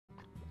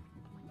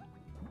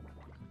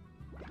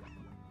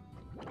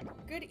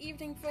Good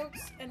evening,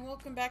 folks, and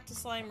welcome back to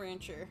Slime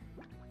Rancher.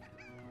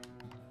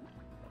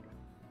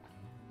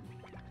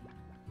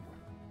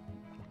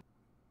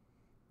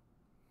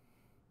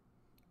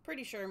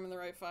 Pretty sure I'm in the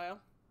right file.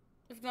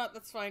 If not,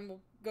 that's fine, we'll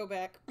go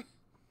back.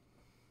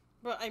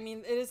 But, I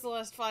mean, it is the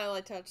last file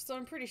I touched, so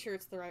I'm pretty sure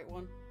it's the right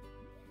one.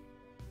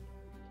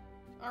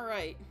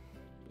 Alright.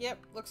 Yep,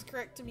 looks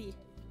correct to me.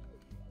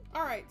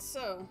 Alright,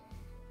 so...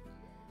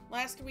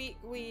 last week,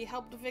 we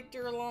helped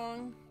Victor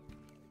along.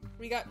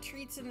 We got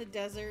treats in the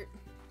desert.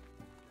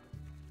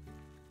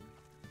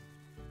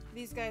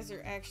 These guys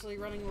are actually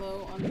running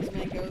low on these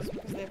mangoes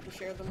because they have to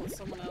share them with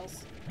someone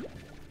else.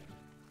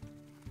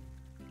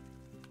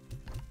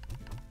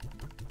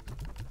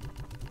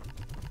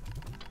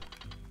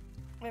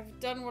 I've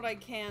done what I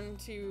can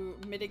to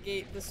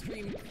mitigate the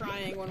stream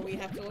crying when we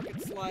have to look at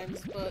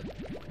slimes, but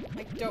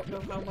I don't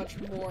know how much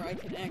more I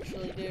can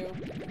actually do.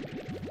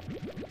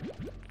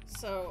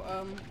 So,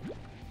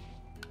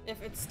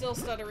 if it's still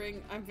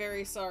stuttering, I'm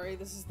very sorry.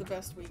 This is the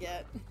best we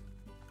get.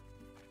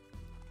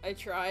 I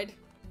tried.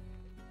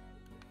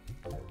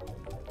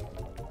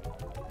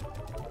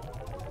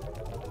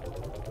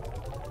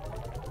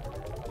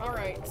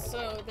 Alright,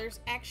 so there's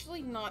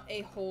actually not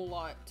a whole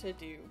lot to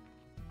do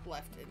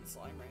left in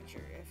Slime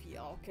Rancher, if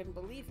y'all can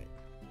believe it.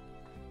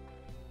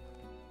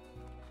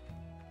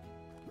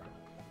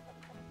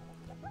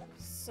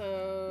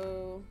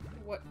 So,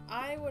 what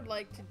I would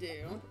like to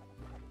do...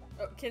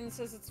 oh, Ken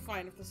says it's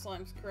fine if the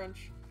slimes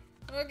crunch.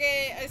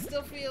 Okay, I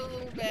still feel a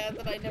little bad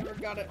that I never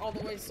got it all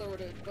the way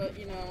sorted, but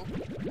you know...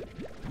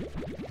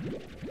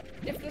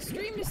 if the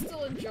stream is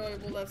still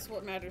enjoyable, that's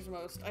what matters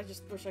most. I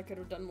just wish I could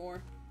have done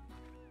more.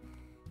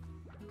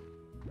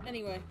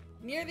 Anyway,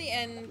 near the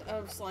end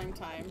of slime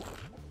time,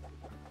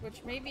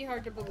 which may be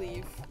hard to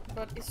believe,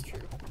 but is true.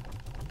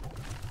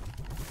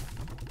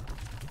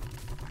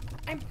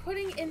 I'm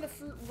putting in the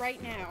fruit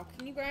right now.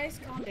 Can you guys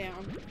calm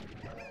down?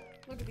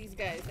 Look at these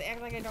guys. They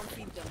act like I don't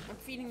feed them. I'm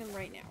feeding them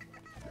right now.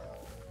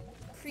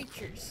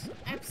 Creatures.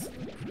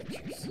 Absolute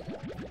creatures.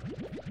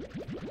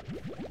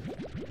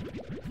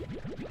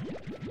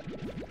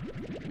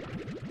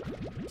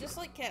 Just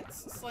like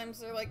cats,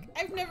 slimes are like,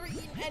 I've never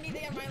eaten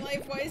anything in my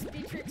life. Why is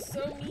Beatrix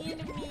so mean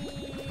to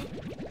me?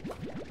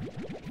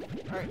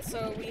 Alright,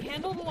 so we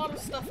handled a lot of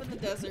stuff in the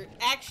desert,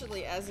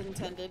 actually as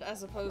intended,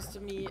 as opposed to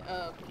me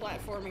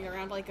platforming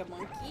around like a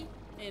monkey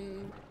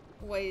in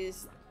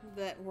ways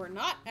that were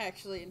not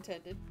actually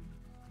intended.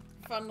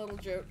 Fun little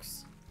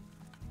jokes.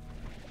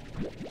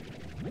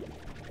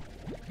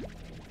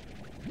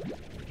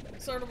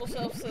 Sortable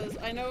Shelf says,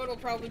 I know it'll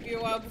probably be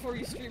a while before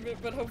you stream it,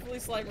 but hopefully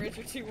Slime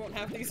Rancher 2 won't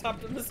have these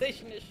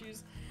optimization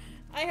issues.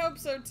 I hope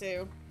so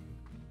too.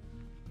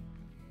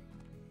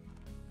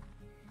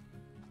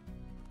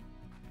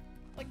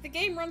 Like, the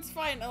game runs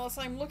fine unless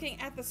I'm looking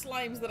at the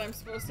slimes that I'm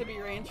supposed to be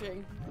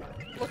ranching.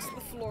 Looks at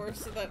the floor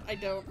so that I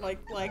don't, like,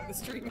 lag the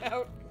stream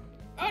out.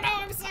 Oh no,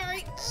 I'm sorry!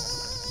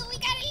 Ooh, we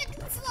gotta look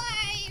at the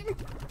slime!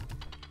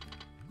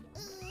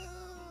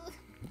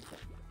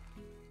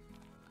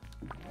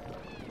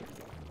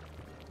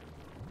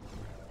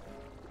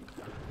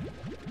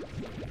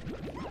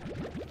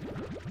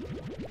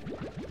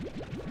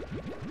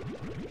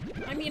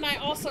 I mean, I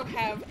also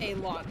have a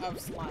lot of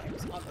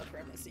slimes on the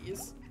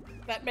premises.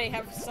 That may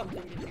have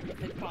something to do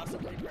with it,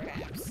 possibly,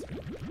 perhaps.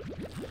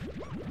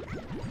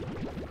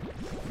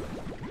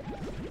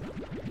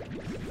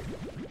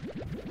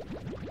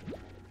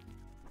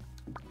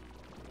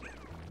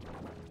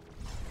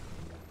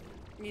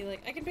 Me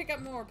like, I can pick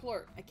up more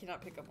plort. I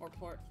cannot pick up more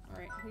plort.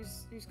 Alright,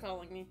 who's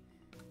calling me?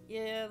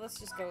 Yeah, let's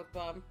just go with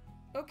Bob.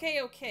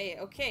 Okay, okay,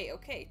 okay,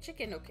 okay.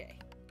 Chicken okay.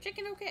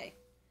 Chicken okay.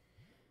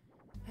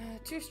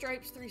 2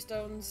 stripes, 3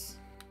 stones.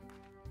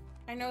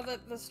 I know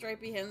that the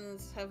stripy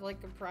hens have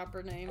like a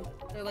proper name.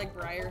 They're like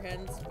briar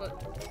hens,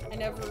 but I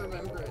never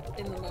remember it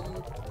in the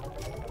moment.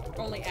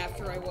 Only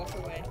after I walk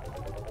away.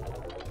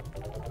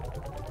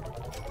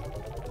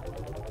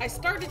 I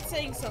started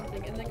saying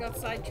something and then got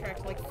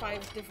sidetracked like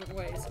 5 different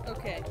ways.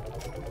 Okay.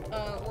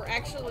 We're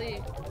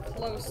actually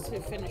close to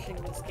finishing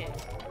this game.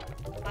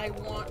 I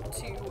want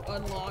to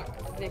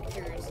unlock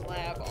Victor's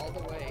lab all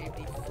the way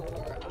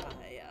before I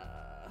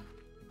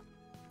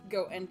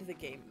go end the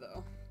game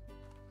though.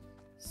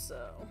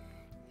 So,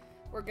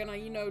 we're gonna,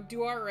 you know,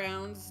 do our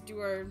rounds, do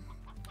our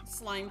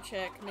slime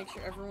check, make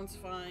sure everyone's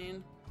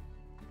fine,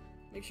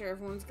 make sure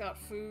everyone's got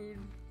food,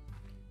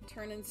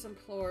 turn in some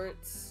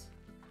plorts.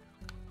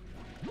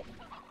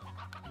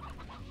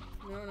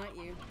 No, not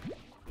you.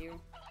 You.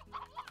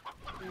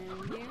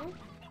 And you.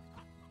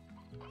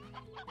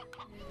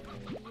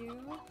 And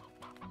you.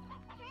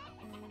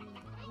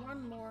 And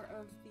one more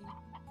of the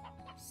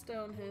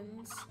stone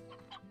hens.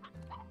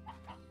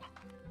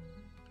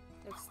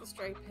 That's the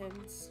stripe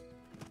hens.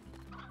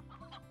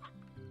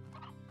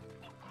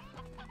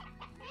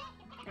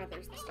 Oh,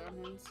 there's the stone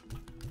hens.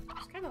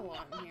 There's kind of a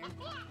lot in here.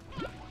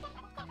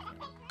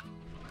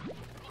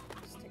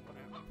 Just take one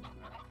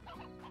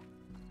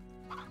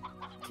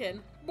out.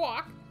 Ken,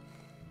 walk!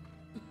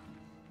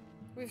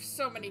 We have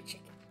so many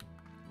chicken.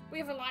 We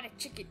have a lot of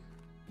chicken.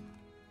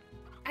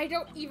 I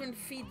don't even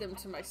feed them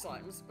to my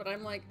slimes, but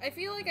I'm like, I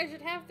feel like I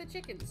should have the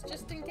chickens,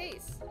 just in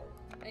case.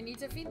 I need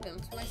to feed them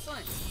to my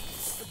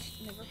slimes, which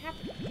never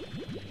happened.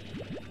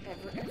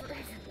 Ever, ever,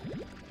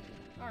 ever.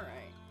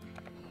 Alright.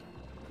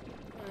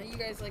 You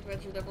guys like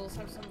vegetables?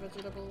 Have some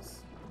vegetables.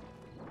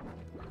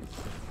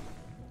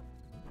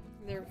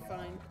 They're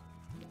fine.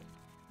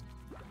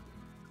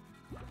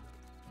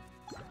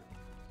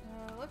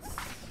 Let's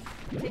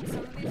take some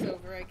of these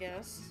over, I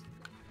guess.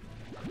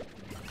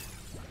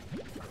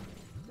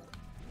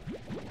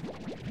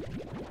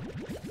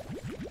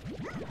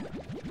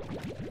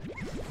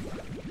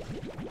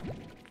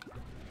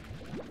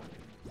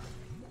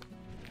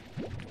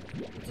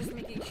 Just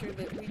making sure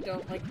that we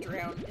don't, like,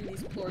 drown in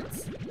these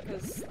plorts,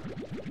 because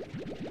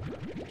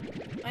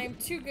I am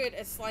too good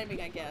at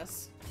sliming, I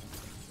guess.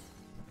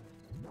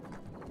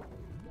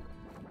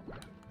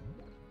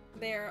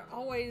 They're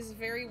always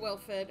very well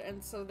fed,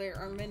 and so there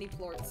are many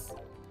plorts.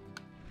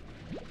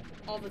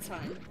 All the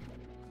time.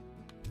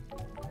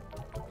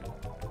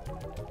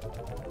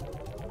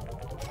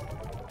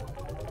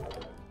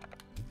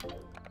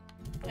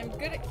 I'm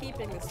good at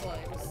keeping the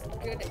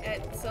slimes. Good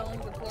at selling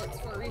the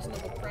plorts for a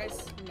reasonable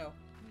price? No.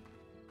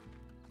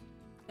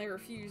 I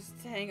refuse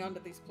to hang on to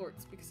these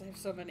plorts because I have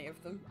so many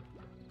of them.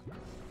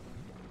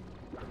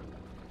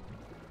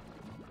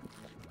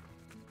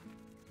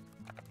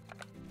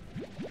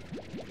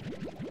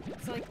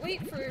 It's like,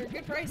 wait for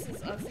good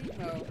prices, Ozzy.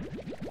 No.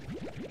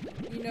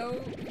 You know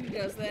who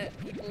does that?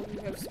 People who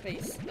have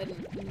space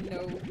and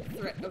no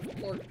threat of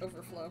plort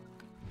overflow.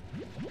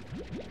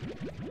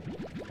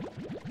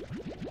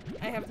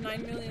 I have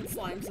 9 million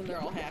slimes and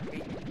they're all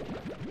happy.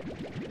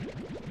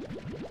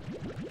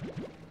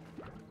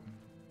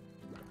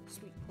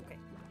 Sweet, okay.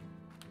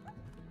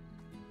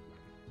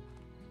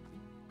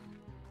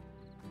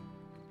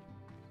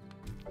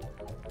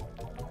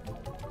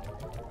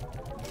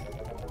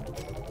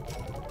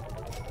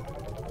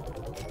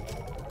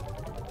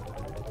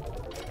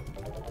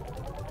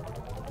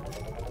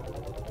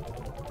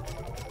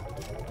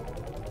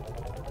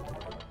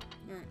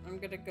 I'm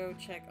gonna go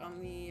check on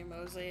the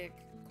mosaic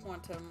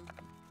quantum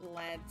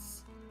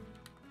lads.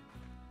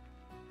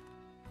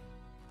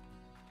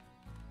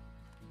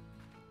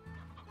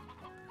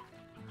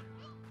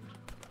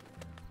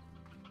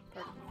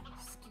 Pardon me.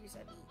 Excuse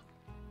me.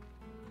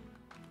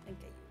 Thank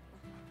you.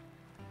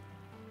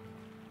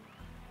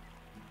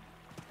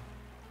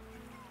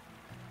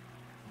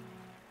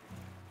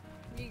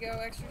 Here you go,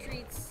 extra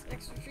treats,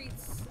 extra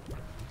treats.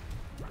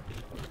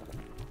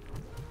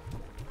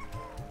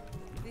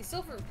 The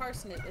silver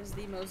parsnip is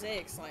the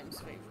mosaic slime's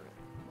favorite.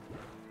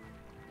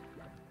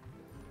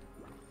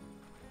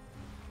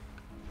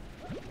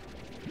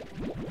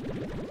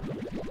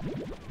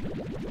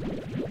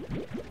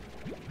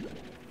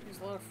 There's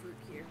a lot of fruit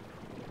here.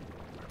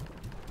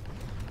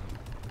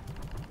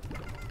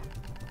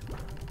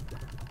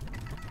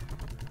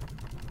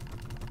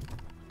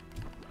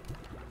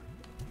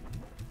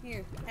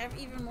 Here, have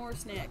even more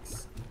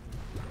snacks.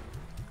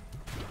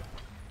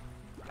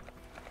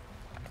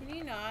 Can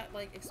you not,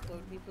 like,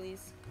 explode me,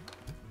 please?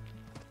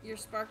 Your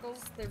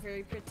sparkles, they're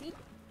very pretty,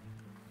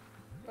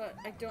 but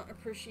I don't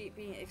appreciate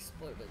being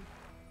exploded.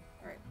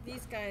 Alright,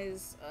 these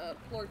guys,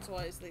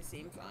 plorts-wise, they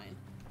seem fine.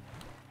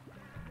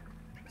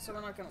 So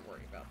we're not gonna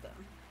worry about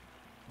them.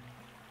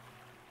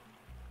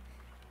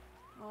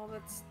 All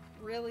that's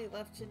really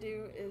left to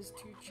do is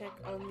to check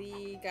on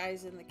the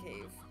guys in the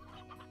cave.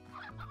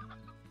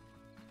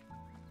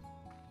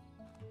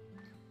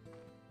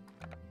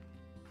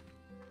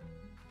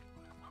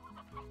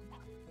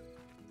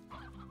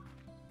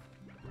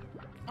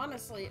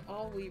 Honestly,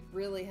 all we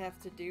really have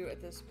to do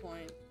at this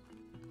point,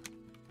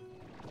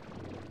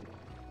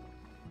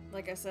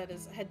 like I said,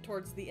 is head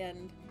towards the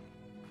end,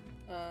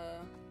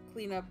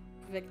 clean up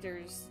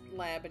Victor's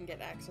lab and get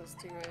access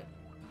to it.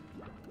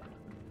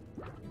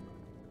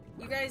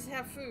 You guys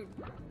have food.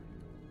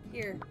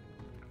 Here,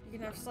 you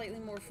can have slightly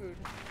more food,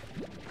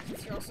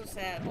 since you're also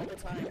sad all the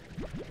time.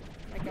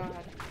 My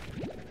god.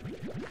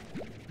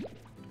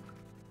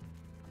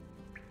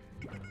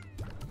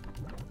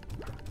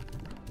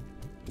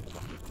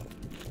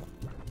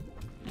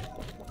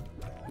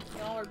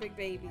 Y'all are big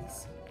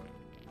babies.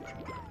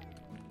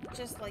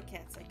 Just like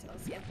cats, I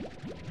tells ya.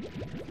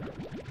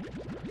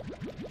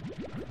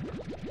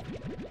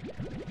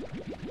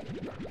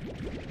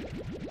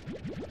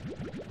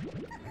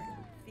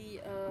 The,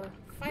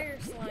 fire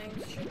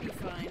slimes should be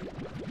fine.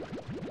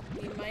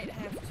 We might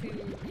have to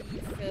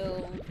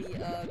refill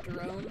the,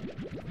 drone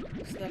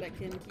so that it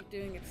can keep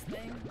doing its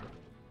thing.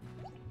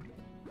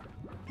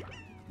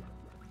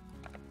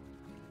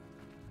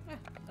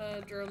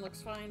 Drone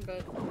looks fine,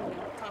 but you know,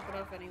 top it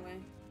off anyway.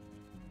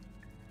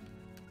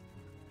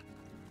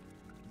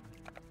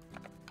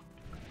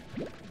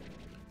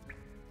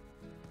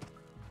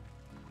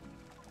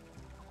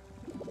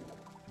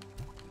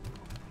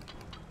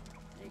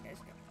 There you guys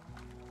go.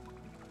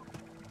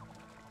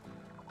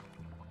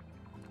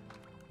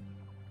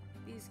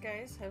 These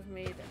guys have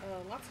made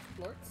lots of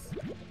plorts.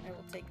 I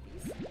will take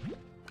these.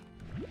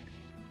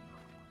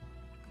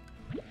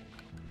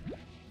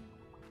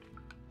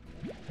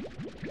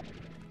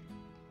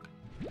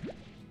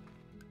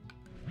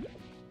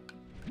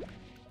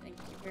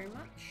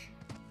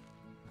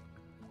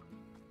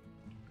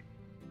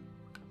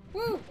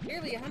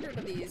 Nearly 100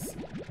 of these.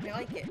 I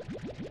like it.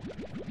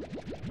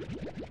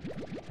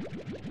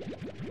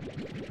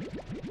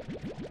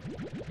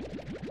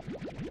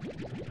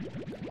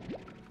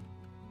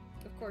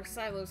 Of course,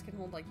 silos can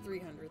hold like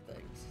 300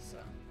 things, so...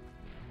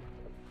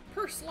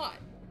 Per slot!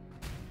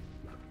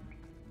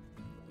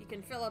 You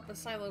can fill up a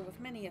silo with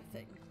many a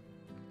thing.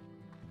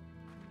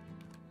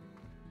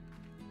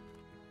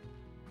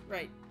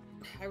 Right.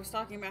 I was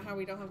talking about how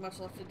we don't have much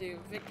left to do.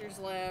 Victor's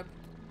lab,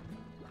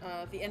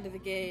 the end of the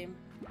game,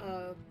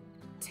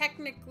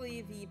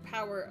 technically the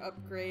power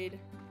upgrade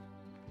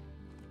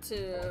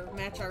to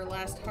match our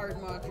last hard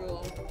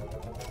module,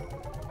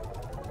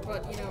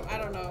 but, you know, I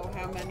don't know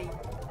how many,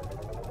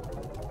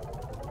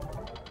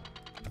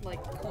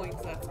 like,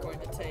 coins that's going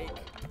to take.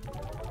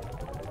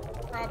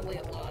 Probably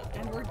a lot.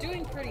 And we're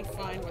doing pretty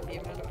fine with the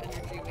amount of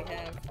energy we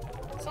have,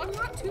 so I'm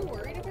not too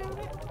worried about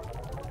it.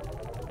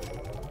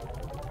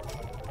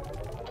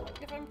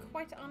 If I'm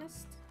quite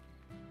honest.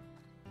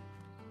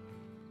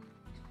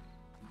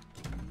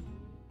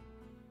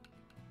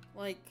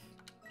 Like,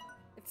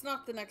 it's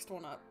not the next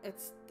one up.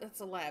 It's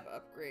a lab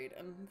upgrade,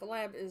 and the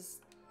lab is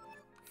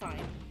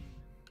fine.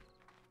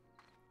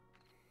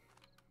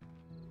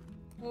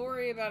 We'll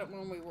worry about it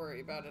when we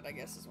worry about it, I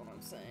guess is what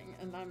I'm saying,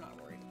 and I'm not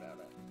worried about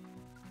it.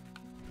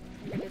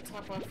 I'm gonna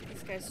top off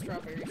these guys'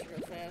 strawberries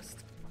real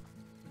fast.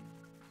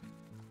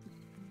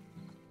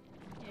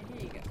 Yeah,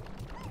 here you go.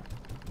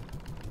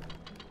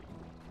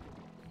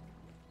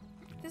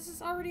 This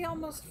is already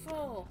almost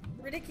full.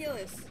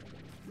 Ridiculous.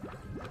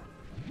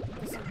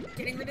 So I'm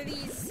getting rid of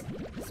these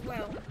as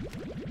well.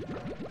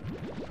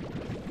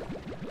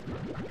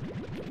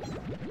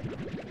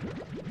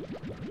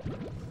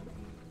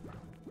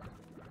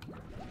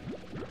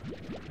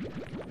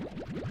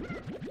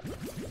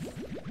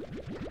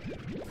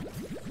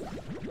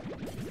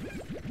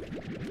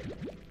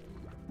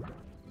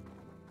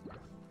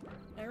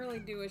 I really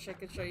do wish I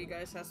could show you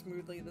guys how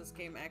smoothly this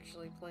game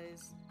actually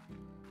plays.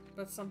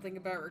 But something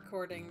about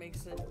recording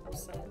makes it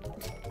sad.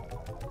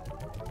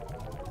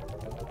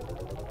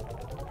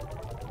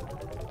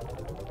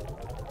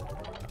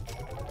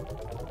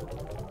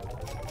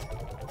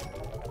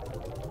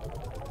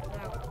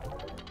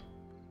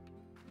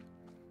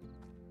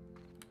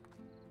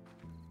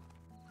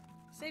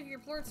 Save your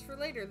plorts for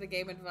later, the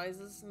game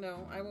advises.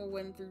 No, I will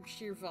win through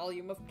sheer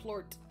volume of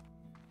plort.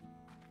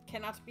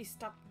 Cannot be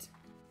stopped.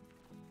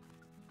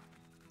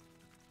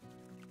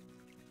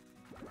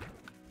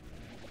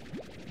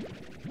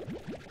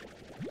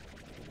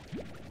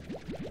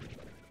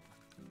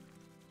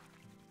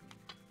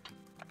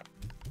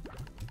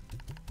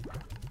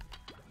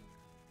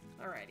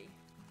 Alrighty.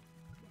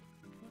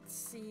 Let's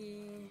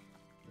see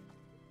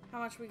how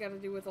much we gotta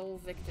do with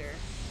old Victor.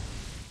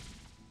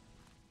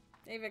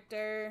 Hey,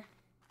 Victor.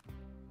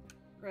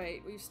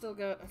 Right, we've still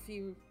got a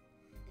few,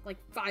 like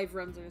 5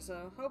 runs or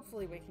so.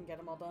 Hopefully we can get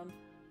them all done.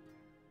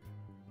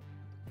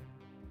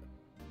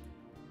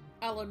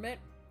 I'll admit,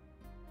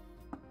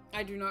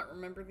 I do not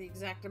remember the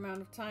exact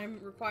amount of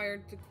time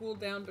required to cool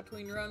down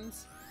between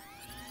runs.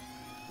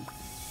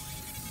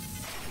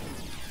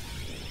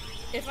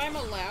 If I'm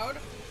allowed,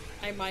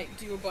 I might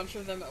do a bunch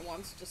of them at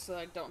once just so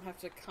I don't have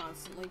to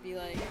constantly be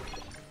like,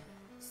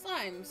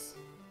 slimes!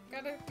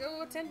 Gotta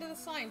go attend to the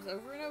slimes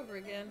over and over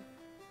again.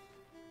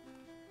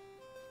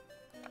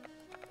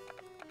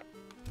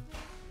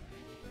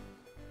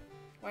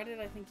 Why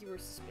did I think you were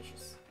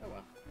suspicious? Oh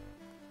well.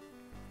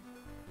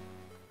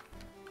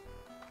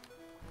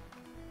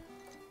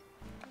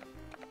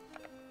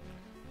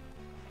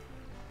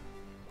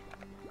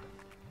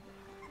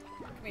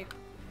 Come here.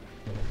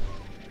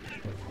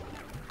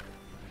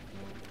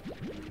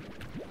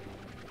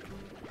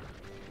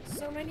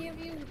 So many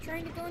of you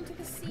trying to go into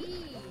the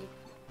sea.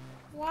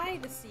 Why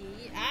the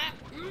sea? Ah!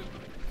 Come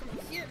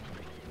here.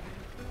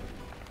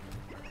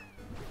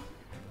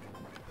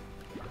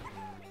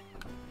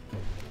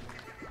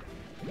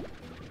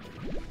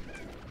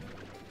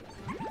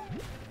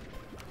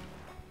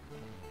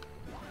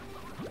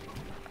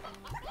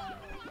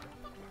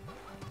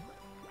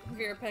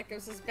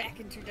 Pecos is back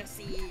into the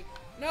sea.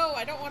 No,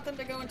 I don't want them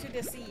to go into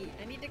the sea.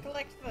 I need to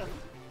collect them.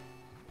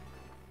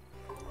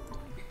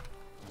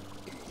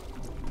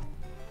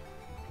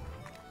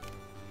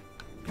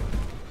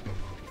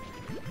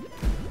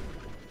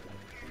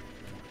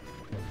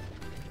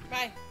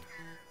 Bye.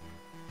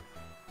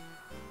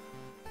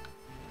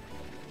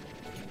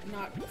 Do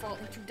not fall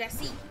into the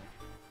sea.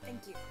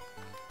 Thank you.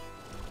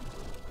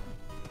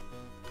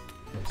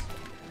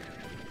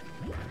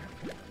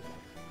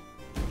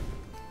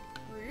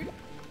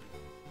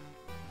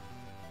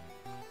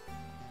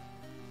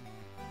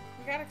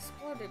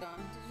 Exploded on.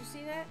 Did you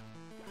see that?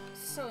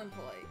 So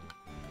impolite.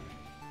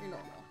 You're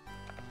normal.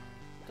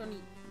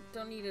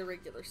 Don't need a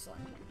regular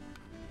slime.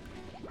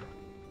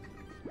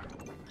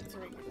 It's a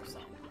regular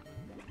slime.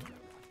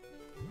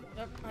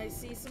 Yep, I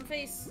see some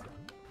face.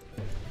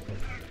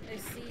 I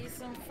see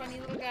some funny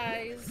little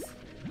guys.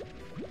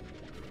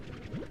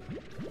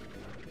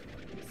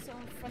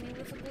 Some funny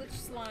little glitch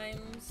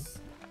slimes.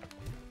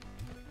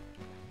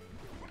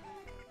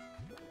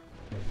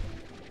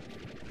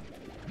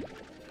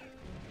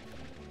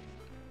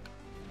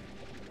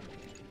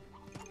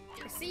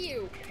 see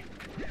you.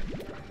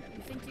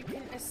 You think you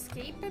can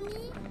escape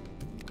me?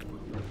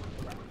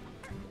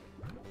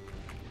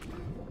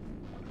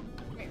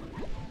 Come here.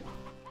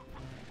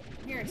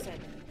 Come here, I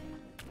said.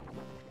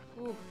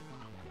 Ooh.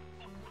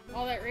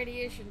 All that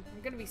radiation.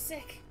 I'm gonna be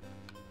sick.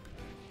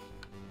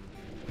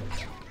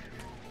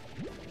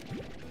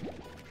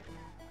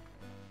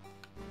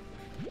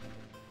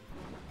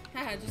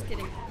 Haha, just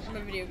kidding. I'm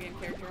a video game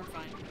character, I'm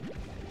fine.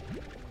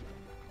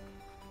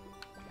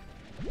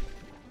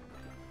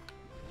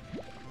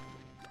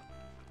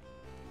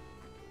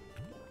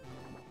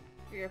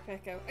 You're a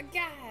Pecco. A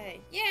guy!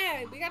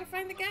 Yeah, we gotta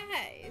find the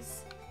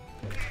guys!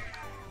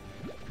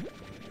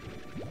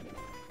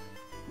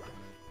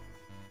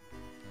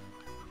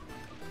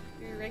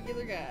 You're a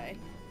regular guy.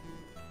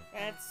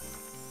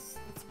 That's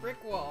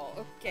brick wall.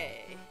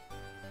 Okay.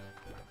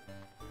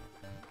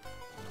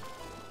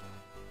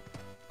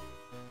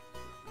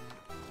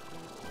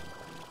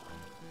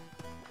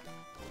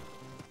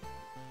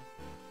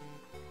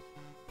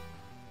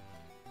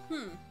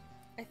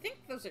 I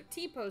think those are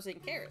T-posing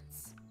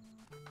carrots.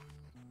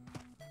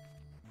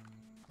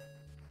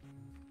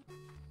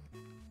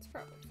 It's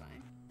probably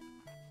fine.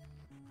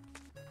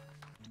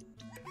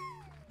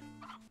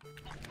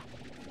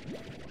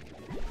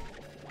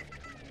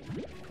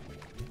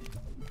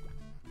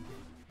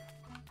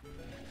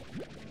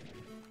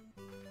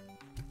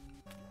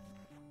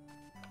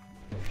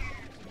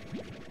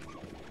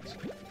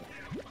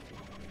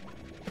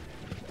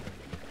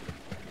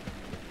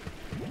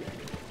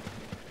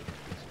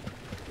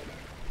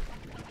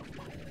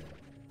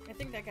 I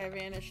think that guy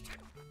vanished.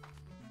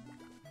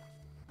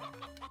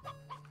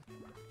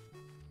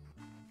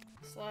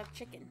 Slot of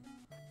chicken.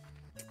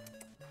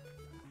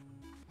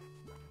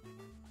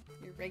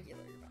 You're regular.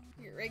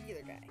 You're a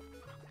regular guy.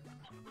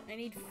 I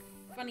need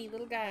funny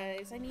little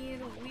guys. I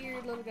need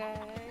weird little guys.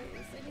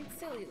 I need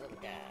silly little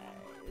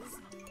guys.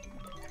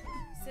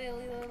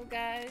 Silly little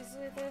guys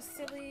with a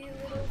silly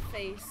little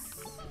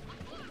face.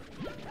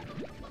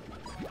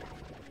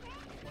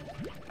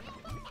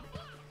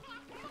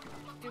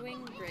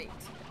 Doing great.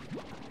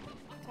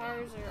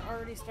 Tars are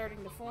already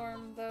starting to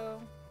form,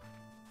 though.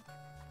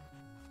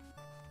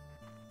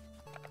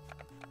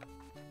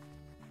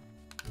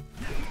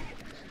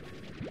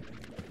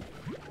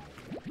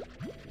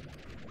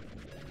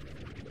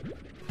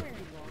 Where are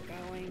you all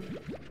going?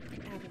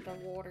 Out of the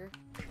water.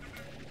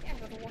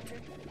 Out of the water.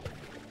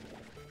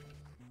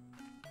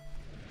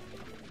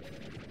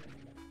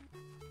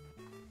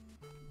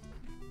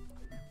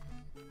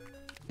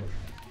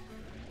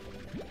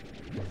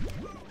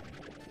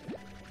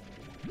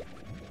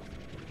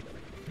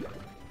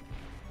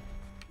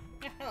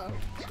 Hello.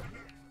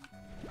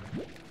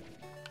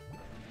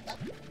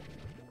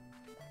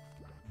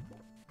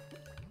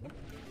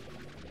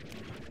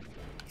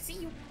 See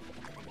you.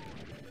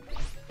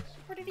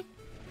 Where did he?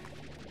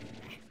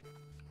 Come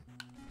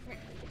here.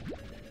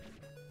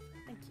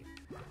 Thank you.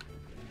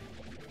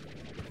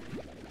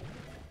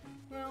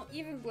 Well,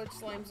 even glitch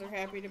slimes are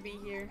happy to be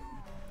here.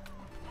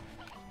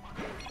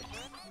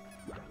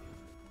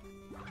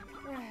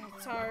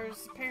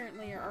 Tars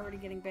apparently are already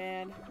getting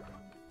bad.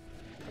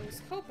 I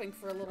was hoping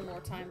for a little more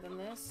time than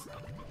this.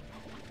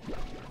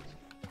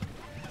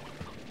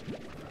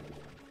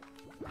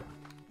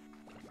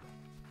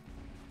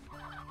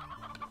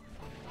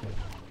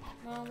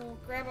 Well, we'll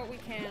grab what we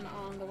can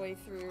on the way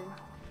through.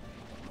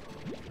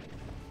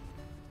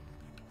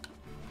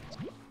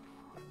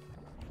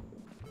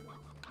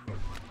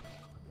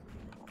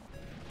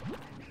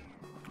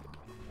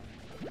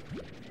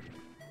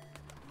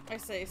 I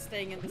say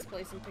staying in this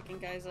place and picking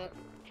guys up.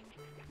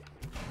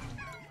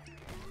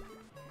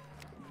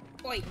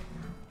 Oi!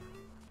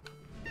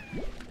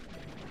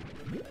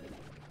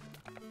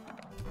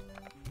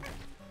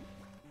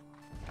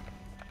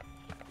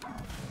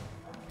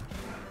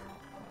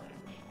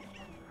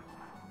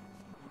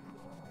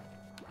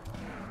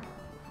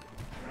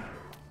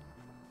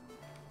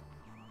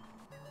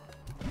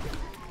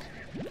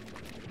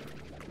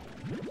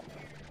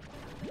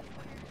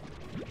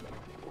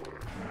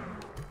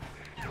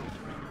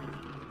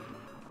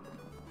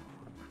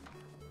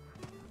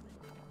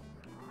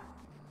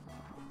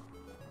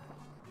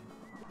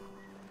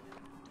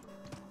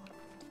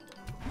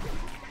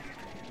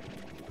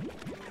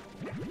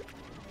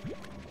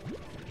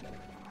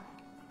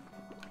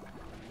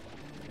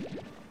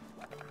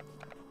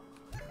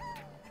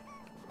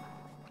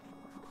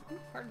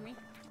 Pardon me.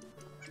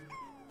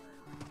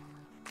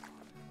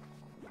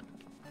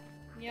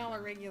 Y'all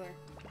are regular.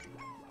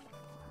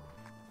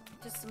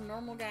 Just some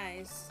normal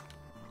guys.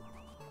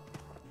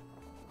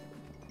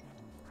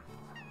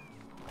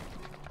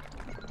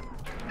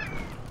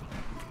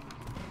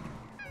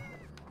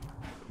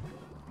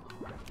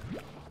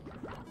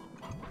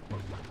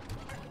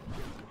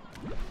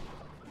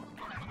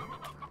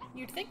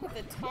 You'd think with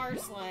the tar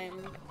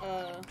slime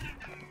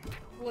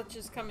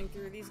glitches coming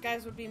through, these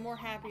guys would be more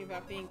happy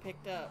about being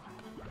picked up.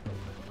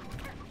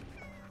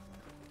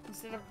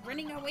 Instead of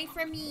running away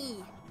from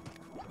me!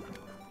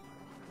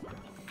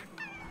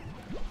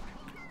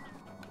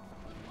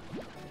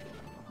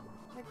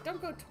 Like,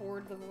 Don't go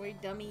toward the void,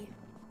 dummy.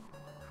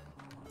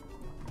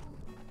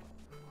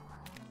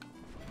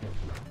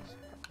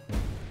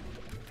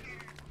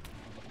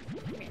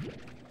 Come here.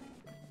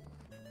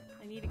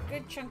 I need a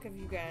good chunk of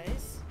you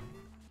guys.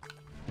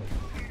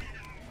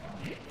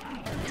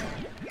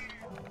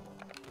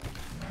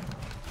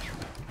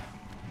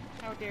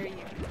 How dare you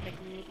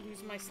make me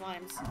lose my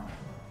slimes.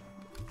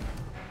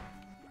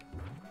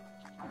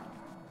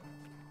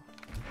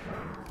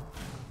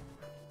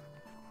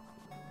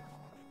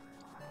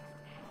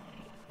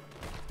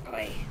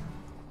 Oi.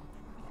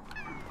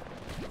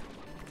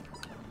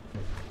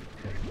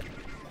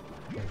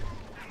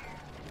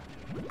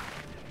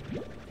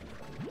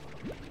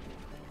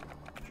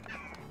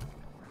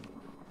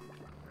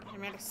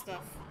 I'm out of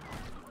stuff.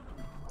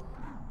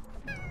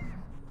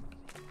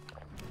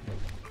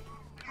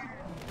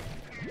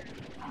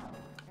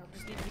 I'll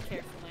just need to be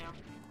careful now.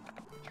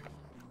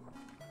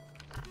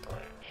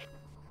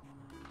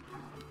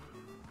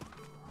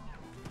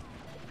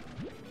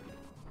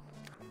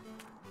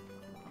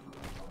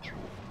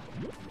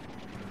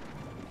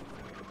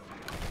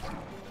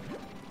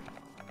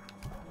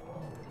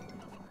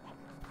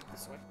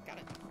 This way, got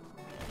it.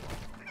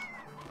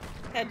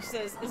 Hedge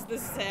says, is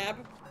this Zab?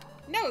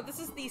 No, this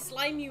is the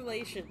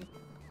Slimulation,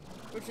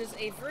 which is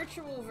a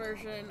virtual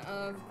version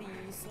of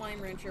the Slime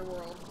Rancher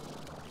world,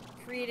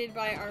 created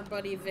by our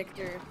buddy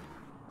Victor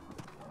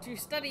to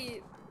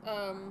study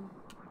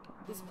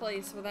this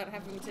place without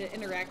having to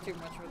interact too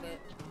much with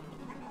it.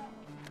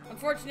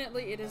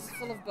 Unfortunately, it is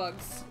full of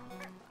bugs.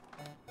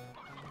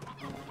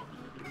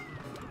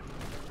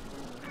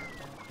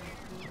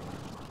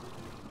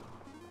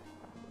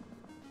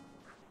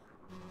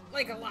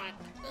 Like a lot.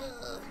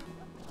 Ugh.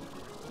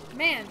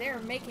 Man, they're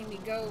making me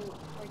go,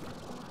 like,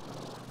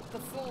 the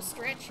full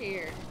stretch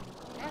here.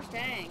 Gosh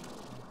dang.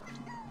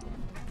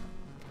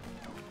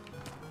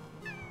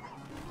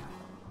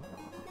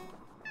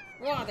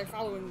 Wow, they're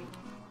following me.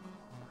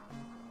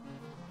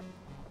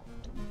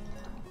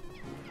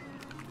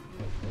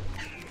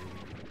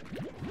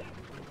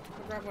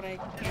 I'll grab what I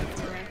can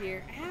from around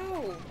here.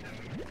 Ow!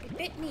 It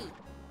bit me!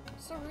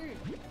 So rude.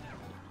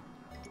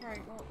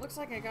 Alright, well, it looks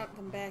like I got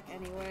them back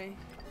anyway.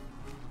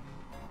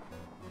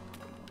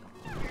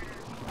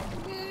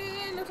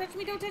 Don't touch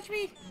me, don't touch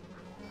me!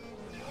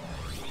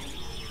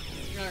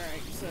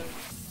 Alright, so...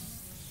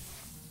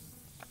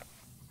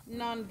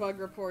 non-bug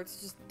reports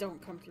just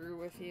don't come through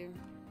with you.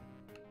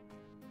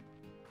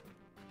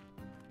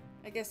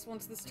 I guess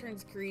once this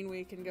turns green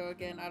we can go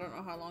again. I don't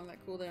know how long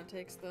that cooldown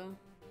takes though.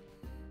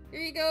 Here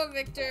you go,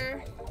 Victor!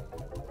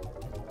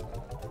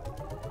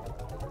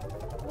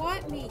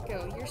 What,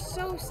 Nico? You're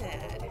so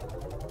sad.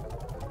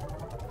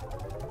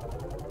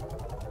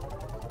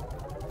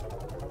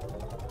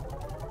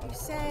 You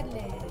sad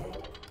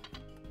lad.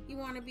 You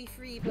want to be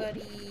free,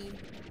 buddy.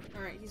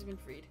 Alright, he's been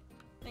freed.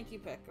 Thank you,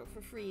 Pecco,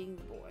 for freeing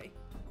the boy.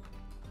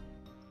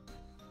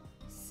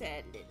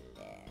 Sad little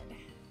lad.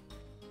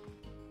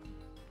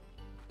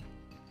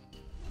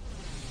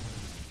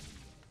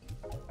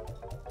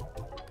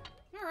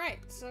 Alright,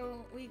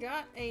 so we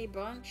got a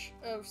bunch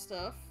of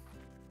stuff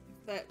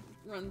that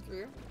run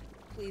through.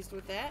 Pleased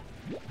with that.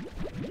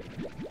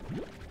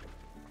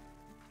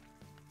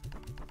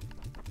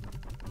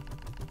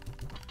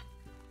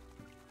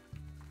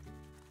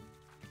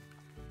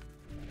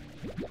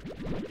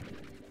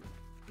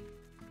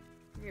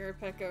 Here,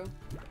 Pecco.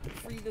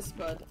 Free the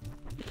Spud.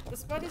 The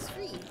Spud is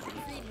free. We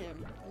freed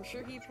him. I'm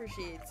sure he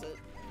appreciates it.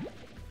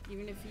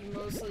 Even if he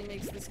mostly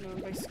makes this known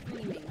by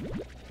screaming.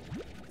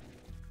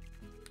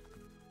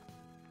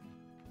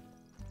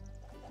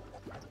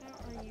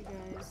 How are you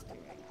guys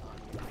doing on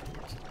your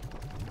food?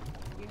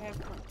 You have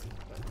plenty,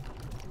 but,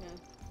 no.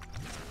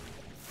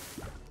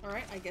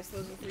 Alright, I guess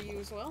those are for you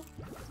as well.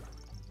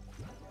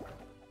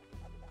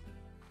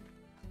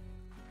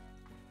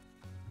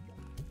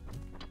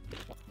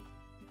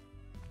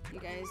 You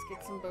guys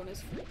get some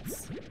bonus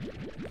fruits.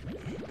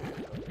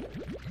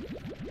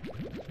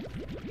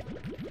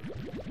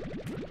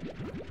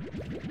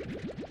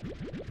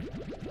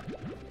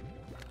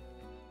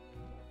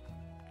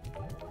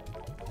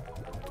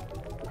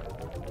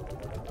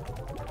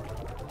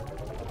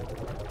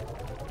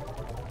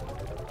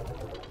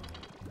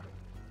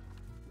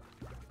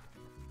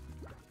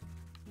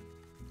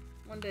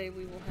 One day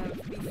we will have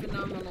the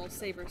phenomenal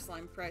saber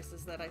slime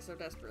prices that I so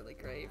desperately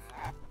crave.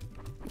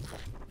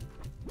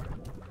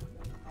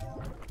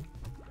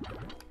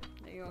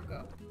 There you all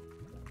go.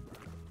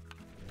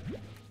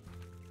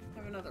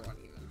 Have another one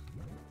even.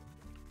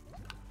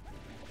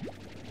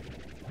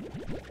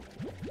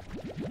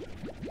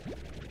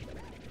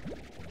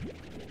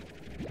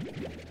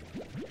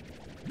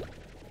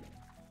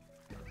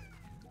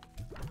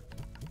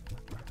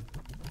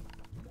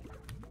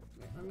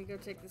 Let me go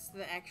take this to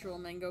the actual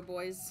mango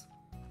boys.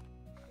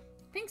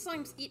 Pink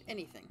slimes eat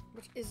anything,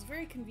 which is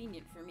very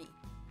convenient for me.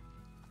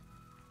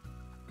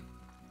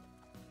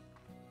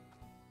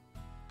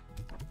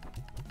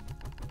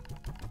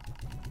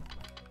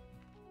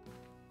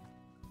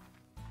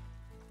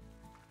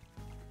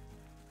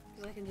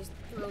 Because I can just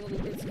throw little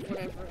bits of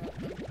whatever at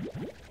them.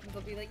 And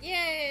they'll be like,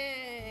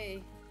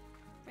 Yay!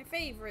 My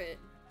favorite.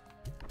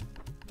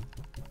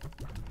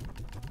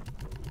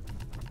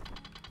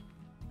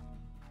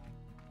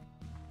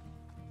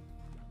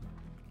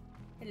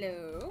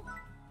 Hello?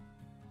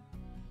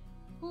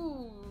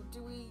 Ooh,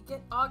 do we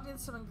get Ogden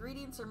some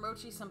ingredients or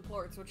Mochi some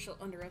plorts, which she'll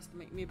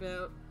underestimate me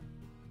about?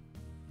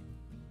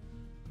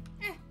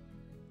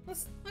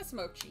 Let's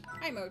Mochi.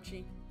 Hi,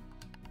 Mochi.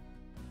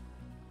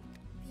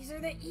 These are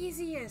the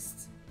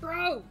easiest!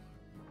 Bro!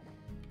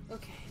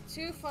 Okay,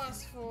 2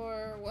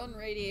 phosphor, 1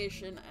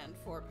 radiation, and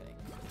 4 pink.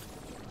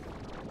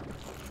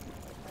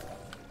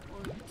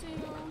 1,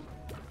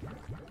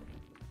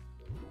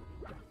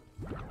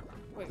 2...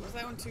 Wait, was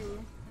that one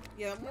 2?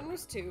 Yeah, that one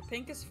was 2.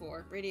 Pink is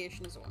 4.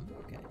 Radiation is 1.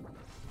 Okay.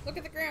 Look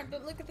at the ground.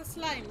 Don't look at the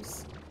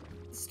slimes.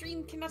 The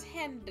stream cannot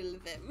handle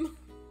them.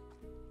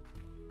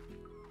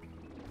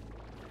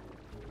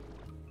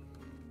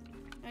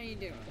 How you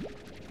doing,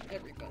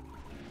 everybody?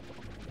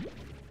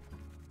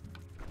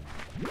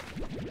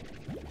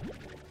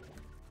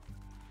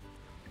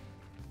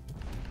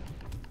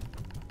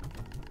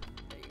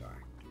 There you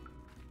are.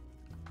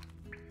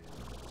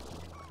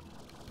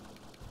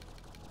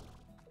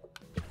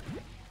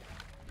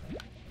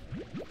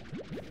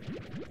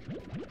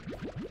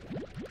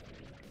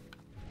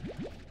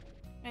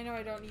 I know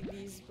I don't need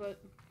these, but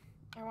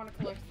I want to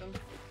collect them.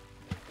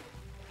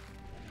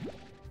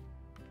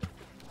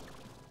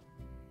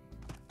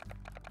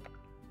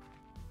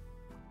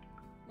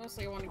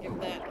 Mostly I want to give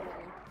that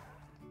over.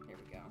 There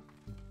we go.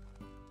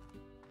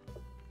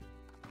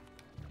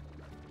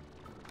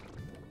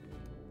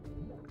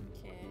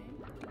 Okay.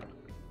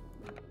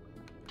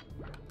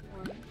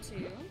 1, 2.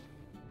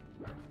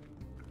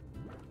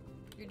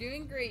 You're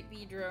doing great,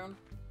 B-Drone.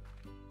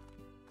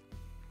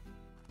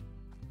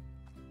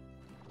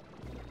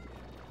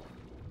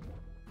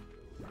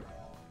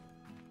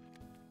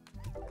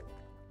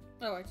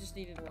 Oh, I just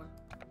needed 1.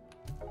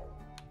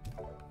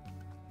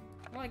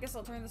 Well, I guess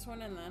I'll turn this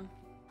one in then.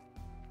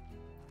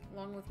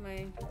 Along with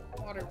my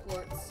water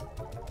plorts.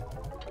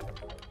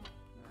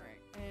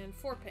 Alright, and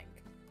 4 pink.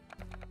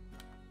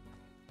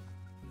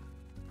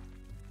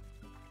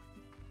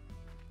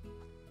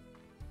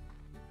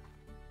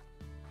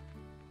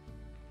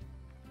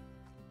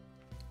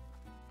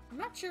 I'm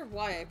not sure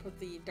why I put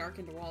the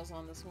darkened walls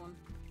on this one.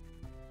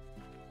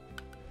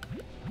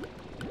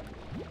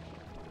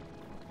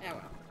 Oh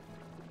well.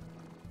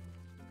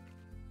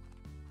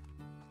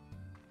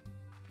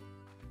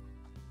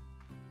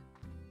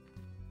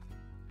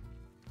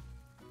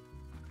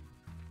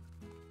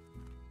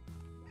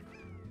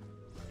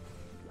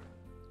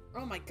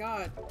 Oh my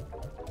god.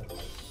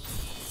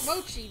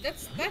 Mochi,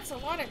 that's a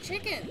lot of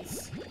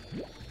chickens.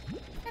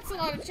 That's a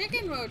lot of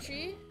chicken,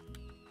 Mochi.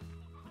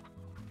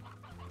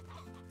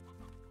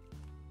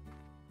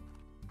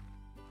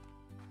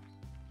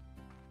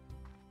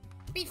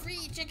 Be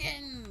free,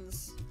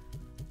 chickens!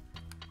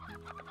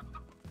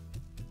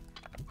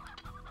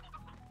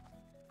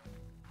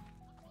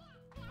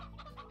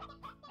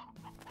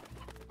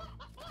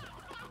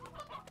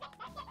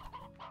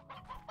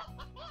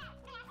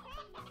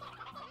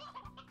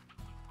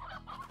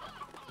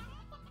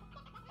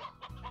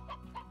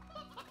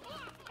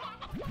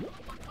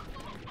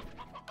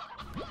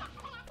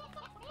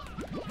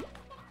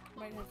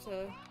 Might have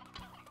to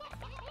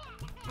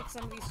get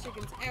some of these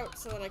chickens out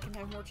so that I can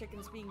have more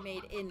chickens being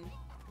made in.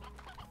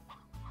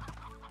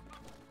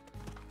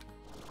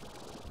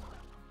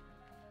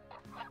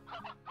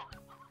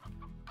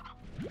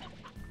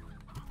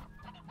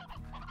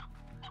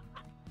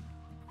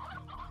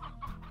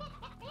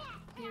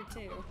 Here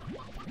too.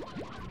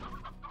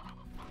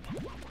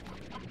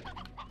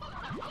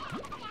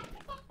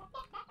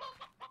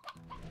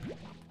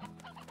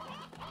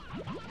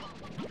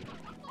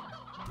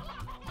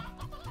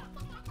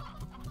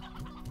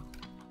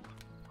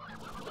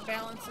 The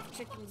balance of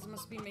chickens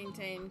must be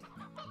maintained.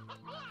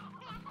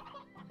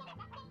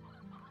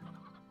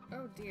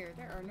 Oh dear,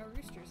 there are no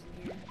roosters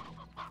in here.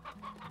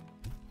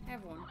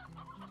 Have one.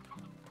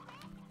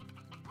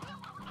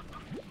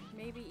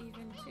 Maybe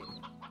even 2.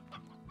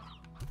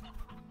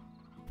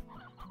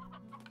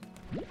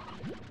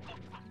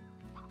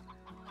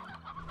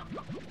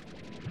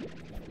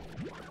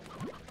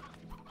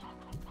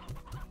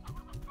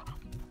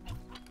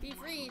 Be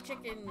free,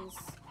 chickens!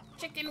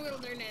 Chicken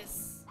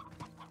wilderness!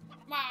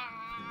 Wah!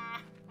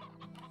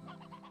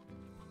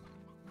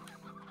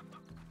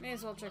 May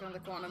as well check on the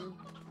quantum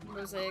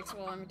mosaics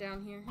while I'm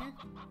down here, huh?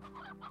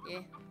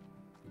 Yeah.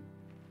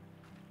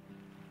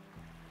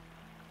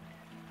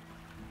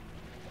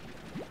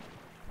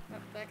 Oh,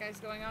 that guy's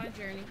going on a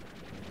journey.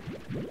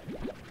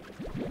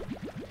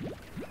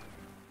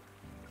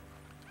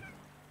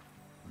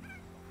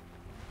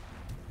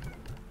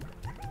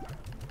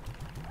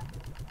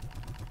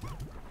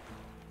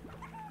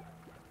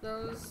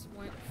 Those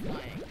went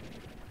flying.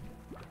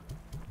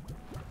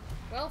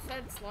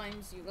 Well-fed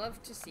slimes, you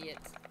love to see it.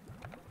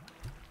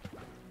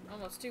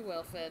 Almost too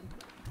well-fed.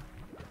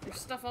 There's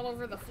stuff all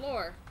over the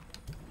floor.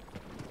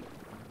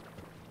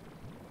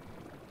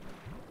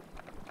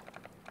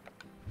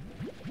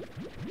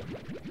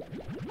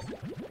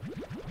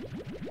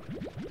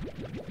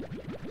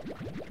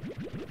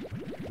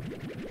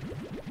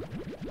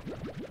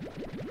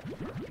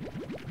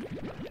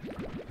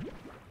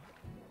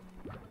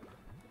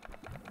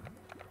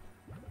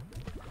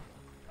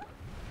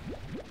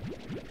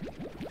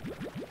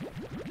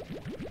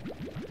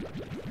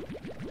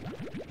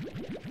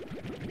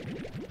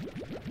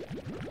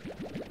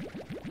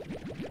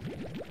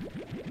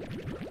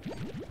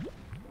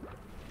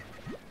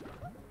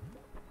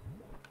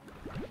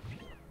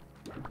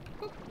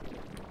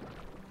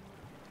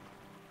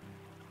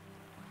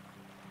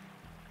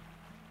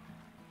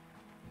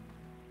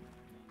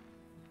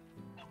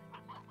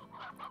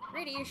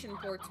 radiation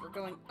ports were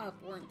going up,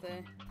 weren't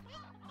they?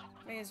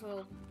 May as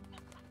well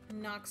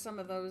knock some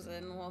of those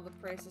in while the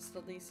price is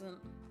still decent.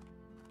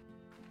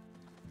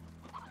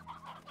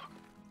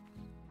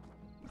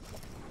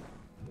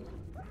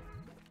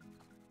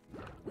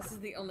 This is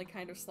the only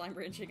kind of slime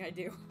ranching I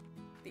do.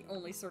 The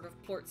only sort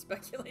of plort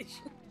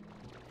speculation.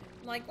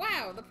 I'm like,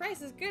 wow, the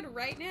price is good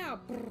right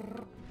now.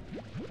 Brrr.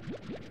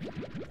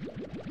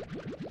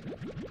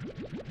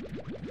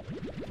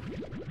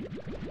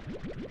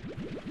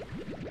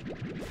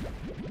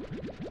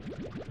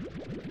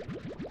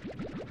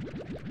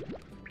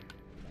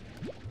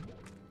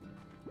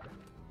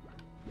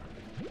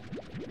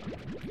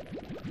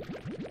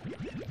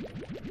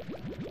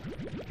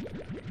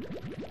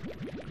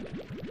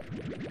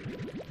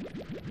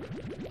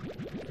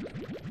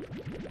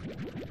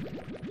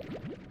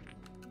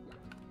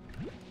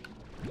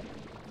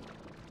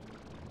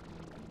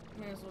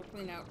 May as well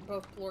clean out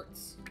both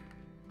plorts.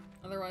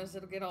 Otherwise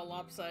it'll get all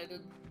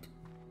lopsided.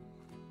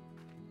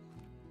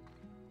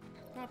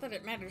 Not that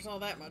it matters all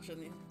that much in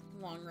the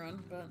long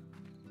run, but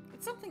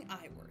it's something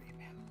I worry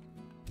about.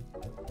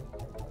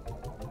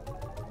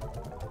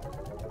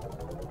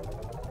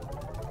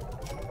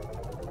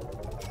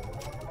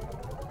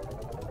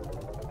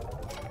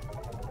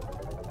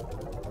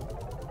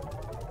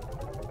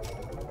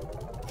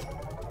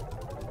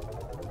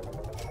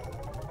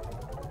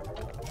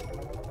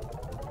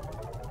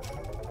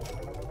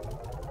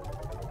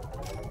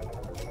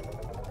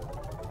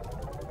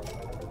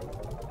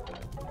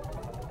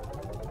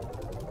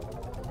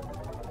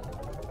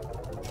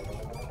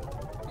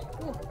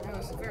 That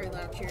was a very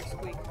loud chair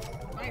squeak.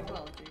 My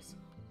apologies.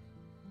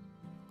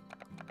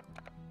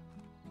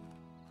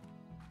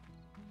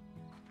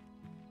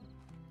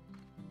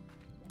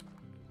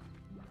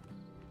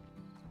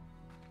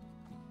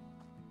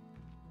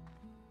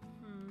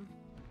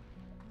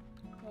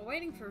 While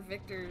waiting for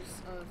Victor's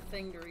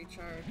thing to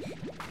recharge,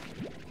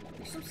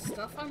 there's some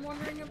stuff I'm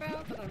wondering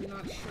about that I'm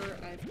not sure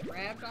I've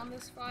grabbed on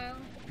this file.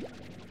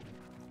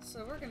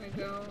 So we're gonna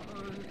go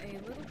on a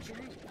little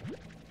journey.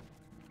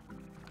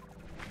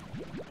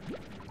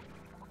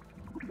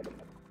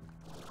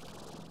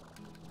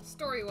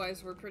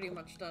 Story-wise, we're pretty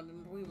much done,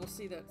 and we will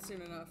see that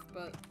soon enough,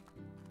 but...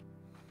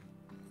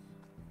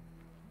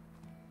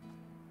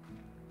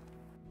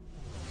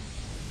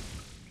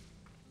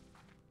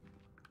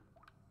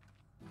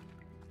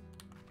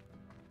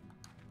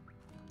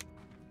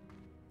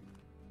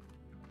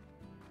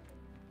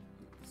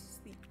 This is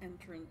the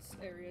entrance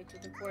area to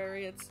the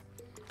quarry. It's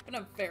been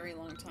a very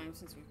long time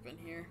since we've been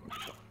here.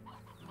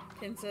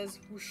 Ken says,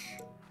 whoosh.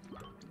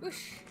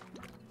 Whoosh!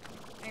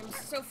 I am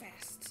so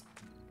fast.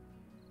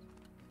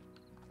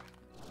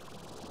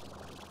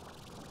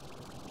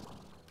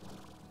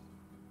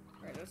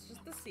 Alright, that's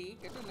just the sea.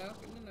 Good to know,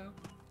 good to know.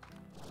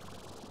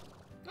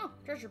 Oh,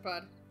 treasure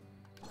pod.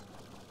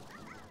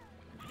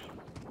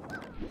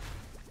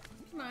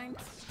 It's mine.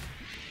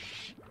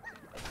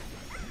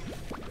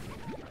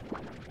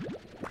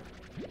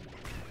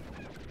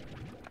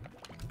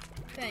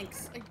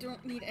 Thanks. I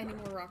don't need any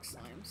more rock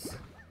slimes.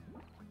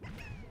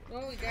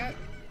 Well, we got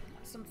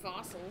some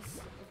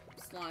fossils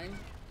of slime.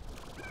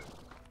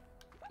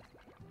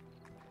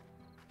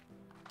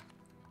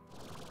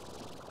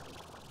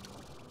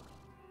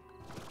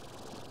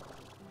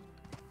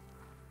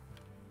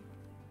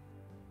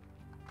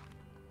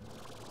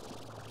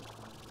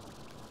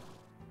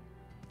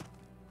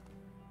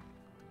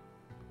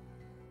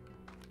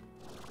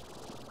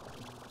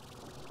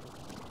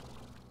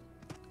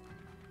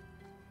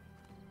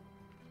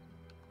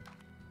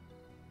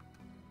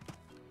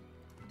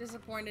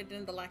 Disappointed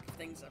in the lack of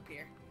things up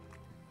here.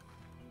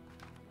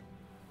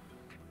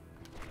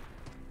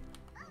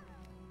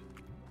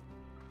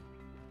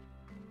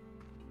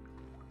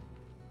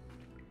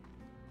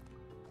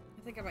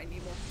 I think I might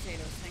need more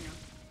potatoes. Hang on.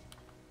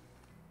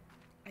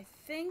 I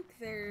think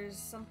there's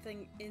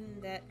something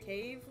in that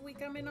cave we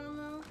come in on,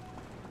 though.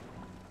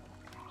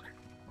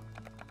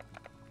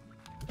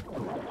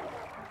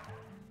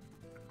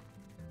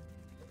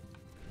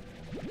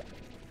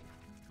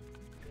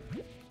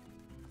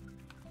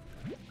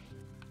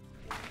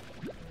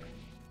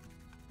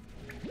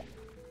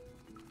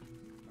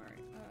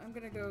 I'm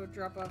gonna go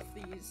drop off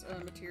these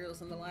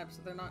materials in the lab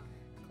so they're not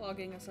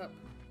clogging us up.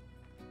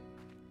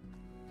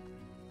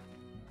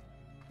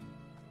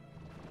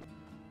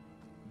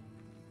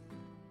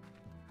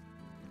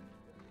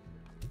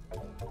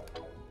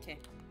 Okay.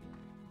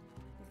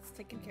 It's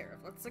taken care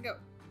of. Let's go.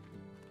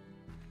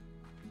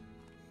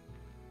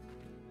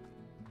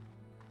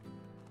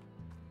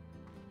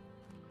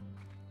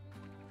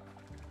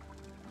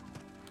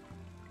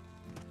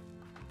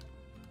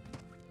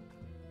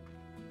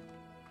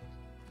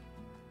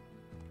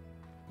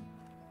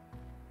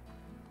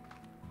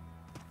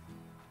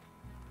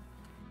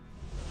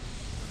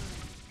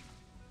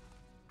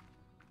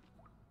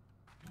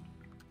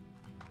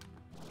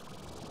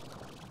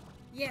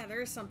 Yeah,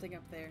 there is something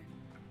up there.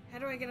 How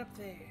do I get up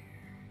there?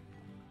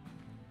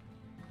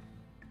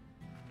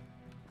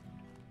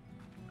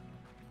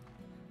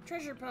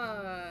 Treasure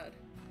pod!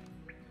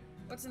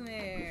 What's in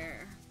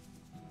there?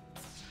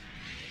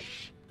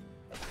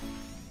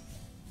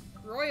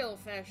 Royal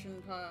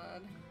Fashion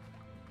Pod.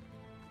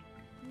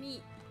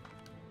 Neat.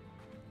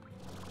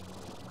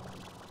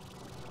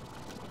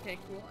 Okay,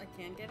 cool. I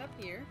can get up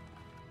here.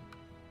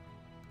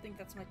 I think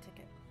that's my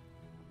ticket.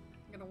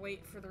 I'm gonna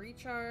wait for the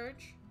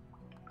recharge.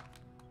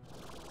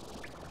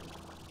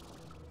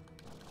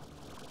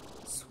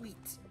 Sweet.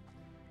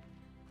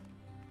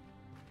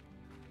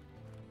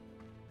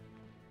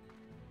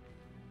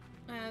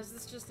 Is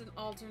this just an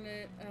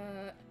alternate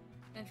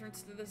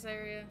entrance to this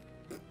area?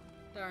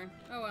 Darn.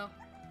 Oh well.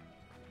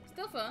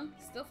 Still fun.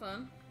 Still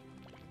fun.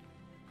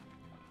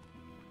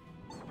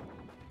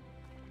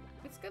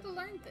 It's good to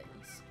learn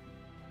things.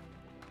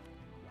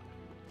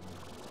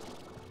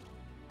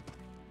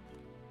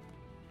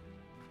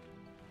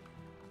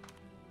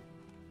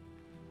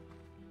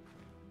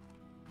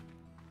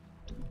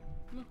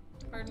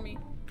 Pardon me.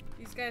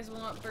 These guys will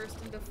not burst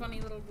into funny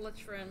little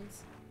glitch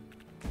friends.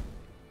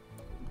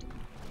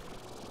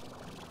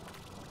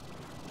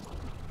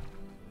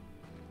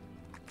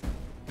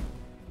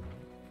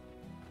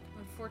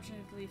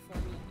 Unfortunately for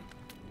me.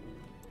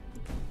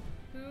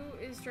 Who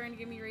is trying to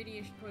give me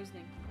radiation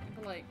poisoning? I'm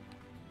polite.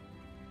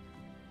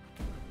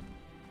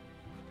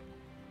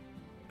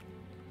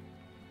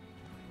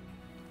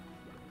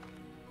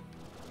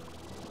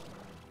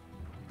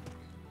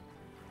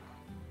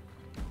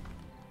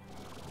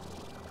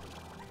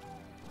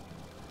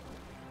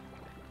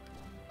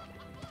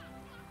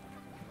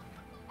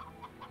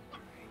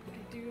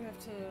 I do have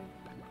to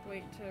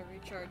wait to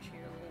recharge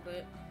here a little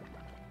bit.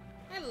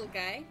 Hi, little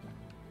guy.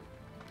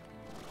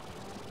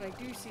 But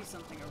I do see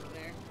something over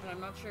there, but I'm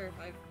not sure if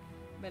I've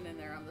been in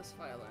there on this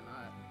file or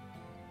not.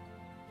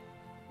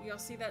 Y'all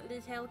see that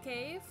little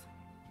cave?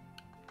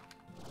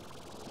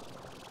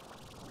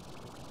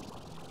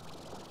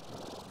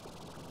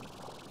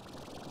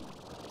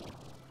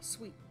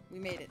 Sweet, we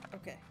made it.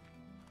 Okay.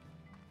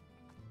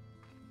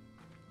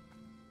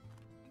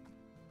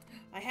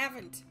 I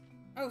haven't.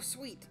 Oh,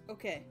 sweet.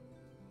 Okay.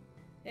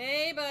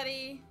 Hey,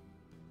 buddy.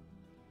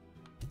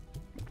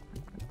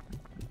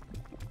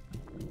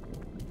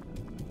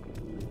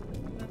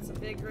 That's a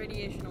big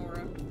radiation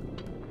aura.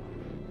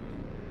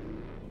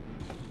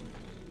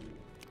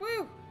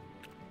 Woo!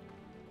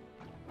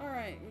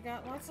 Alright, we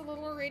got lots of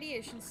little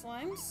radiation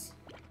slimes.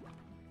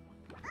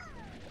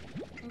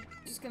 I'm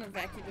just gonna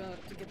vacuum them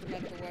up to get them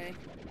out of the way.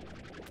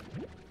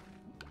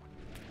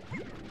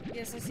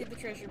 Yes, I see the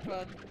treasure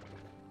pod.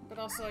 But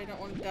also I don't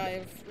want to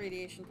die of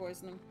radiation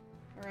poisoning.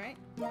 Alright.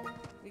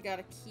 We got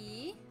a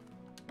key.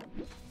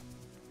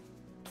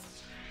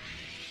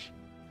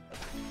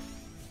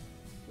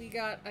 We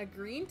got a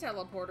green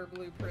teleporter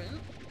blueprint.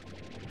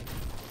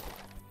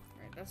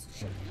 Alright, that's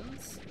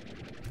chickens.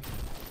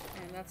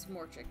 And that's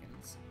more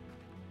chickens.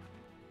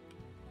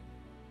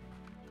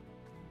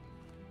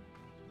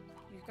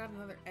 We've got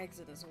another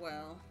exit as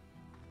well.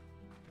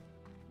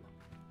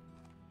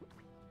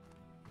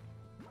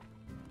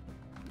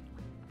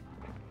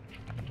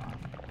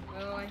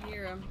 Oh, I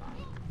hear him.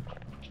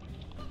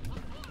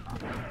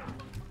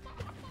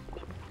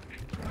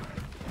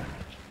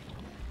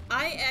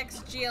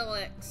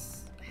 IXGLX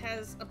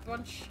has a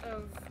bunch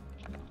of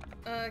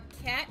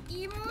cat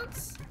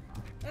emotes?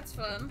 That's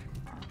fun.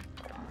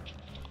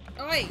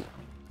 Oi!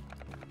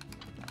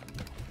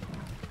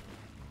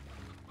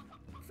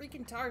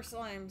 Freaking tar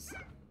slimes.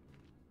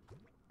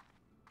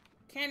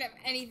 Can't have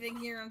anything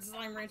here on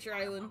Slime Rancher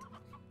Island.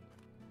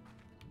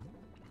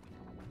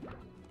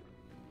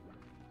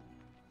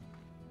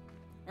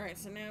 Alright,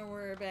 so now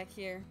we're back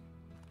here.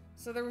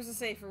 So there was a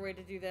safer way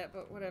to do that,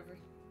 but whatever.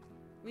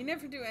 We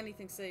never do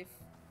anything safe,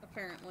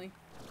 apparently.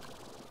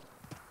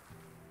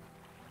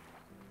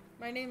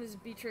 My name is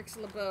Beatrix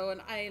LeBeau,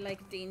 and I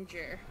like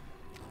danger.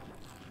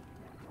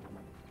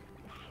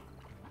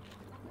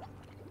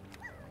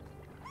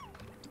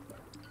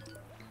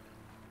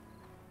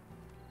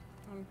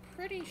 I'm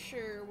pretty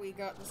sure we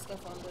got the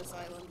stuff on this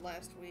island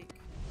last week.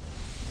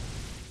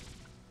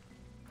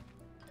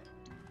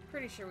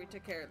 Pretty sure we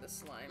took care of the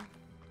slime.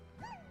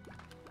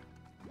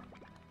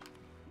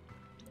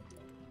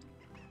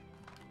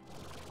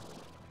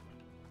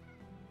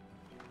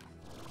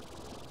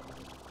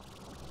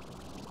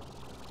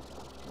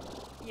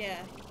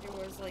 Yeah, it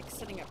was like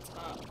sitting up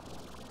top.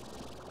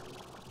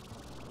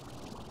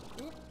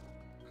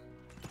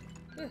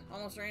 Oop.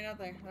 Almost ran out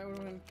there. That would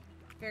have been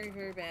very,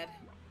 very bad.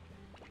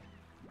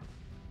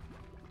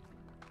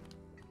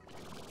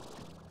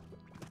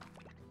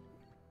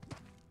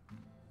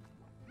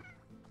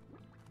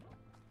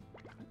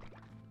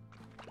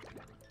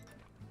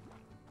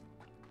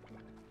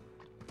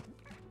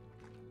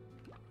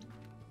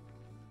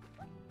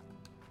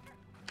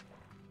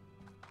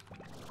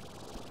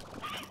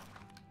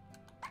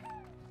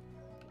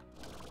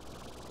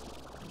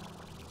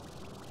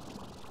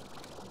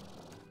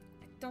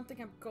 I don't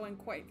think I'm going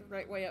quite the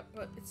right way up,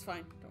 but it's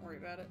fine. Don't worry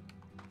about it.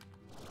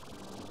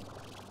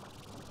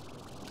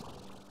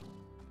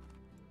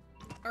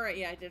 Alright,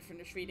 yeah, I did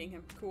finish feeding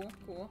him. Cool,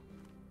 cool.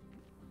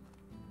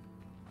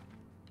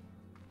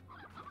 I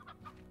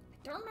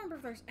don't remember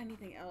if there's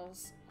anything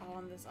else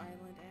on this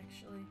island,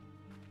 actually.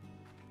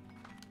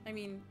 I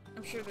mean,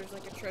 I'm sure there's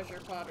like a treasure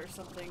pot or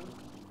something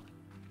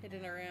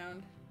hidden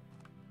around.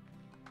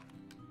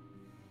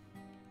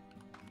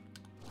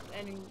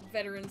 Any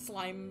veteran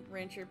slime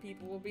rancher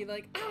people will be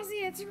like,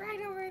 Ozzy, it's right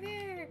over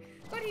there!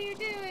 What are you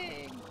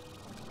doing?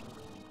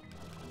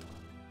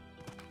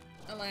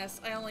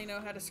 Alas, I only know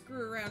how to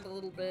screw around a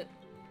little bit.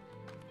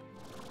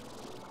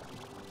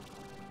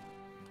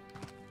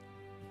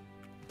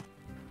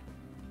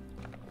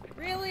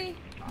 Really?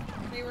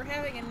 They were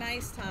having a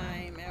nice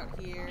time out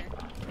here.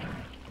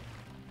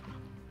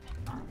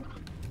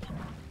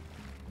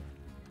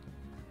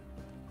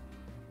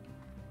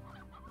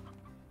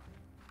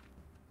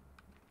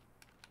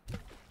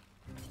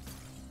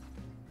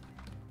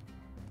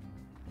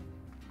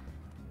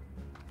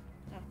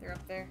 Oh, they're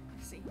up there.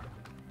 I see.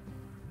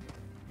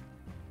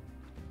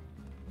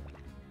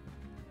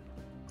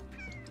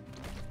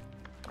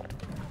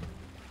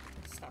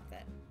 Stop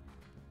that.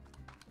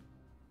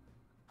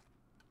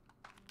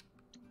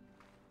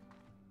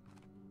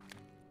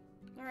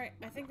 Alright,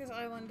 I think this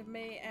island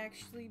may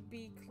actually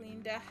be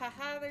cleaned out.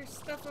 Haha, there's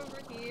stuff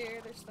over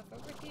here. There's stuff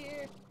over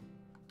here.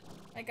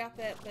 I got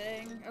that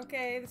thing.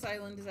 Okay, this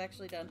island is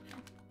actually done.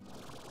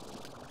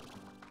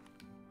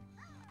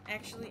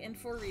 Actually, and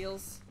for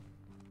reals.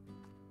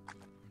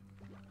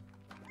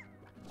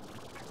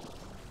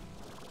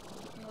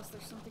 Unless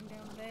there's something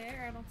down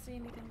there. I don't see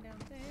anything down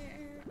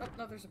there. Oh,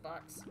 no, there's a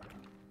box.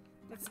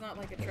 That's not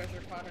like a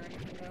treasure pot or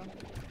anything, though.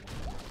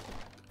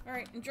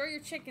 Alright, enjoy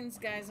your chickens,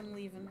 guys. I'm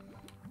leaving.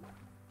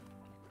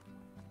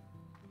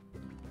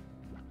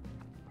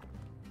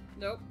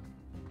 Nope.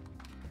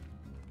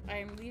 I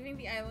am leaving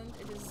the island.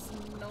 It is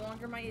no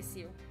longer my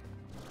issue.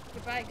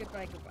 Goodbye,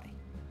 goodbye, goodbye.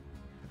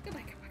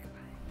 Goodbye, goodbye, goodbye.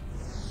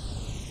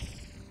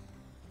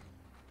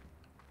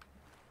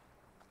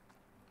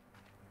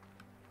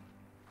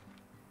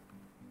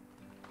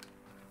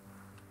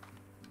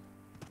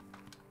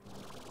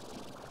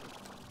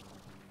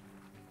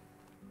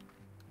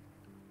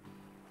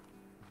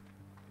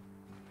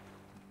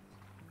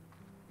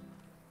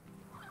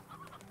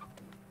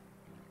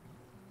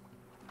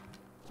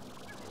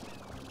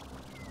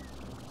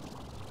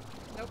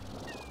 Nope.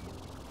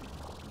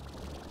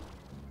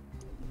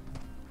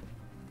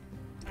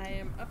 I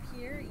am up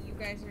here. You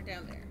guys are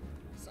down there.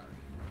 Sorry.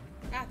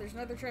 Ah, there's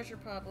another treasure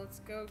pod. Let's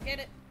go get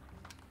it.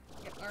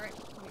 Yep, alright.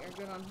 We are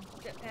good on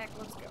jetpack.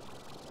 Let's go.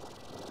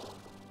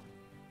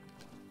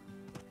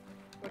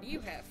 What do you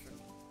have for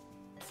me?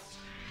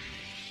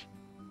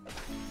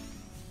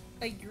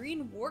 A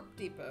green warp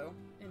depot.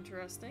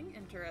 Interesting,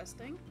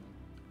 interesting.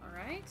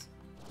 Alright.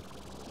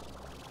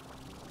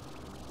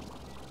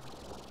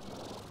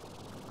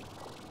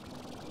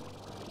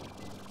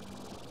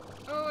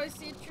 Oh, I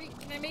see a tree.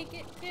 Can I make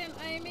it? Can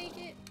I make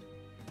it?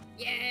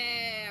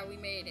 Yeah, we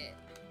made it.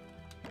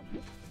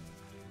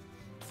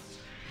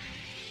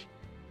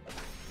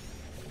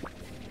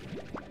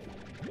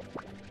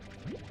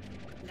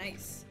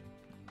 Nice.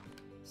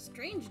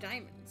 Strange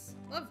diamonds.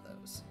 Love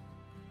those.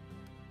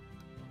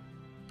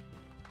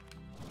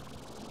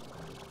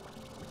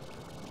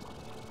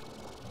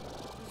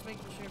 Just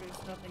making sure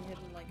there's nothing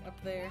hidden, like,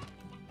 up there.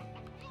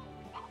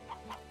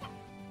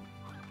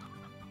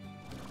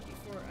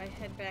 Before I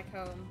head back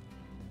home.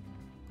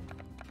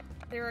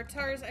 There are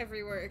tars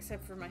everywhere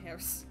except for my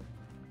house.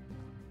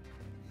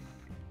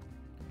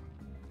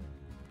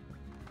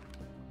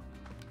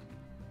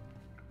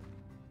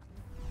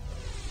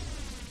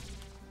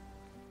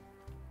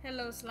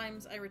 Hello,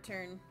 slimes, I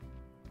return.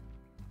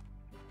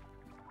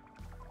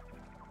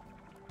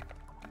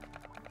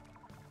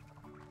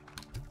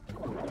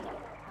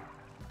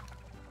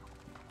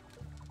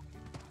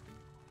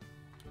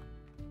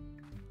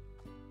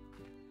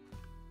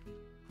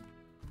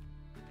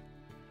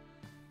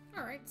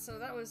 Alright, so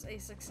that was a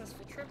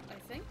successful trip, I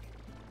think.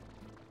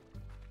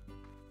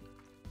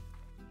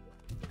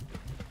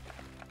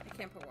 I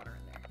can't put water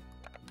in there.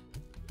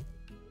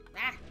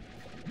 Ah!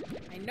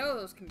 I know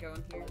those can go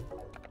in here.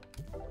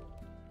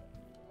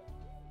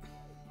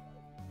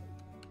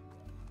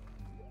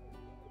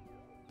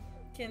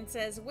 Ken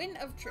says, win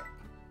of trip.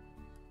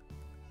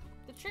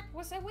 The trip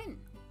was a win.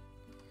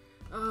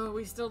 Oh,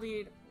 we still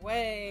need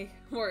way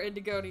more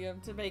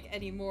indigonium to make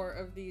any more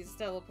of these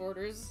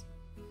teleporters.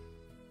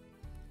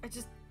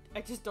 I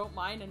just don't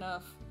mind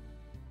enough.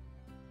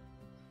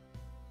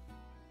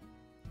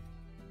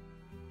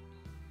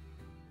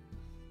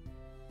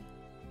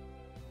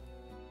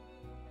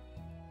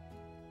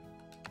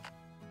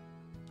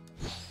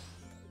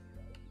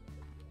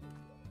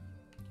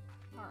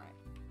 Alright.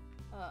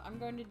 I'm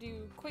going to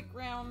do a quick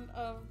round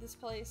of this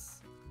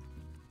place.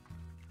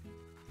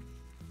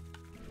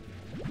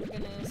 I'm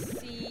gonna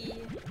see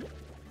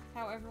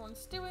how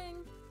everyone's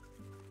doing.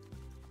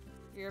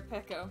 Vera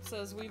Pecco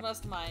says, we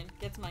must mine.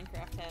 Gets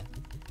Minecraft hat.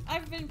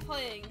 I've been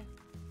playing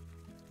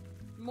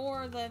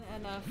more than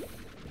enough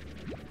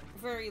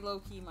very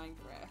low-key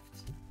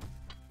Minecraft.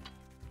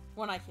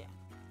 When I can.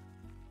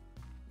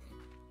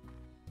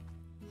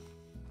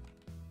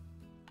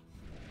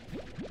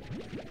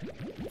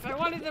 If I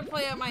wanted to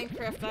play a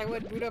Minecraft, I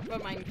would boot up a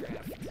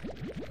Minecraft.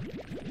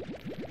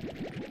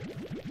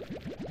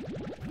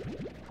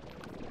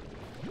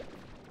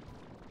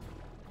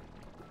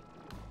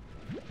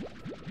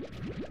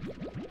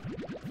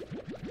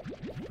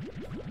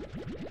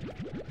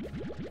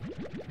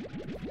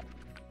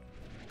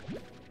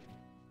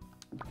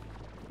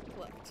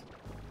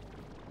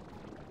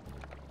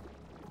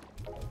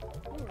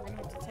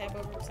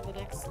 over to the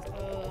next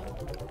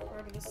part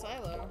of the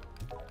silo.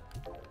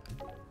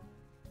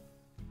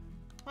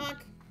 Honk!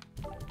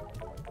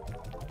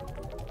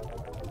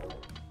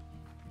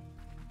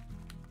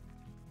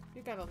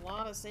 We've got a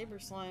lot of saber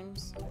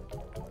slimes.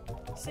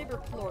 Saber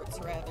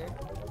plorts, rather.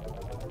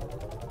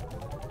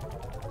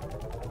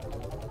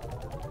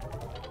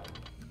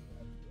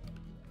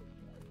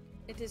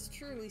 It is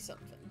truly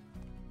something.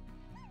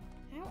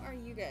 How are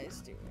you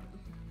guys doing?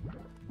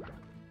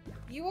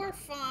 You are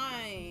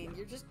fine.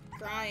 You're just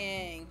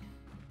crying.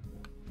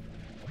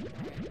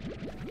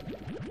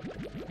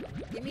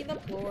 Give me the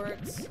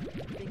plorts,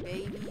 big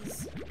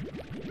babies.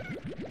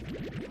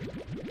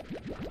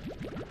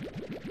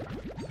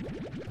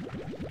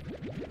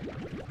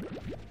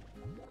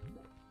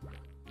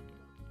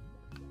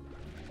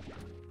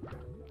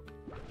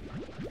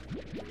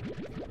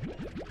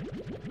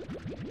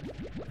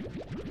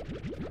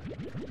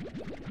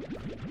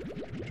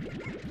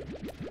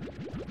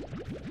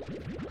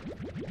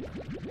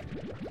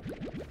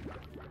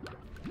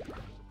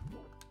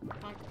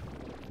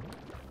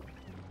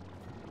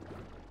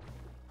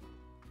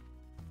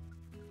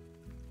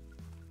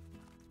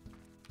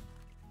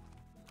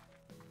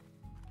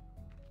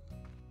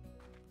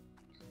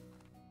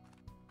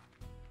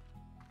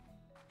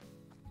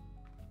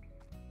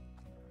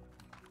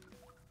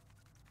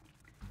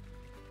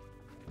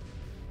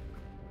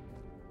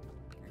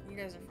 You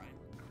guys are fine.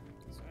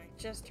 So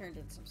I just turned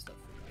in some stuff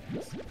for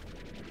you guys. So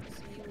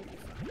you will be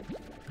fine.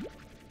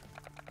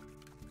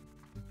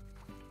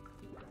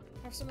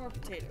 Have some more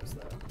potatoes,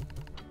 though.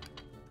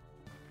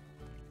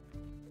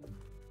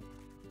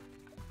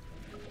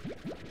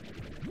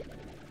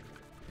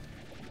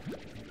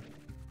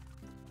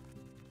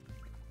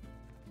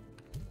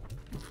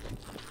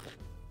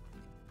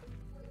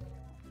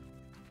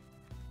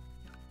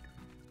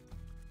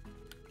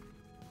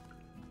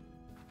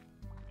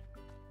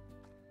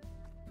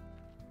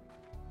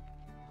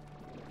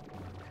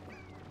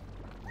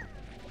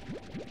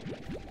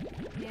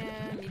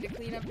 Need to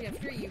clean up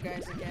after you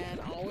guys again.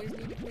 Always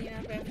need to clean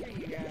up after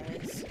you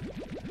guys.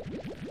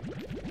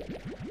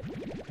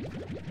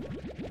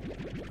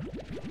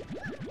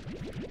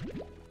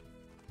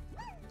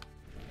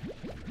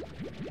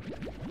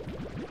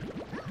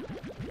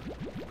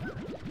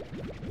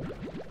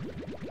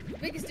 The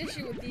biggest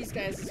issue with these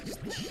guys is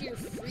just the sheer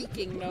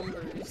freaking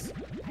numbers.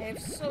 I have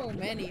so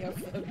many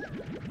of them.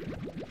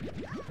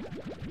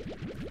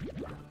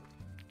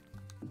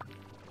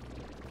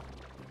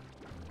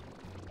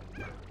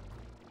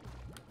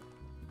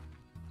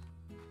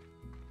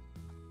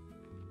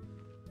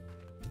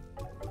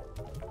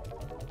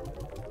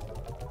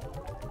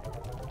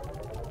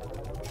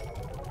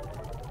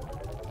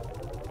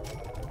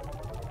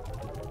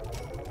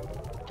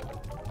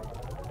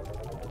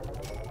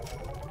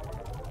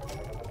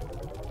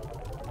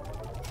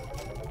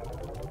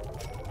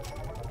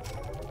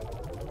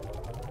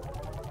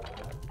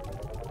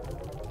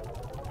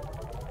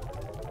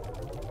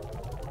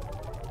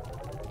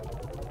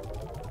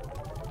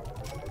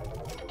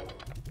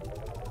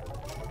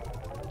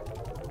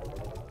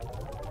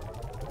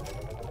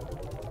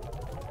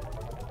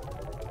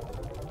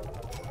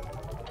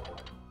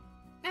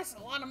 That's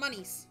a lot of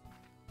monies.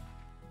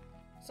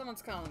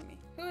 Someone's calling me.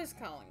 Who is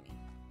calling me?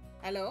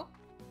 Hello?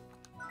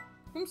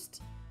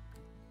 Whomst?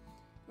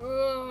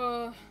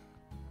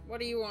 What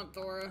do you want,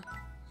 Thora?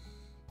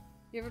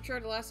 You ever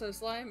tried to lasso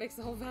slime? Makes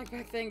the whole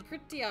backpack thing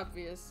pretty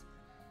obvious.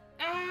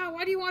 Ah,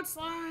 why do you want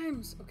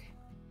slimes? Okay.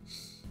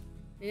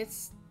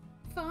 It's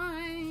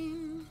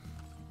fine.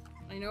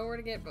 I know where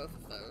to get both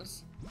of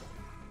those.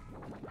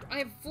 I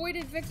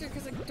avoided Victor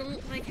because I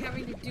don't like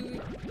having to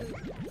do the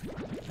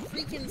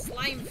freaking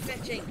slime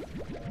fetching.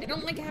 I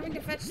don't like having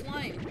to fetch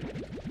slime.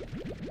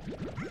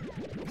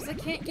 Because I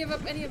can't give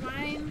up any of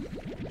mine.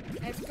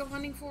 I have to go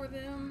hunting for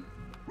them.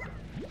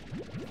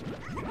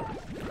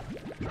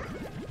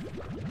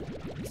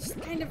 It's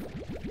just kind of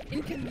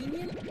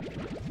inconvenient.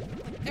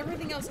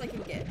 Everything else I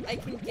can get. I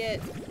can get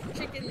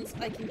chickens,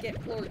 I can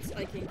get plorts,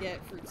 I can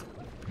get fruits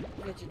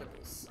and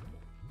vegetables.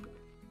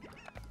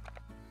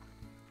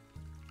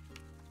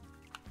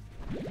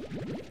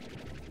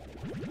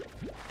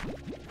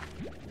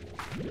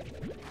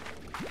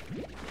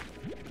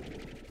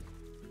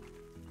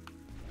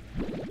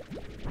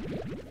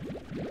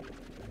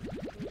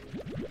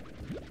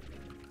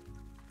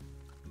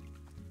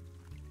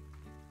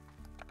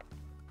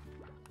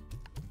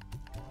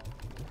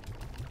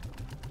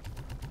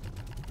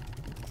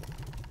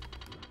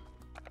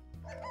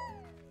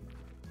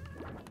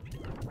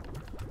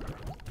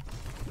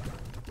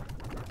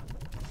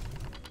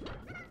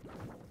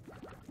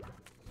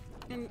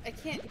 And I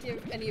can't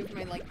give any of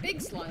my, like, big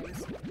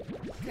slimes,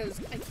 because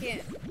I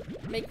can't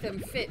make them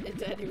fit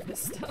into any of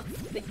this stuff.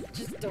 They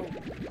just don't.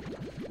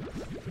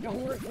 They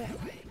don't work that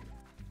way.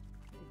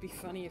 It'd be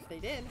funny if they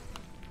did.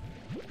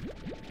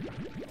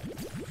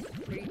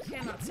 But you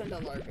cannot send a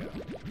Largo.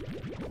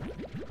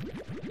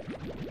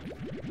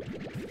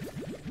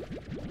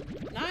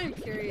 Now I'm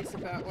curious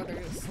about whether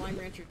Slime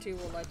Rancher 2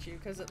 will let you,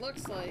 because it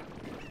looks like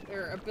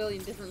there are a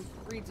billion different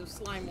breeds of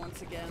slime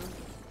once again.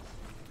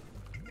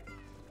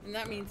 And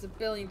that means a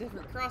billion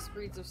different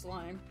crossbreeds of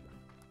slime.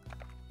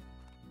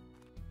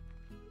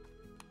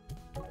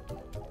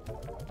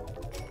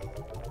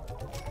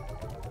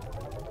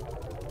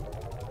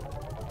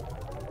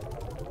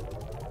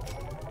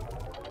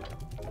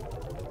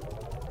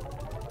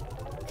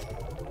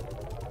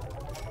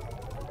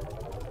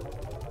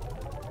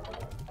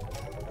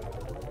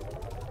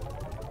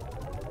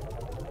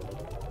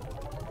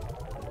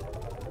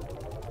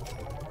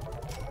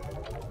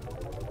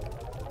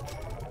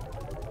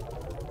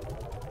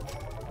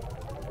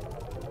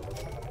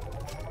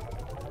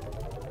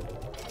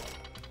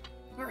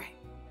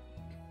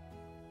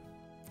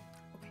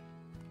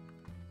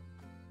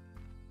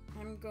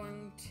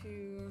 Going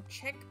to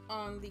check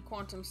on the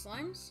quantum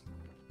slimes,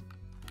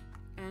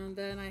 and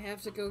then I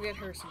have to go get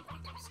her some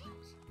quantum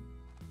slimes.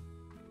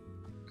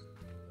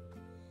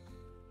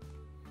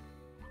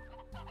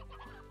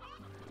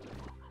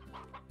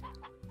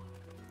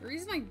 The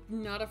reason I'm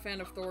not a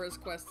fan of Thora's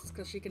quest is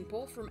because she can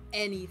pull from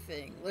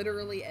anything,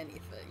 literally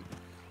anything.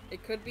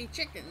 It could be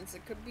chickens,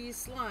 it could be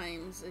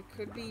slimes, it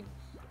could be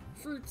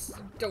fruits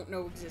don't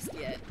know exist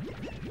yet.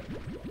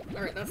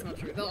 Alright, that's not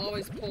true. They'll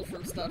always pull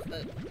from stuff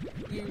that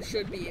you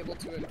should be able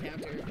to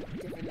encounter,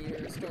 given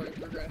your story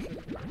progression.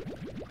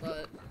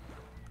 But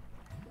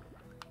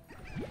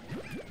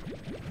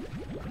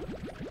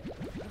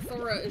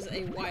Thora is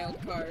a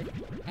wild card,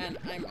 and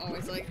I'm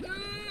always like,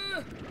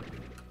 ah!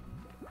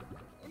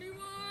 What do you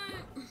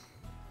want?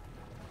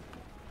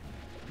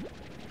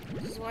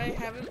 Which is why I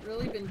haven't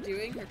really been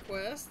doing her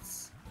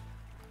quests.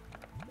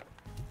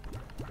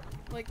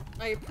 Like,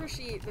 I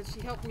appreciate that she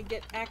helped me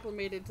get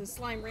acclimated to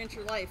Slime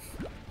Rancher life.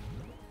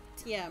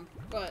 TM,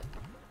 but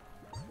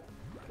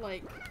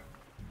like,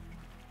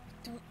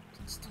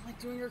 just don't like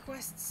doing her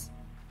quests.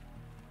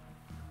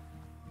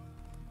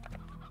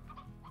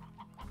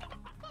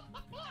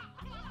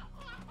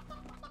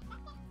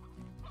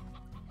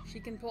 She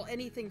can pull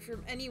anything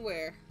from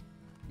anywhere,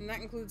 and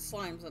that includes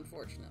slimes,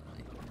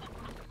 unfortunately.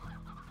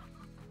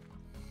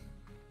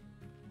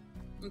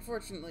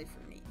 Unfortunately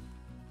for me.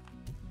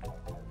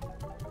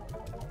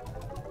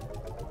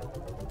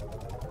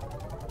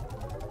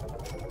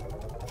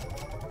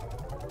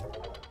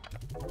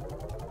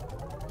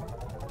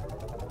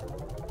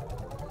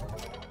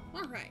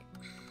 Alright.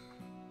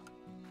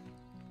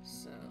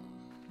 So,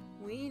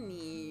 we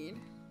need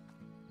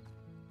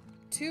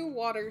 2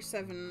 water,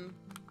 7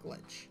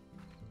 glitch.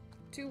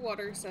 2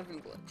 water,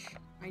 7 glitch.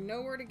 I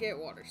know where to get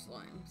water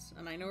slimes,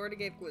 and I know where to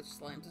get glitch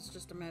slimes. It's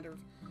just a matter of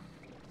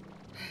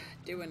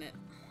doing it.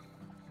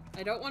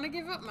 I don't want to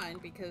give up mine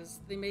because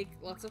they make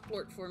lots of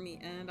plort for me,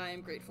 and I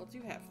am grateful to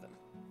have them.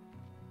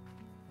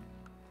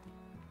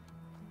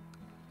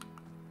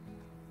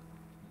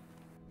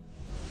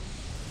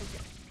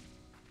 Okay.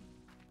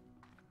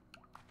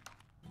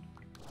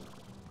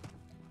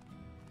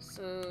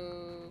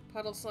 So,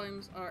 puddle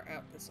slimes are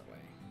out this way.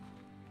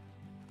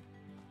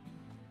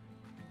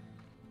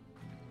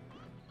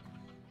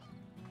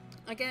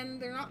 Again,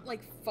 they're not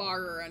like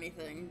far or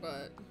anything,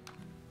 but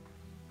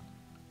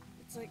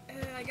it's like,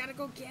 I gotta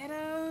go get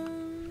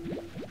them.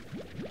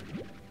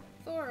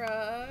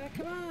 Thora,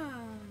 come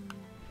on.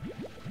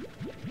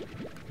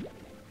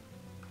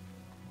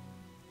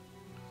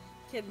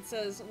 Kid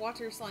says,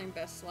 water slime,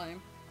 best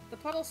slime. The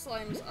puddle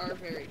slimes are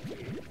very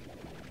cute.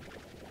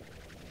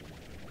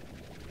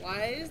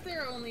 Why is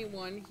there only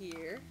one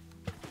here?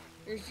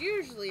 There's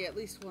usually at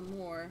least one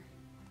more.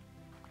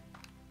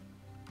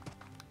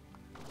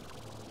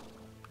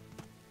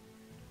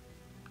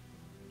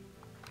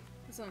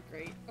 That's not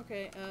great.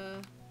 Okay,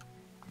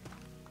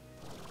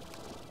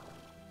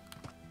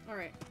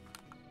 alright.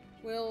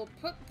 We'll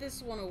put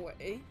this one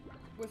away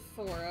with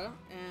Thora,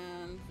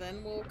 and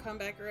then we'll come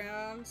back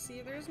around, see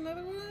if there's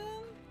another one.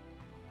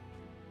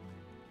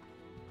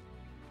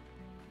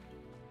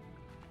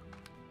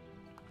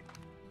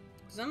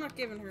 Because I'm not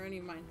giving her any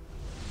of mine.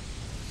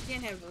 She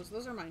can't have those.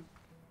 Those are mine.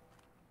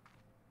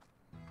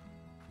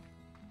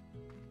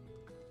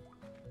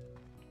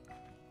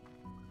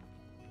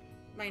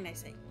 Mine, I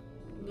say.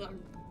 Alright,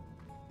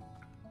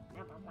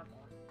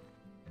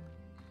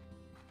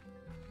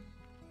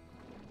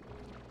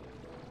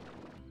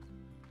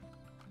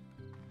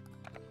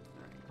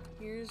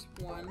 here's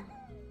one.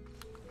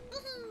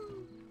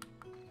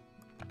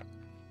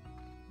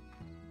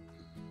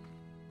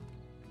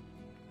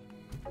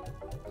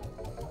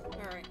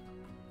 Alright,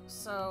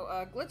 so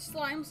glitch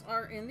slimes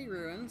are in the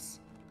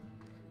ruins.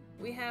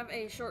 We have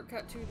a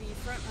shortcut to the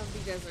front of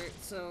the desert,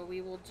 so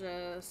we will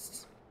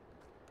just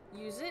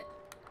use it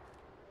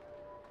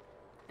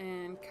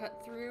and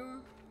cut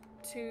through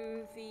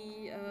to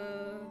the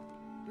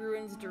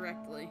ruins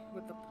directly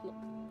with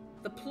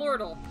the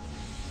plortal.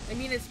 I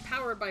mean, it's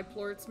powered by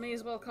plorts. May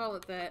as well call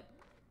it that,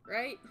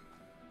 right?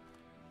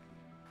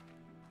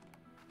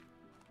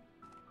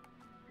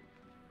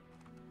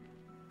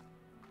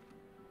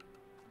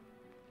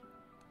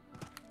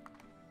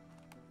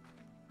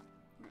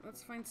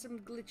 Let's find some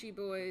glitchy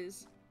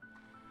boys.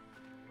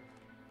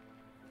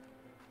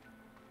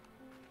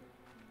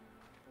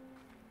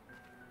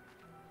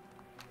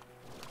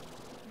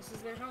 This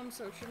is their home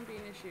so it shouldn't be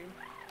an issue.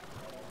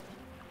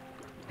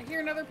 I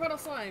hear another puddle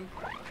slime.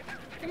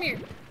 Come here.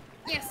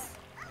 Yes!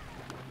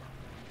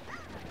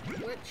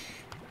 Glitch.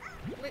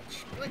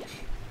 Glitch. Glitch.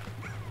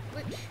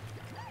 Glitch.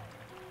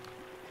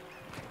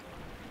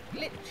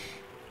 Glitch.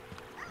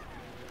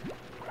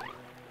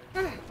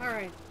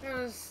 Alright,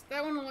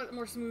 that went a lot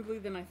more smoothly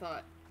than I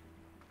thought.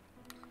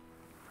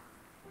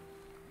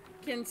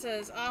 Ken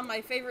says, ah,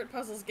 my favorite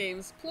puzzles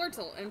games,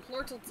 Plortle and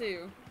Plortle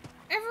 2.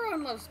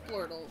 Everyone loves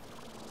Plortle.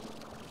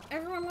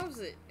 Everyone loves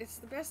it. It's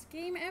the best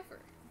game ever.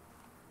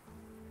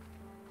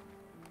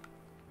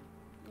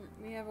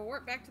 We have a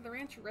warp back to the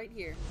ranch right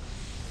here.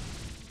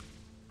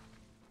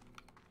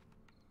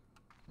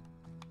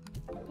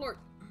 Plort.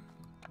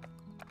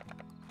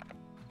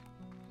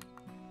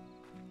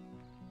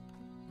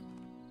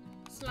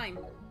 Slime.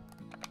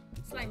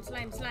 Slime,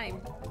 slime,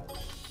 slime.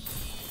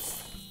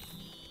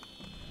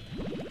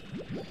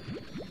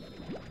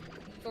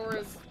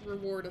 Thora's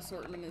reward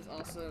assortment is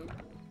also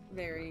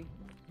very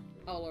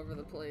all over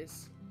the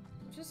place,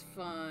 which is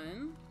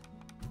fun.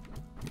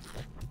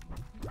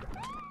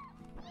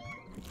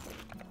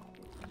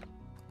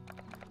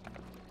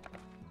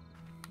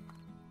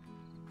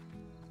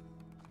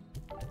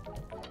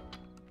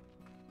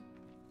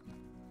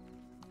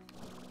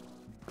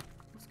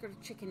 Let's go to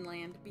Chicken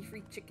Land. Be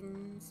free,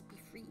 chickens. Be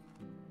free.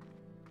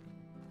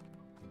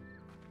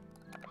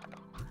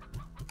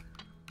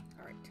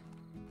 Alright.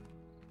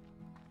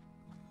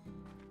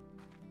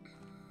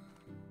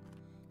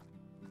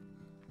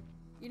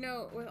 You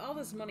know, with all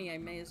this money, I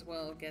may as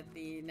well get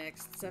the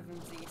next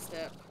 7Z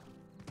step.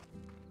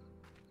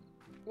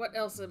 What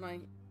else am I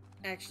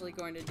actually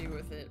going to do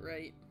with it,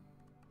 right?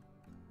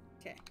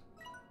 Okay.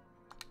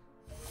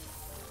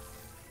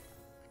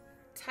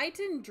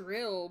 Titan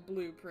drill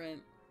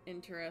blueprint.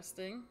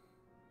 Interesting.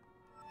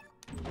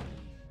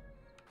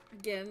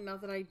 Again, not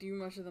that I do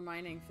much of the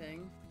mining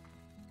thing.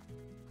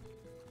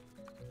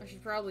 I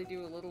should probably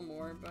do a little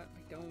more, but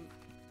I don't.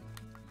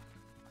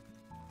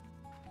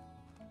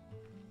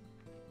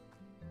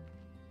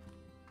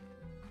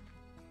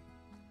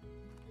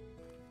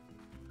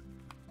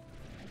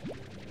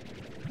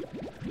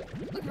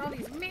 Look at all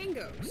these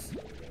mangoes!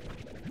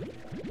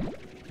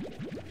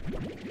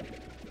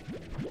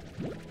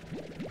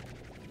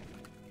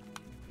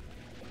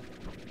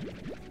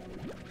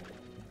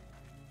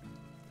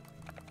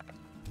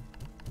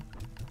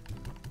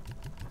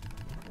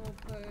 We'll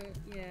put,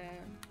 yeah,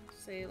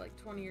 say like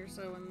 20 or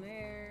so in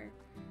there.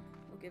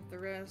 We'll give the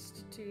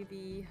rest to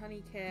the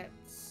honey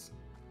cats.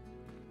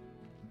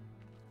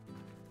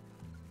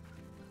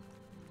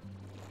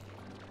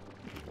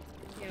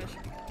 Yeah, that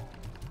should be good.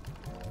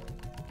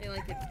 They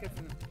like it, it's good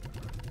for them.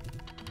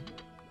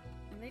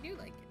 And they do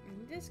like it,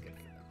 and it is good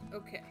for them.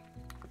 Okay.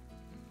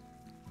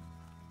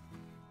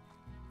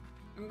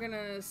 I'm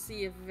gonna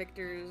see if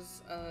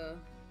Victor's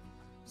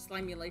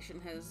slimulation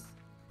has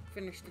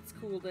finished its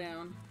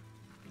cooldown.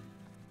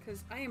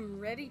 Because I am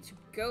ready to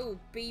go,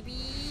 baby!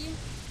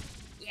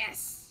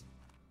 Yes!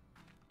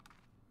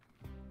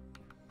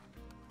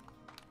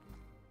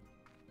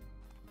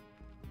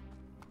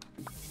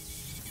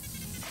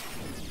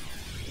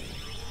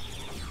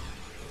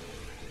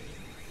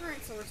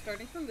 Alright, so we're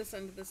starting from this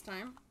end this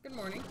time. Good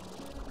morning.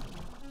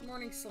 Good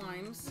morning,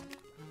 slimes.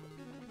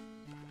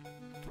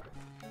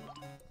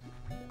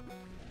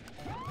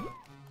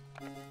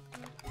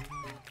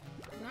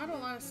 Not a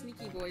lot of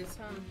sneaky boys,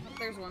 huh? Oh,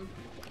 there's one.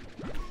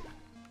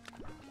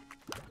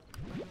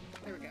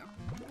 There we go.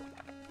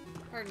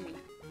 Pardon me.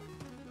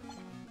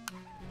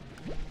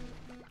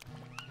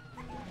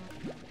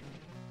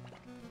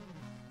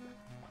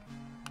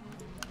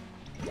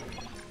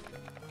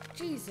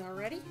 Jeez,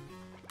 already?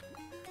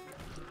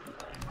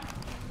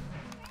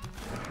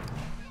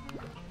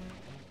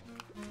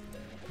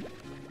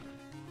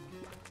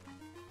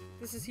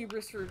 This is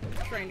hubris for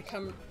trying to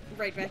come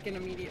right back in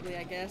immediately,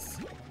 I guess.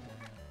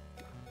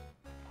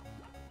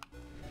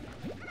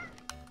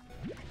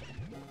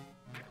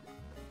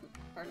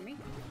 Pardon me.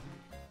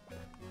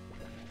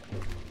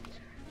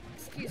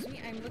 Excuse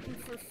me, I'm looking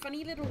for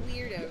funny little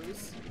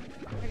weirdos.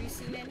 Have you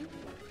seen any?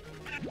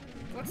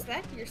 What's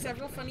that? You're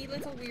several funny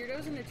little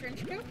weirdos in a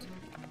trench coat?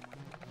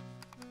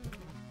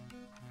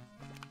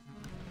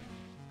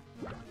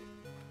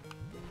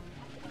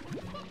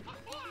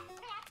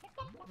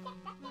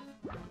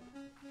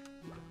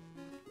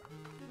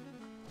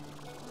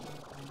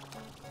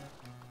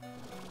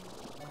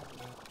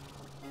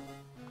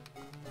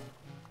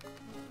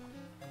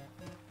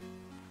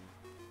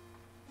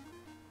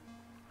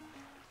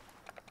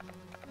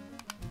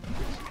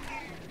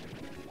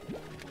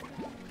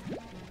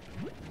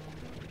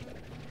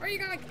 Where are you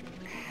going?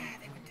 Ah,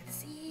 they went to the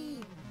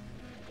sea.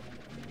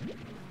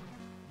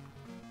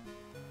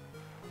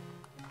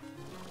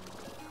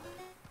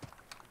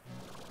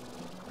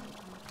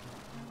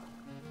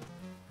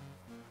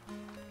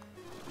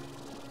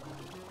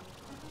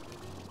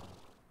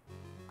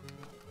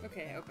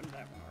 Okay, I opened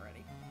that one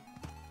already.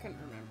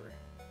 Couldn't remember.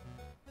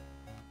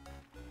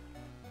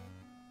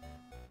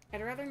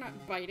 I'd rather not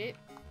bite it.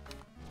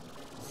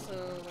 So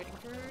Also, waiting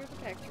for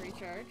the pack to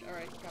recharge.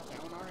 Alright, got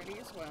that one already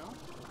as well.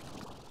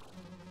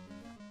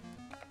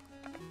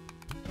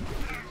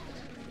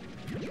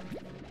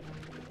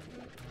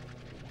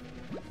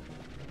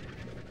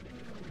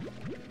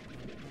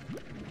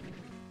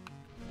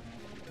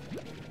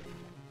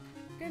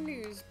 Good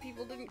news,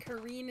 people didn't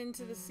careen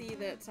into the sea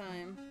that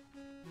time.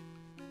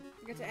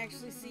 I got to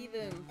actually see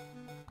them.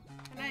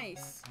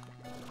 Nice.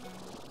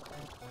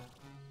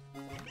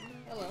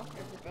 Hello,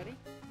 everybody.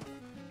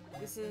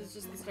 This is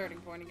just the starting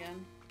point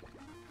again.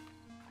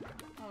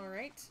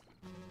 Alright.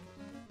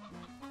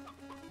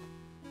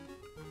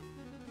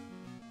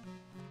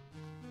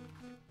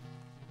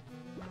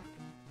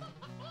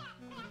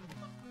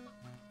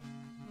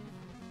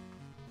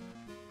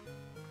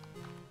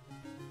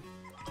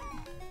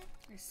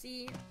 I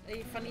see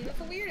a funny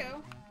little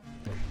weirdo.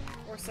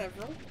 Or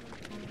several.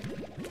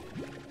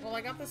 Well,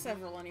 I got the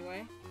several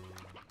anyway.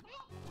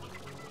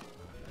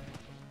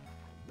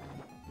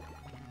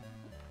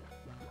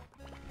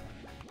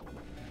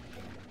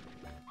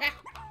 Ah!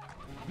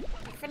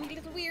 You funny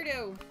little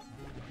weirdo!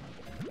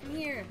 Come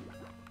here!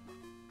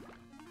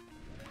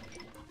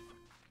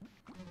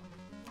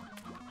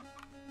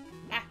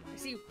 Ah! I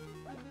see you!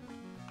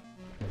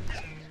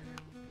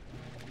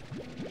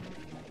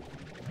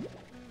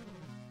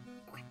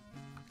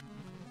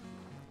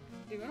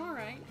 Doing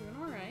alright, doing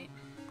alright.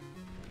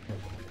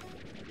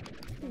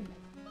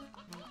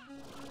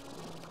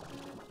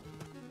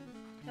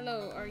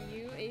 Hello, are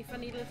you a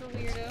funny little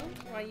weirdo?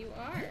 Why, you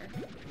are.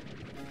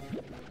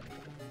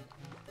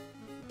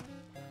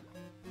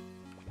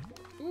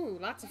 Ooh,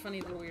 lots of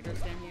funny little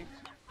weirdos down here.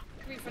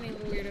 3 funny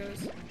little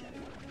weirdos.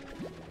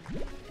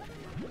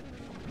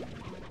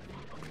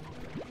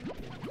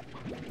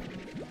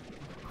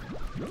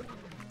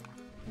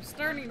 I'm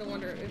starting to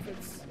wonder if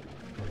it's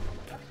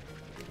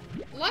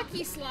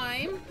Lucky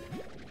Slime.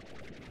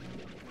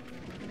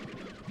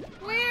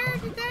 Where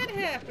did that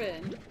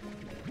happen?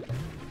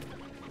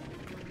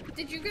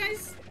 Did you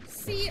guys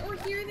see or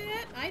hear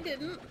that? I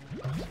didn't.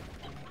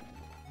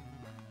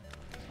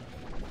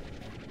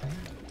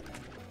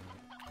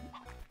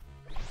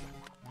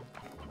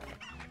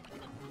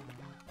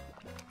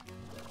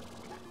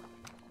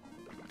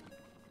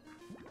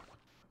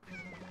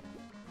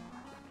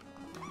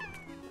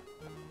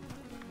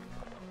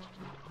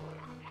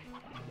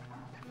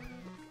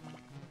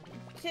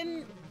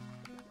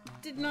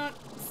 Did not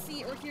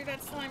see or hear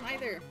that slime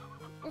either.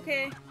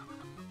 Okay.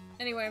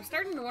 Anyway, I'm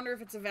starting to wonder if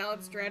it's a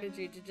valid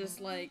strategy to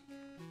just, like,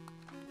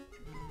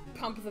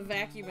 pump the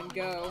vacuum and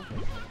go,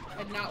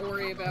 and not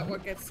worry about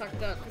what gets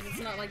sucked up, because it's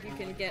not like you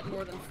can get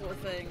more than 4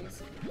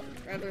 things,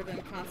 rather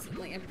than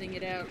constantly emptying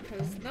it out,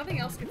 because nothing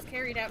else gets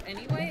carried out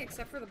anyway,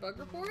 except for the bug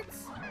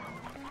reports.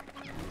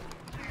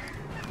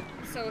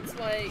 So it's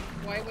like,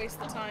 why waste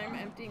the time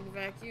emptying the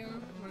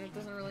vacuum when it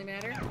doesn't really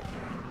matter?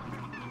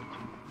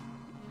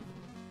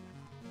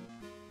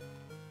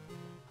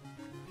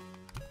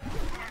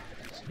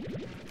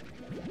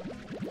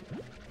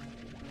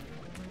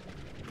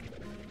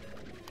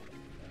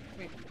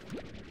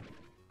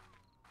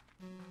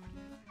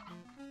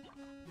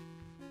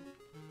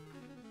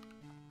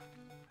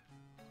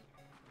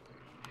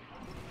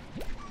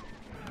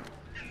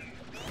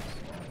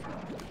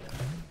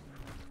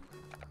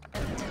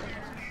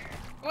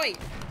 Oi!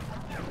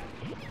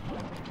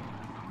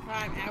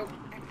 I'm out.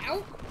 I'm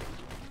out?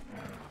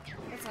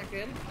 That's not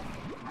good.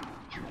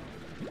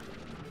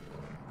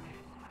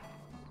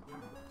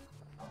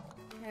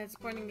 Yeah, it's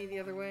pointing me the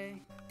other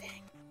way.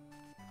 Dang.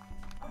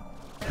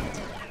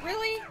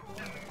 Really?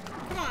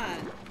 Come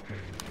on.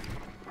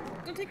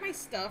 Don't take my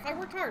stuff. I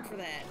worked hard for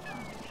that.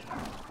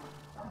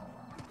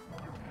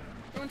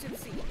 Go into the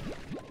sea.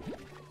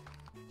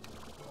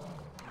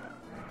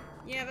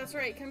 Yeah, that's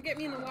right. Come get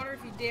me in the water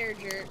if you dare,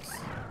 jerks.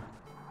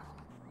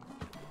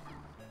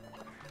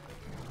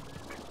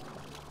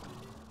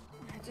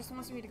 It just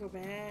wants me to go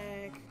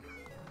back.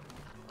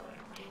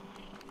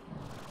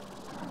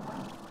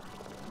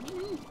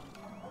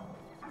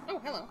 Oh,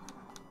 hello.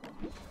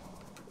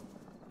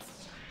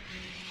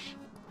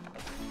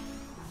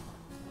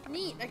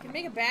 Neat, I can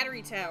make a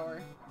battery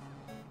tower.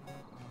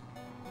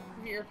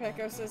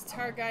 Veerpeko says,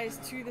 tar guys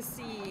to the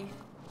sea.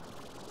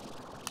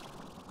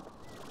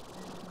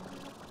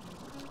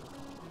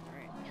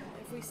 Alright,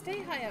 if we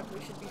stay high up,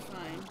 we should be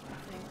fine, I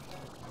think.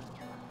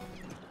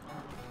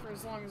 For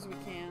as long as we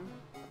can.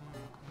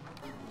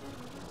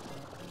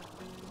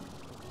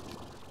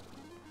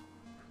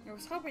 I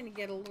was hoping to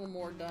get a little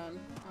more done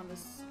on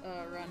this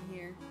run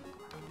here.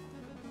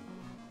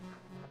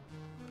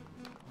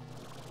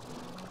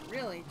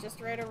 Really? Just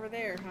right over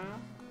there, huh?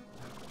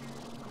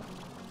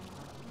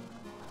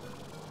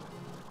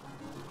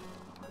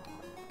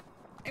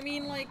 I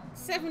mean, like,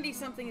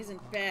 70-something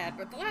isn't bad,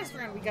 but the last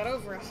round we got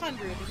over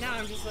 100, and now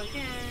I'm just like,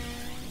 eh.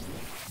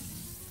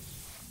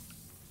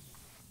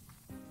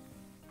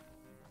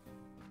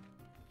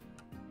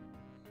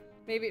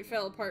 Maybe it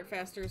fell apart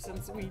faster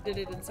since we did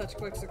it in such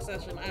quick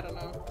succession. I don't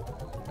know.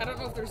 I don't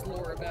know if there's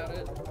lore about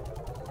it.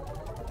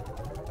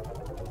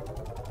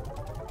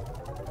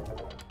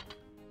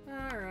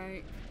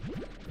 Alright.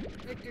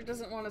 Victor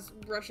doesn't want us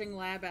rushing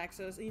lab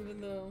access,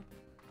 even though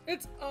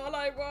it's all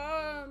I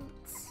want!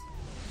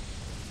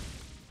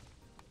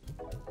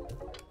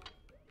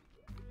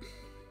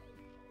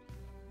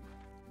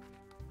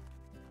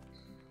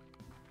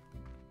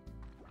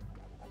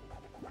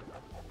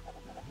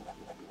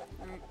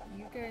 Alright,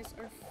 you guys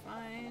are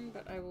fine,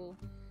 but I will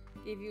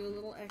give you a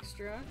little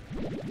extra.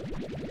 Okay,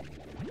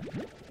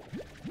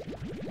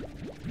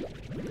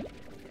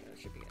 that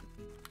should be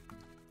good.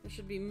 There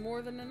should be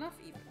more than enough,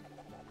 even.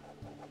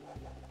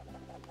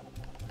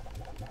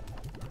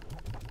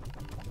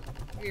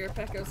 Vera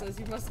Pecco says,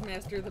 you must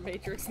master the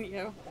Matrix,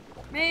 Neo.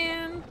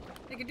 Man!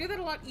 I could do that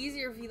a lot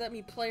easier if you let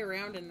me play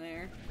around in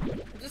there.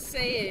 I'm just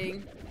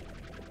saying.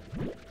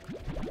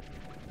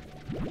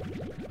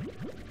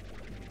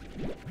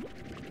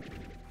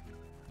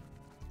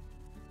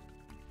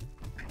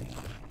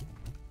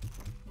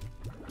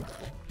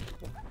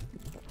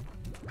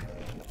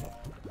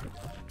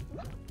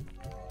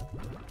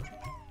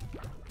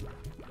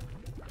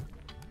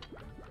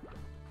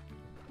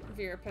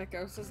 Vera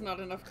Pecco says,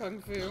 not enough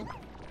kung fu.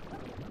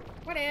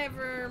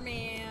 Whatever,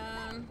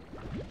 man.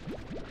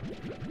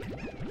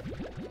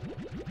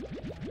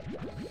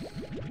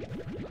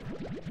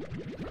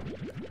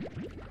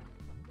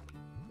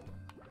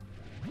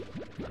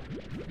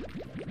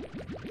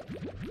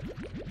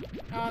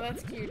 Oh,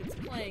 that's cute. It's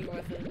playing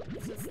with it.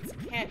 It's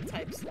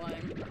cat-type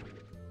slime.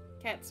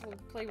 Cats will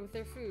play with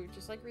their food,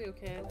 just like real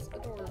cats.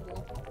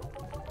 Adorable.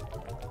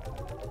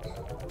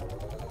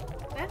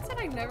 That said,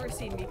 I've never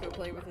seen Nico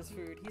play with his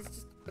food. He's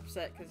just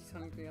upset because he's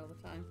hungry all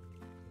the time.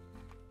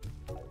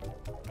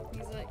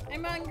 He's like,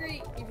 I'm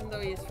hungry, even though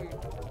he has food.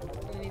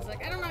 And then he's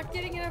like, I'm not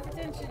getting enough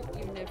attention,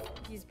 even if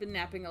he's been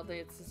napping all day.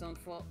 It's his own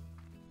fault.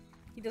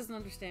 He doesn't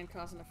understand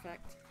cause and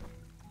effect.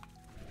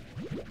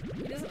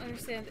 He doesn't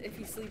understand that if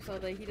he sleeps all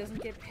day, he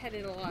doesn't get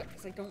petted a lot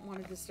because I don't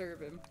want to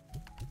disturb him.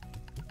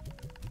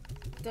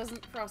 It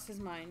doesn't cross his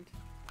mind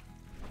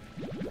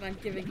that I'm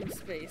giving him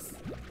space.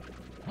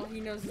 All he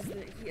knows is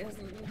that he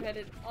hasn't been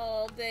petted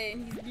all day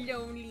and he's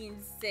lonely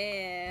and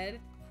sad.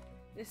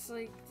 It's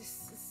like,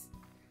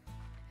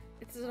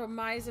 it's a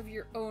demise of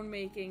your own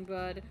making,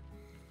 bud.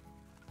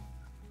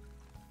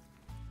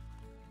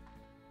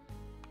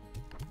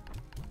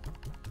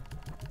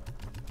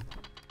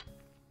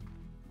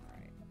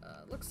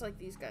 Alright, looks like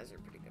these guys are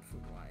pretty good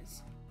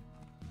food-wise.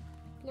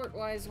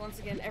 Plort-wise, once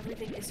again,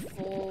 everything is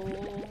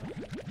full.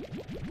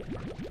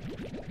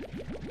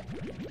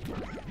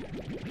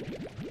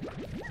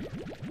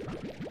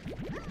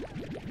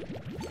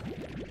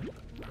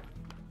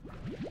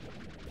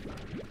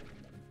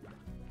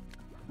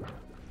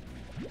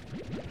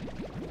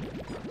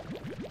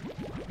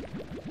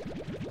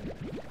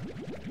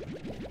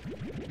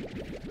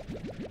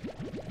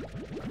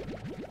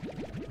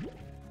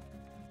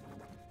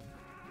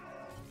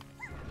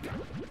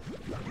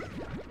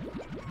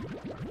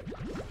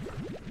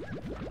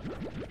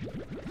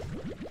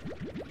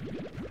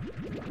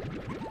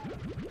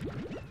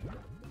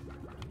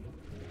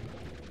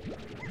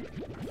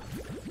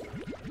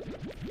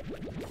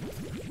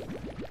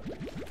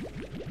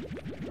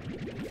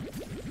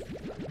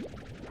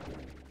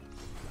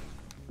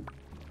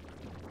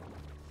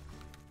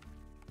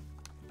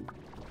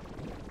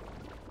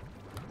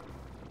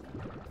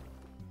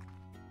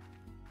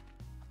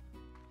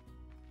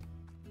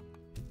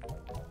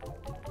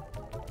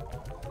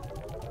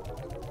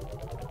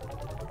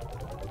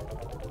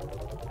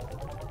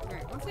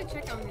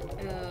 Check on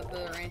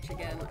the ranch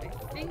again. I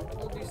think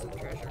we'll do some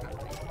treasure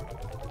hunting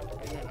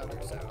in that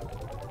other zone.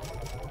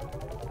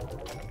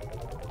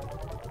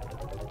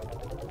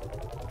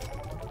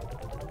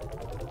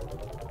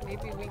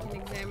 Maybe we can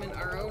examine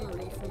our own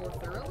reef more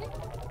thoroughly?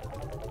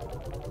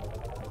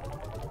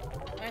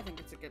 I think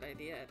it's a good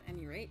idea at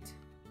any rate.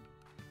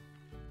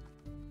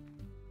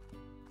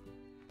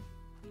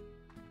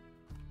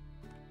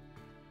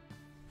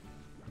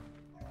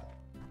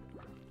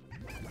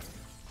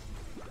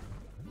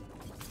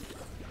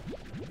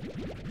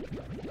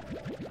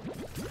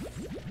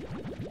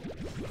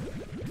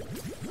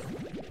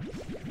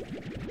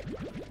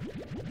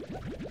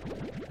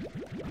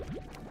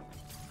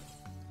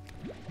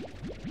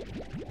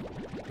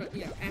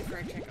 You know, after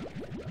I check on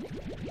everybody.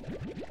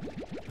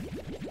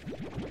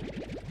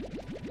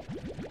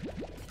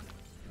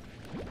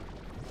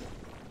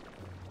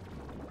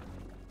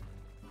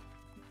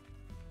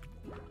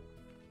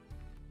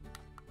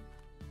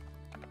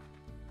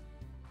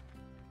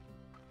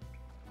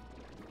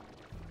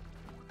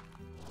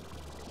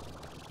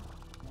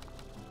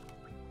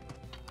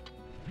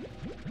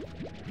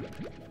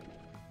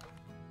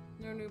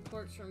 No new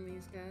ports from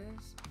these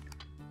guys.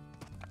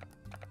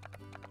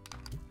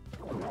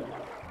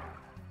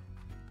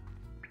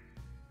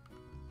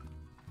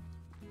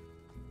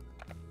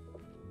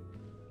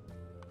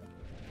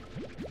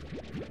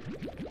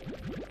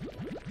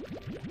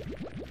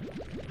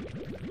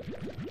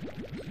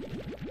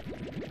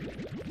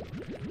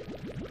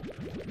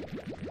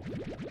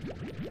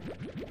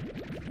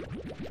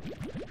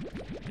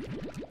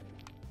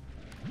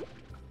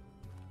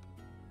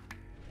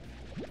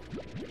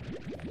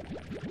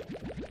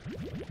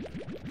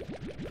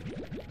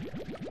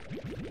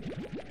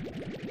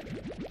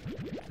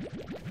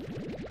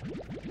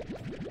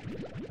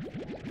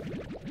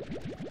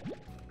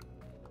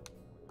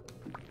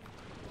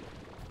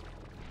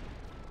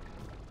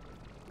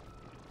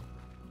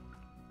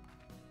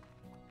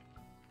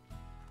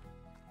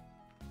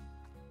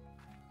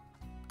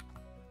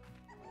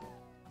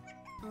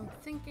 I'm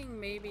thinking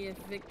maybe if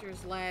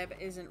Victor's lab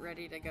isn't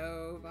ready to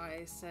go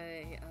by,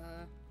 say,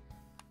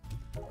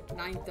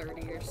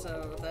 9:30 or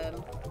so, then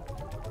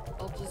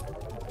I'll just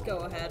go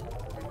ahead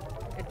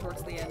and head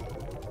towards the end.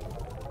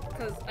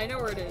 Because I know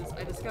where it is.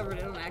 I discovered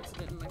it on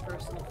accident in my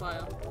personal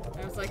file.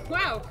 And I was like,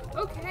 wow,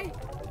 okay,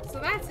 so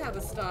that's how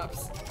this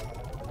stops.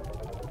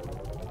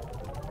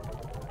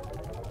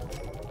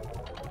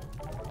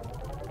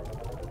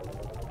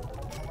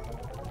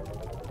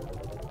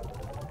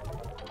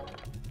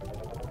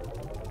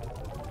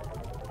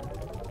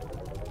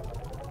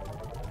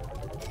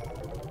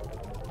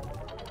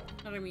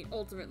 I mean,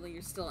 ultimately,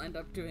 you still end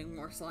up doing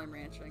more slime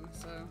ranching,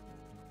 so...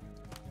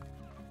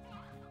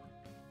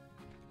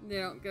 They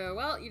don't go,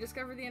 well, you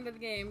discovered the end of the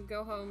game,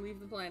 go home, leave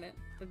the planet.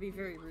 That'd be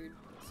very rude.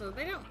 So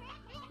they don't.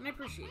 And I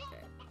appreciate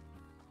that.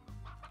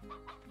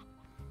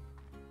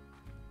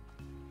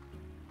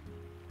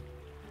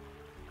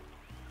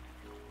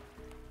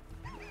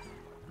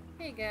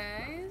 Hey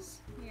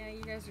guys. Yeah,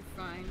 you guys are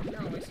fine.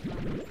 You're always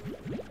fine.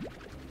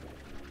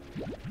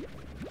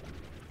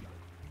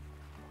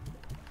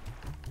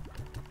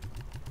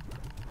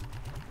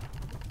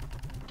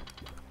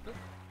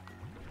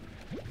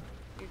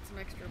 Need some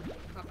extra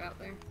pop out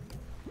there.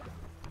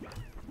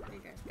 There you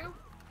guys go.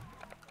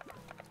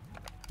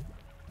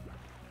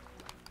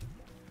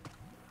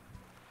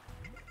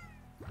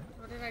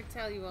 What did I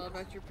tell you all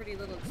about your pretty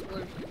little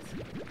explosions?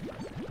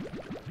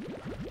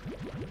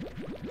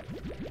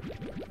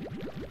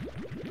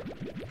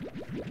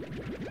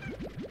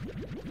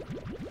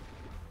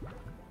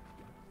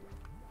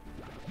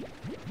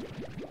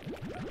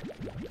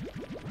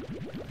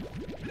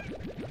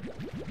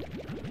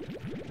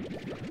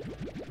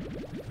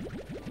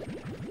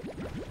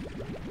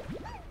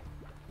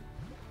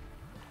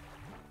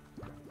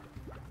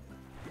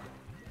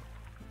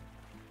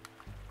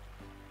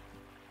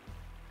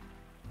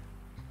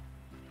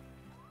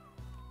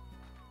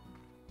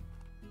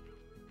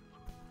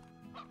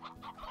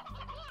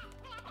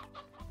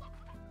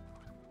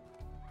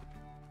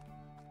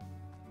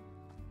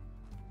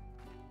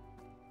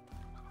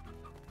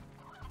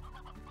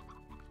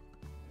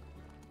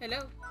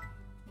 Hello?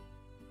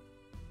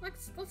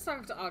 Let's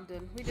talk to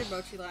Ogden. We did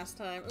mochi last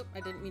time. Oop,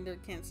 I didn't mean to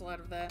cancel out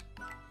of that.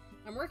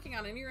 I'm working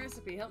on a new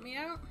recipe. Help me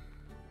out?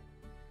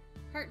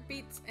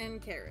 Heartbeats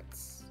and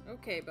carrots.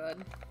 Okay,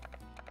 bud.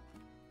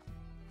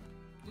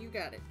 You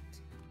got it.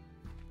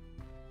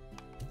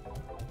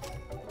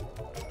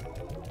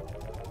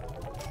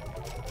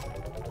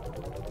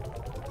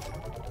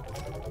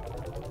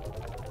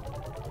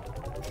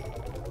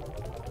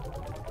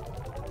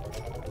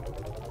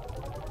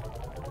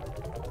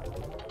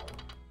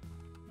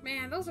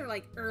 Man, those are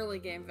like early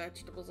game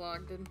vegetables,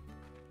 Ogden.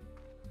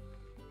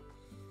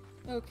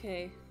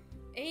 Okay.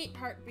 8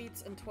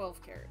 heartbeats and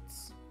 12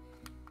 carrots.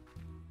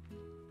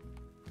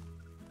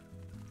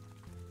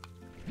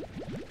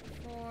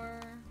 4,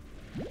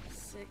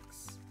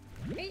 6,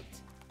 8.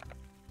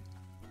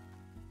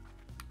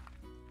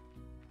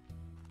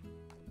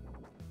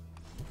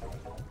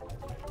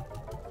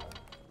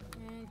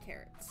 And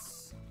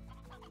carrots.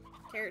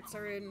 Carrots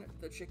are in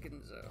the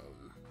chicken zone.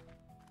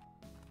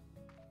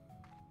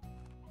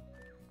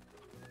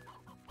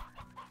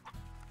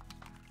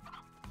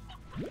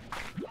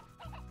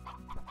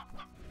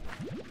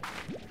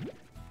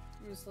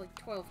 It was like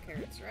 12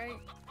 carrots, right?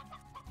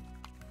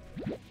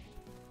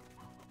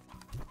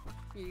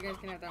 You guys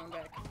can have that one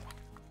back.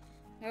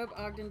 I hope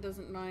Ogden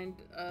doesn't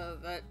mind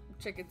that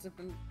chickens have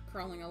been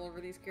crawling all over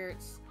these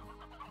carrots.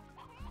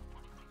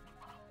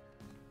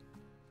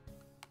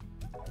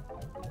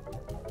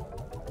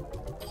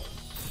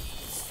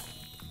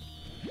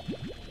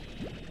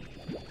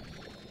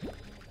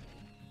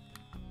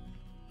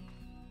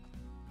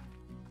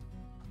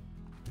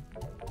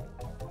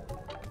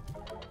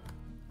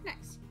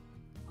 Nice.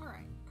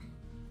 Alright.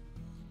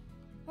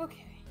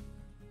 Okay.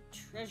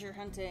 Treasure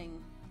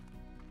hunting.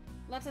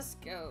 Let us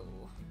go.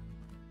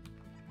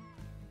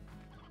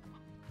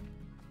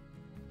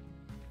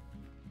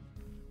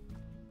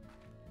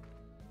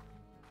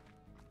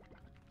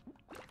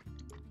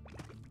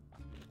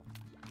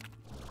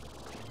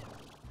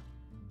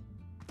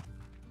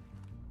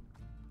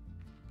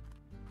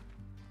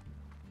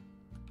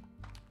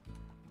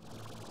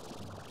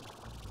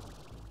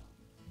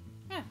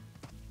 Huh.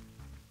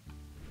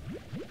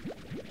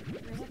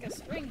 There's like a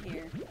spring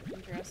here.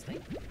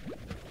 Interesting.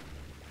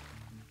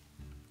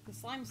 The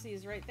slime sea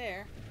is right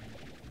there.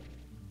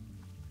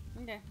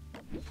 Okay.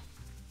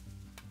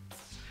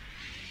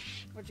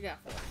 What you got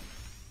for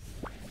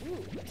me?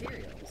 Ooh,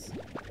 materials.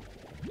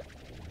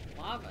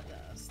 Lava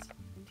dust.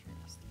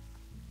 Interesting.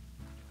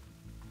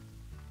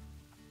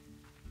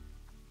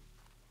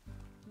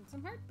 And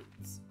some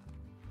heartbeats.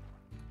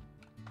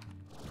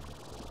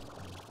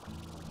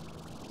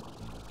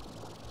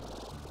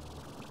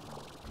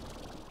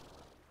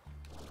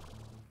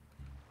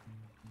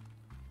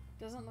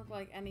 Doesn't look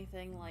like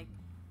anything like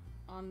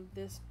on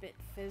this bit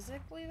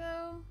physically,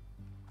 though.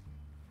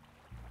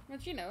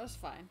 Which, you know, is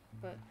fine,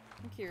 but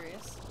I'm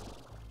curious.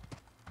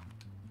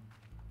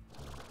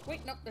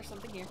 Wait, nope, there's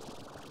something here.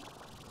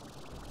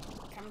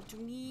 Come to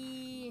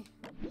me.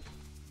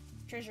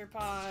 Treasure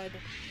pod.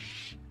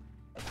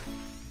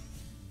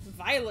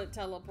 Violet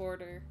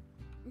teleporter.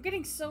 I'm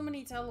getting so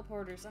many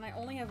teleporters and I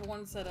only have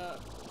one set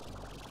up.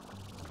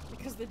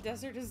 Because the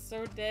desert is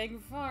so dang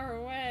far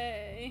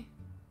away.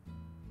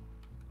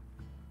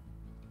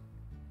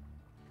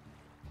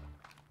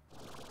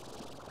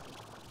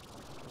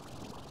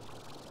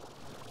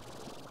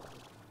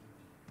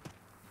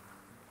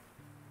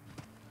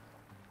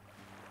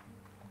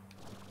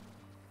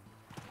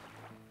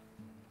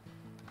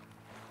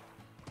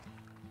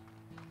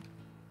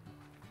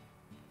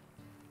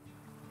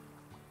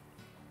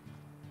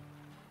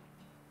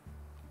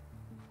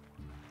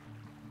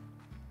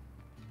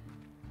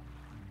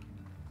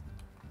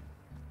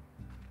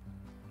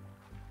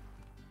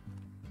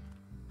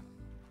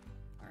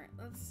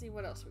 Let's see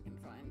what else we can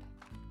find.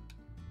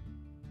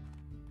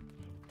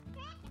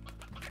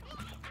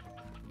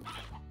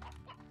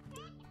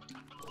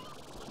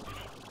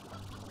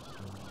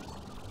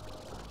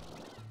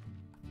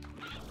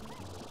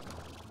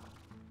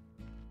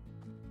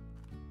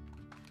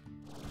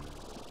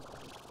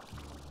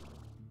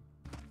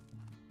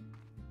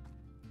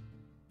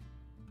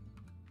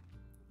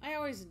 I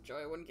always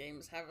enjoy when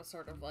games have a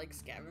sort of like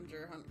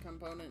scavenger hunt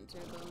component to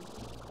them.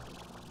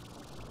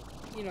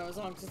 You know, as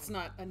long as it's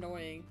not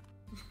annoying.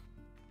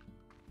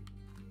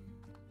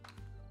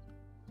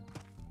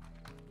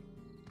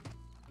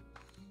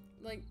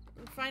 Like,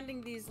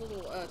 finding these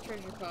little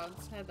treasure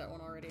pods, had that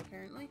one already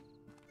apparently,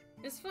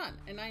 is fun,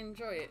 and I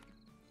enjoy it.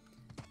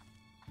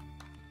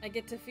 I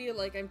get to feel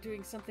like I'm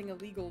doing something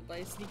illegal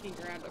by sneaking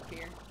around up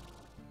here.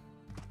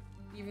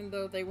 Even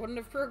though they wouldn't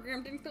have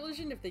programmed in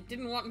collision if they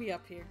didn't want me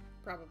up here,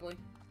 probably.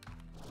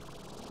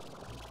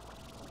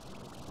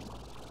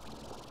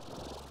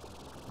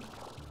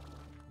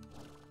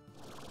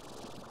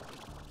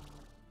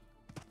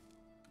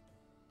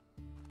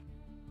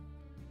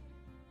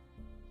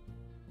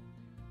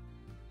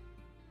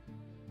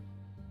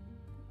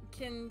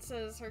 Kin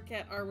says her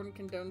cat Arwen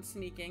condones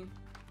sneaking.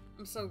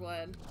 I'm so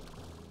glad.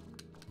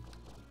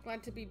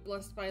 Glad to be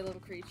blessed by a little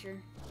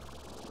creature.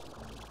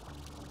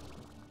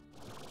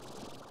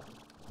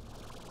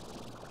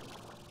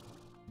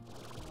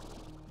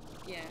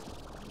 Yeah,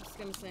 I'm just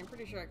gonna say, I'm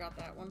pretty sure I got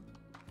that one.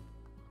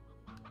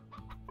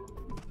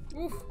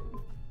 Oof!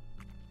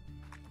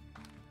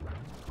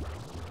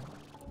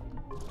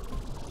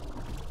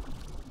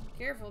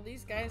 Careful,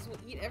 these guys will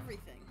eat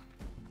everything.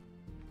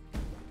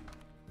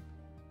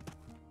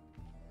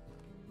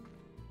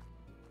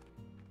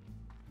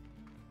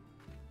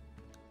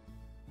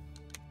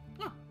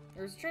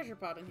 There's a treasure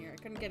pod in here. I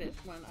couldn't get it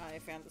when I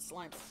found the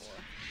slime before.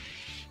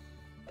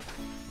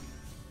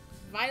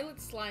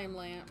 Violet slime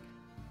lamp.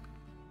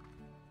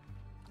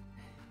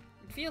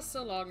 It feels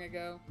so long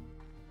ago.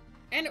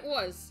 And it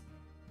was.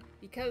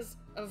 Because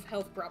of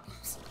health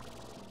problems.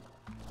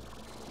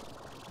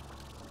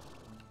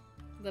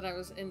 That I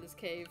was in this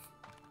cave.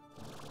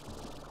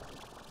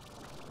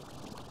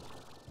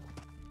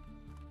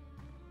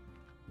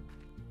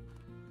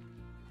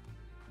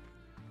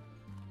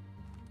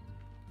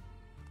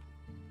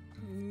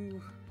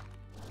 Ooh.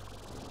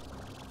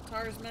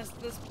 Tars messed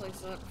this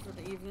place up for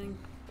the evening.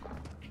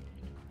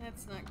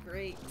 That's not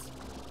great.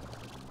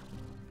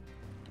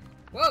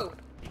 Whoa!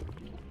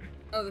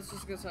 Oh, this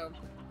just goes home.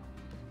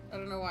 I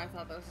don't know why I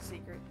thought that was a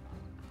secret.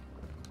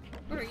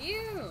 What are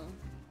you?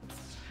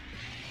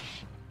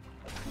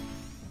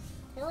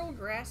 Coral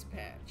grass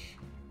patch.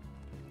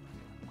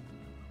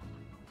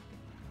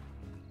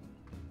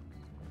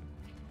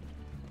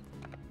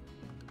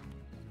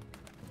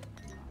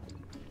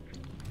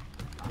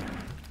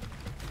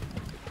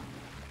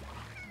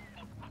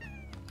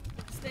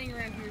 Staying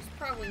around here is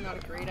probably not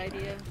a great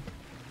idea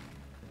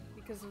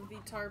because of the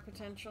tar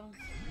potential.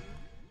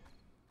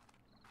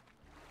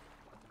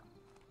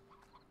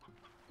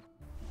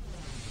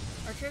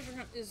 Our treasure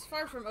hunt is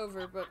far from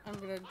over, but I'm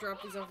gonna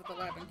drop these off at the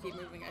lab and keep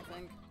moving, I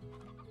think.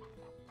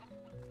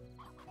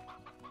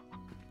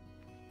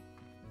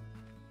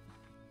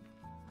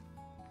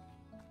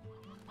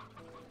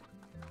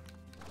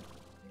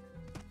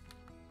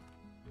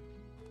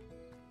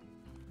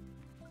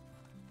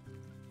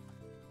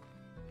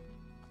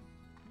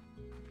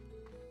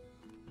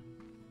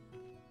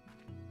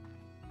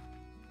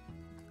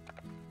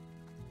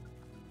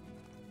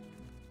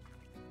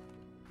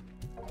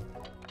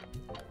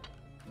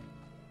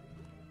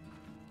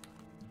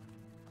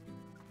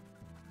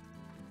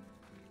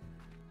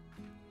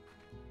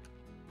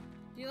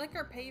 Do you like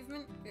our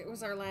pavement? It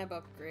was our lab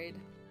upgrade.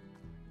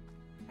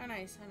 How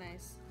nice, how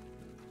nice.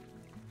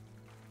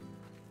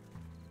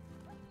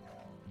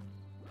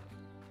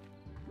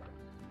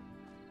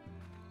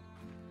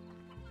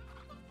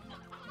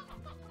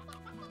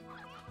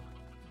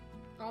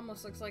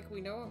 Almost looks like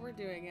we know what we're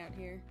doing out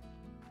here.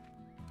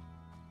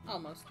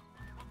 Almost.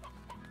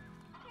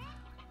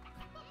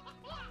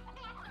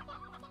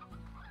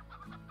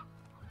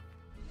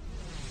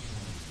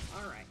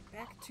 Alright,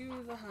 back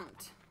to the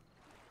hunt.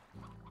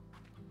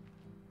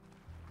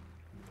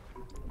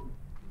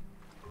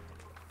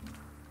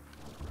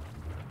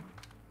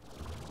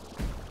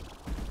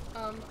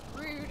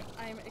 Rude,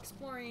 I'm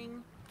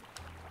exploring.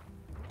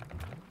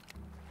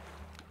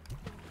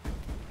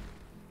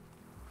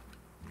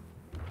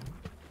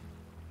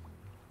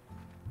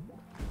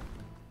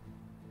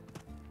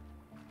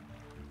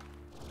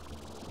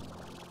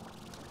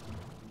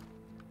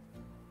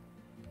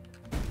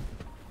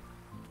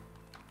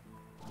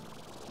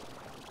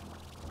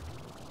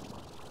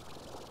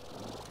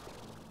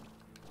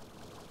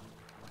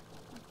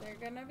 They're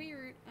gonna be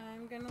rude.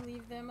 I'm gonna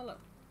leave them alone.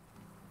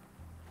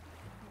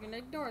 I'm gonna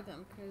ignore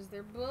them because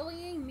they're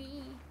bullying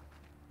me.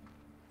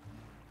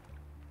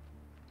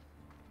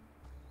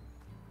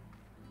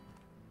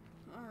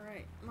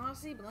 Alright,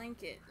 mossy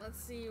blanket.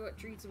 Let's see what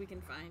treats we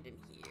can find in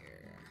here.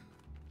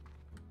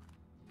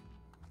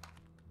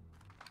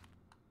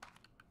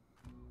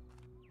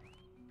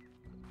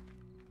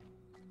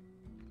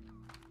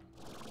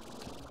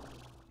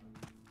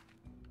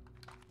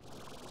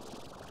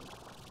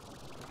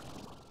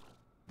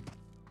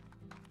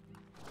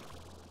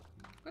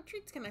 What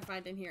treats can I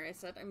find in here? I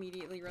said,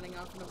 immediately running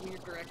off in a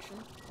weird direction.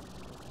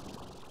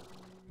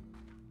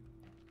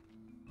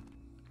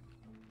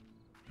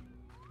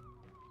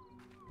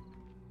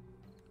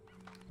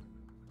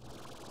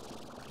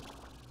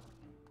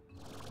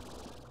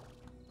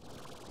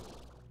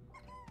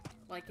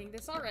 Liking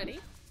this already.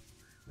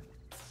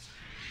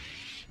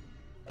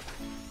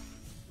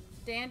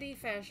 Dandy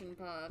fashion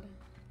pod.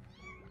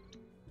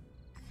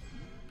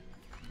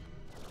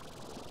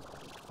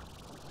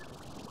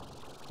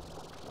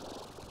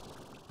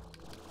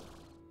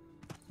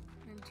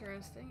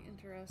 Interesting,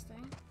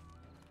 interesting.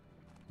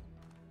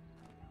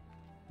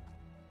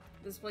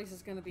 This place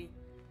is gonna be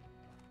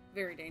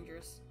very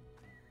dangerous.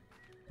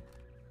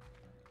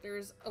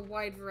 There's a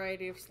wide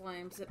variety of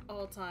slimes at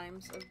all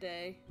times of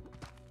day.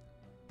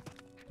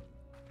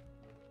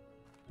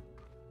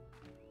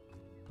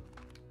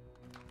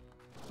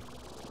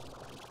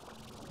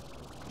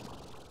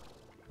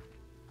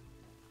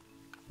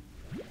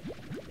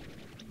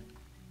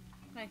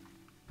 Hi.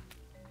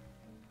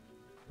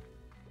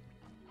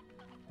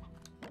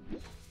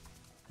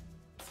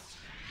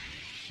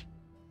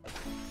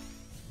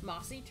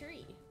 Mossy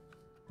tree.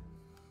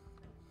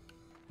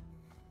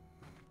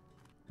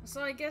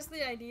 So I guess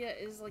the idea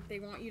is like they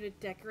want you to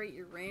decorate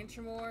your ranch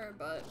more,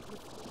 but with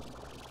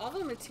all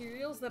the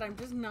materials that I'm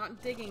just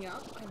not digging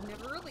up, I've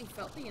never really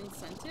felt the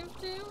incentive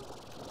to.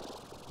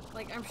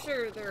 Like, I'm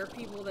sure there are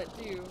people that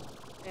do,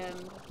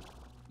 and,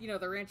 you know,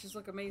 the ranches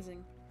look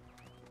amazing.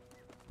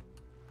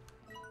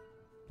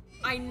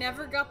 I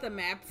never got the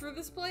map for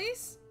this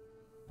place?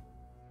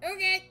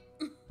 Okay.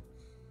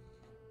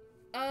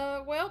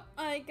 Well,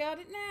 I got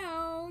it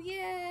now.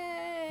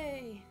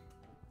 Yay!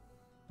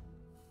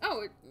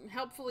 Oh, it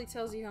helpfully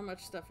tells you how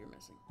much stuff you're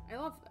missing. I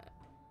love that.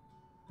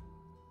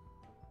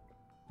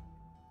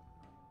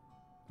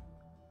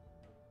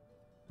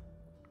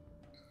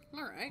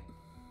 Alright.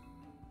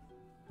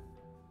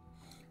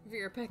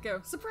 Vera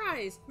Pecco.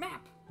 Surprise!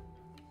 Map!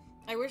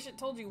 I wish it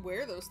told you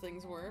where those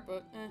things were,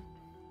 but,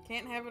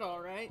 can't have it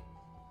all, right?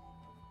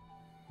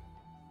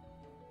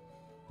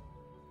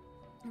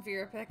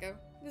 Vera Pecco.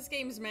 This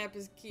game's map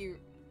is cute,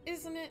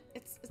 isn't it?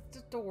 It's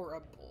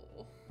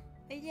adorable.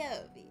 I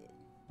love it.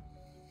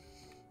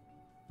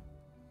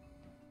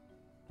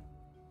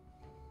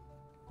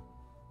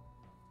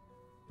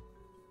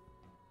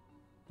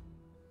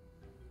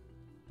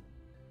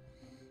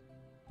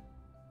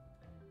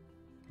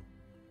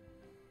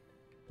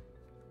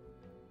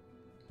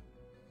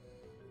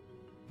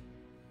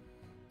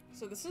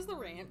 So this is the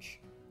ranch.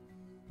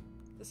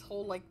 This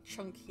whole, like,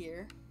 chunk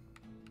here.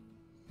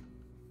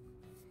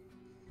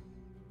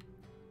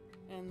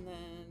 And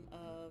then,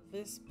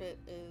 this bit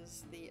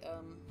is the,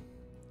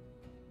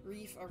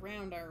 reef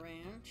around our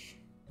ranch.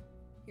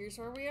 Here's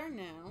where we are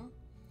now.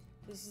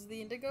 This is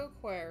the Indigo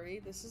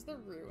Quarry. This is the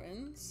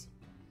ruins.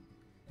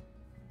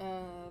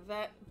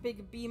 That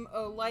big beam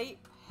of light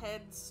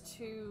heads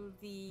to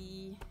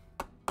the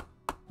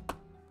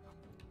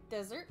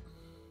desert.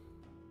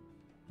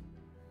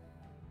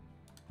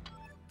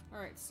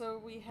 Alright, so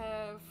we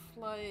have,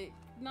 like,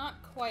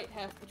 not quite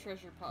half the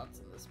treasure pods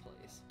in this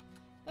place.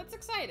 That's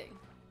exciting.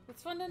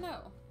 It's fun to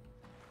know.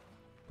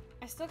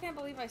 I still can't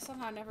believe I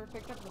somehow never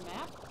picked up the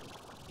map.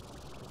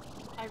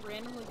 I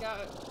randomly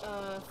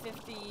got,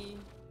 50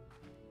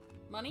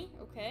 money.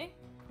 Okay.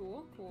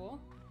 Cool, cool.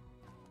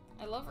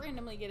 I love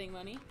randomly getting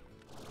money.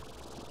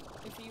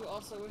 If you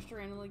also wish to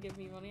randomly give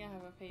me money, I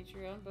have a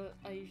Patreon, but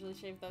I usually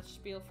save that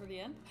spiel for the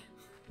end.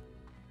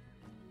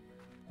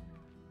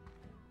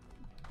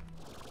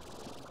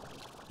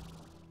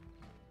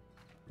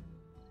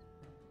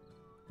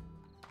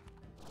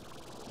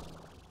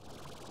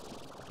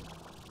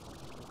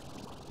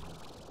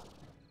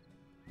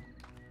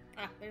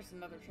 Ah, there's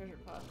another treasure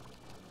pod.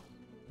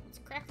 Let's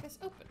crack this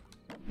open.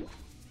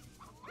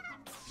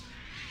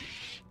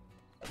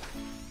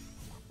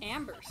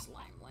 Amber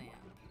slime lamp.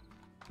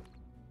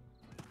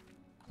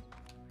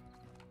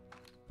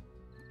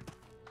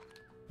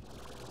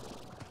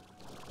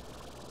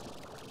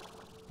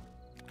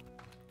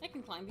 I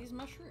can climb these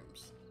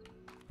mushrooms.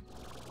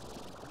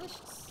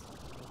 Delicious.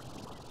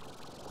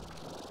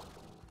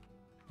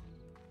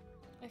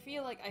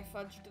 feel like I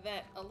fudged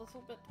that a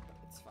little bit, but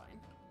it's fine.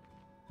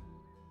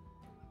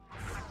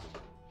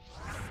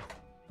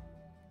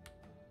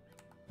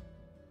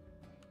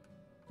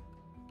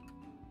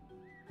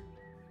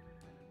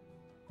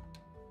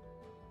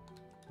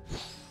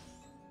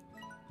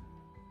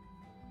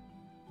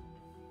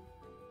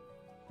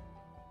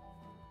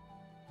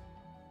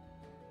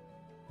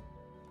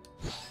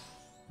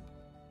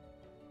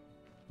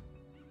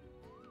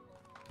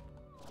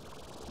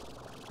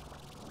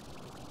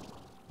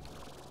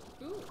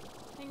 Ooh,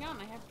 hang on,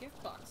 I have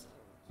gift boxes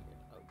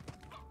over here.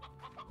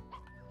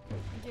 Oh.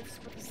 Gifts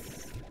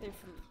because they're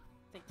from me.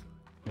 Thank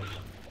you.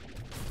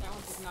 That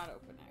one did not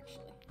open,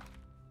 actually.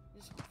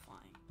 This one's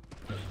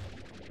fine.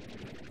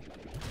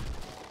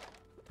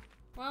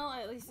 Well,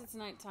 at least it's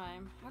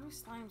nighttime. How do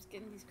slimes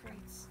get in these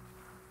crates?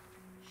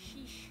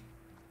 Sheesh.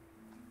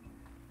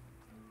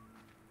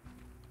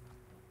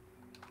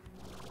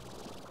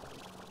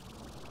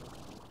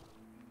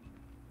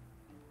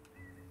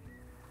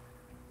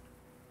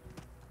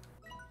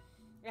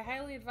 I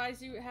highly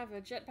advise you have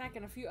a jetpack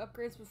and a few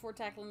upgrades before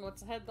tackling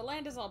what's ahead. The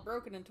land is all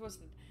broken and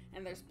twisted,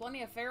 and there's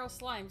plenty of feral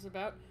slimes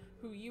about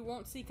who you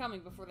won't see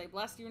coming before they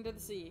blast you into the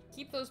sea.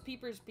 Keep those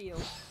peepers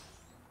peeled.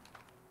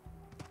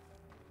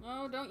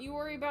 Oh, don't you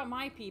worry about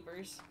my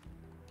peepers.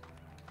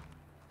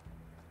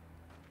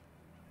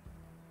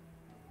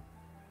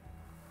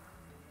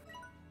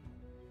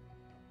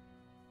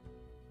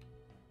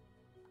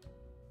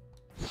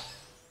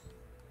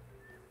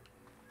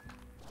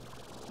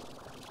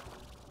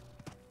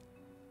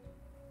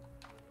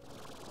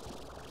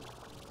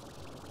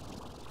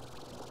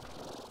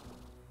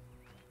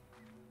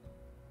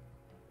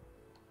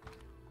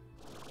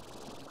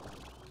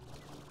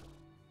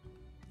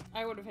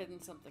 I would have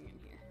hidden something in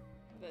here.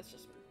 That's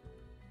just me.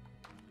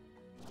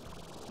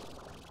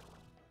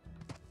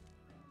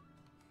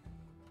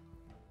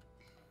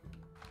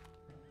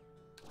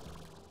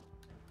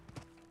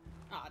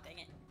 Aw, dang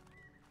it.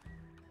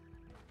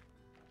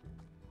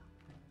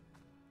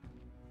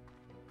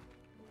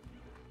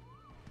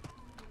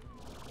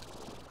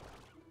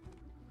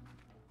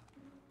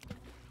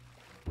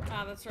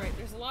 Ah, that's right.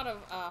 There's a lot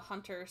of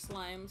hunter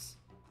slimes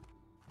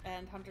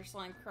and hunter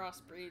slime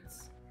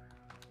crossbreeds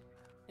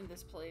in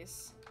this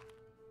place.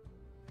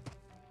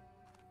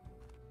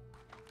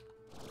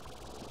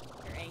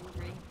 They're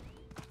angry.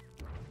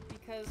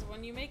 Because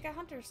when you make a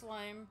hunter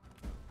slime,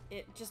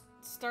 it just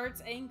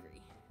starts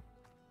angry.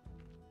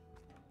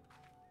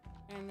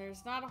 And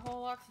there's not a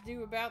whole lot to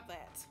do about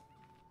that.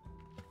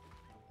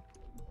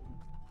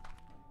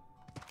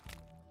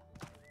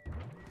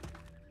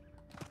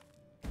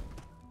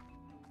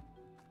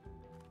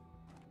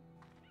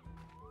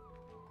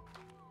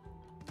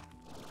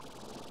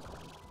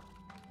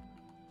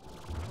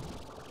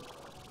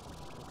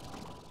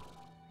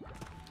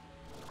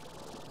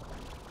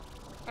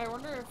 I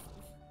wonder if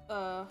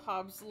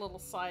Hobbs' little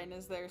sign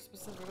is there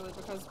specifically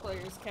because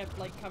players kept,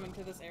 like, coming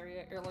to this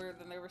area earlier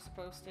than they were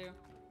supposed to.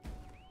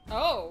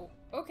 Oh!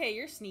 Okay,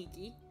 you're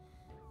sneaky.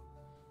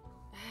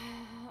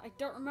 I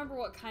don't remember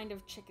what kind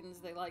of chickens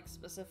they like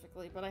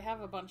specifically, but I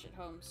have a bunch at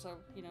home, so,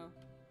 you know,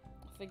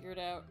 I'll figure it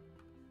out.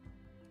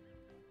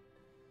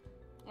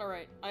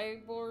 Alright, I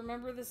will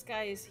remember this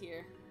guy is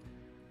here.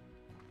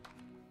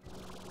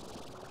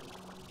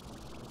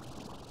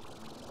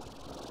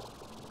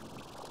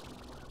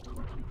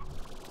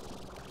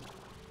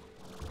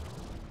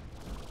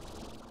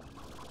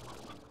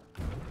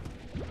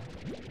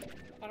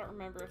 I don't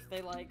remember if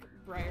they like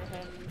briar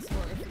hens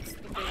or if it's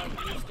that they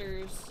like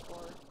roosters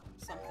or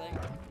something.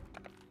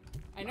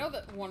 I know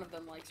that one of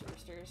them likes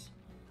roosters.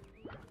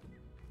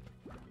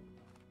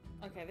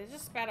 Okay, they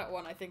just spat out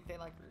one. I think they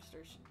like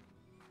roosters.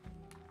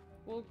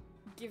 We'll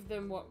give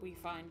them what we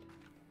find,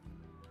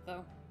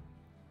 though.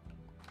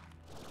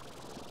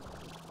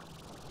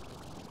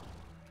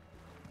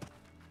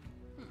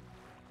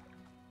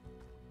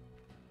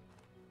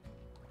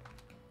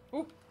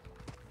 Ooh!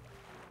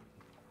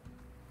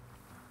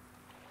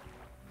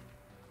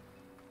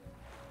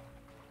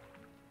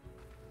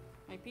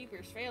 My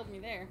peepers failed me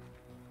there.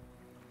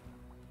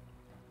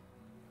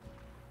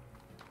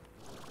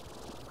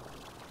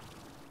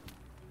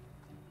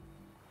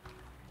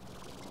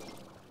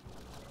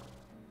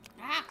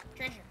 Ah!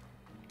 Treasure!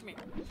 Come here.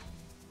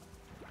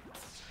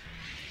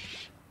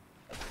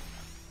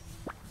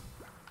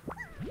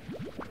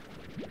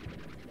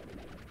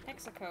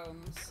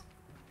 Hexacombs.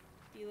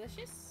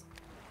 Delicious.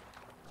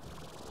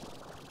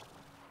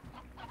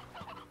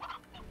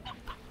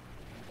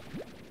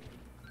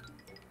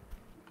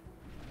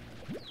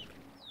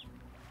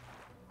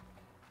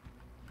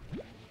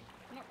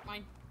 Nope,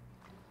 mine.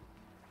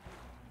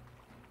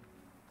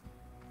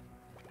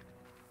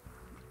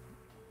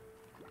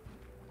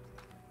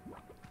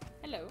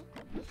 Hello.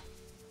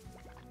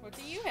 What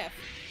do you have?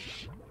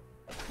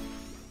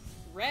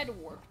 Red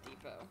Warp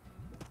Depot.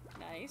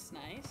 Nice,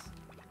 nice.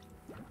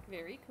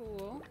 Very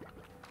cool.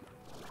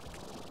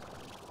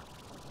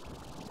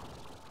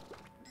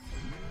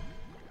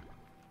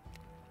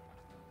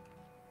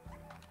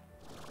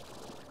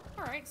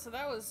 Alright, so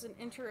that was an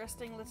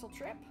interesting little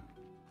trip.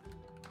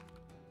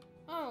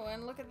 Oh,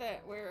 and look at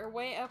that. We're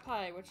way up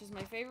high, which is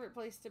my favorite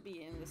place to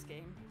be in this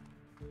game.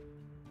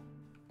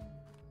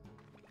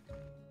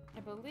 I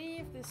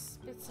believe this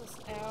spits us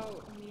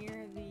out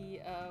near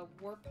the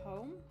warp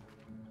home.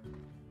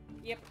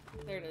 Yep,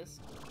 there it is.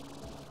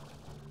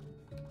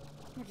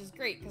 Which is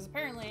great, because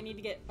apparently I need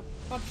to get a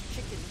bunch of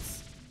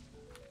chickens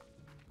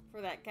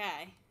for that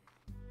guy.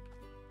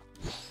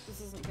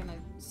 This isn't gonna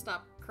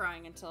stop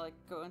crying until I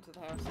go into the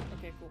house.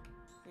 Okay, cool.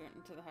 We went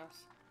into the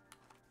house.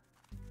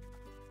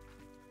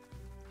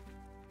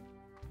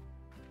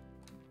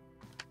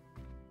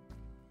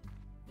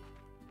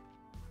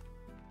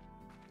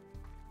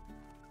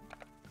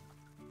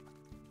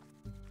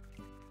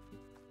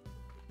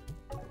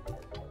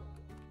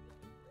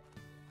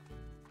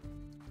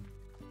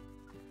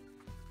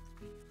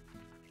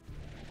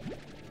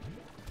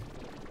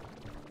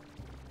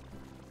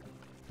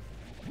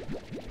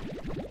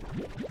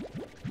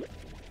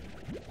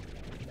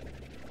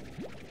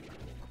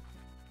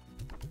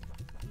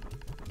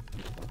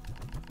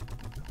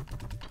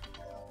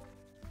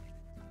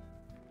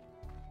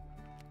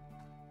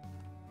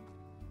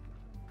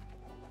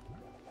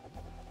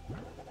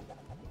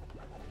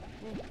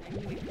 I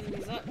need to clean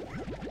these up.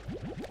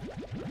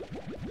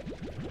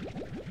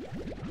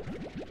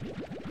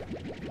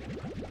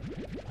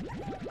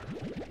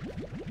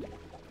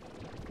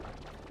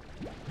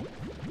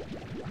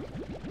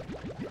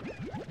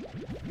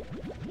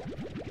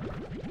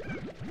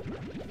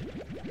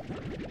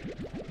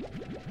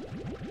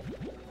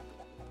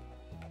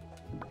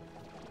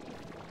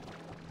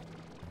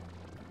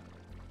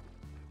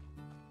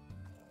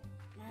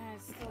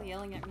 It's still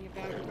yelling at me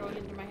about going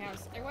into my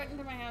house. I went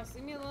into my house.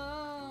 Leave me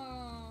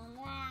alone.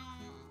 Wow.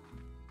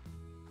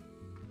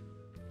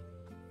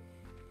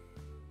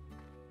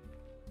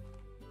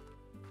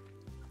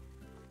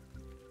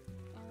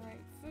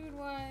 Alright,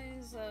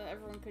 food-wise,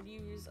 everyone could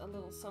use a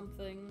little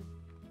something.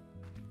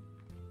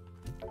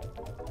 But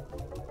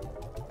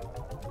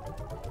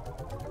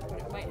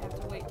it might have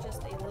to wait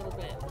just a little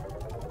bit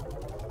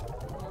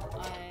while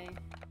I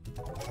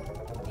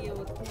deal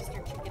with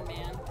Mr. Chicken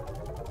Man.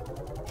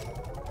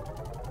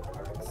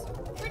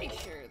 Pretty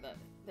sure that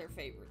their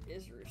favorite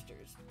is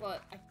roosters,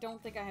 but I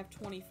don't think I have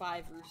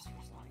 25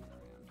 roosters lying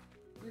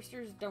around.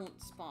 Roosters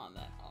don't spawn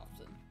that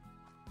often.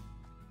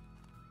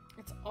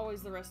 It's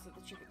always the rest of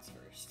the chickens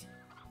first.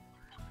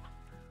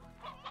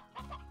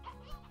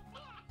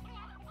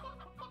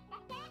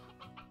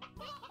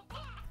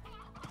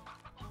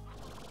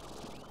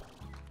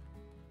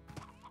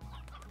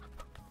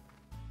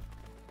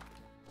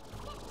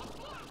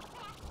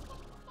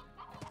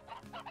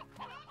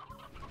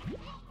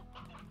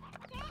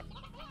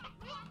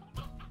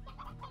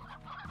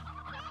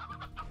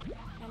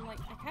 I'm like,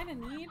 I kind of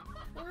need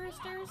the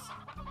roosters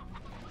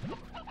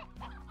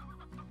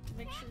to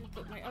make sure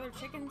that my other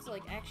chickens,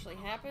 like, actually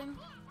happen.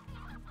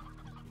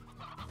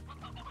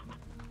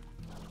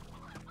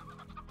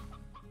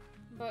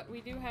 But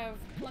we do have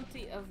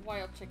plenty of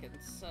wild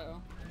chickens,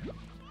 so...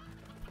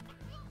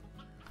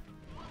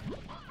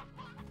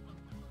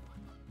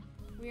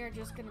 we are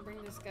just gonna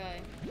bring this guy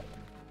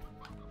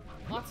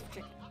lots of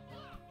chicken.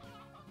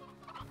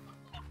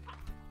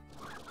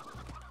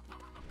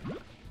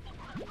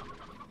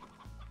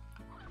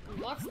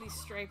 Lots of these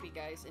stripy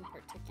guys in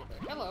particular.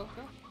 Hello,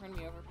 don't run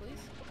me over, please.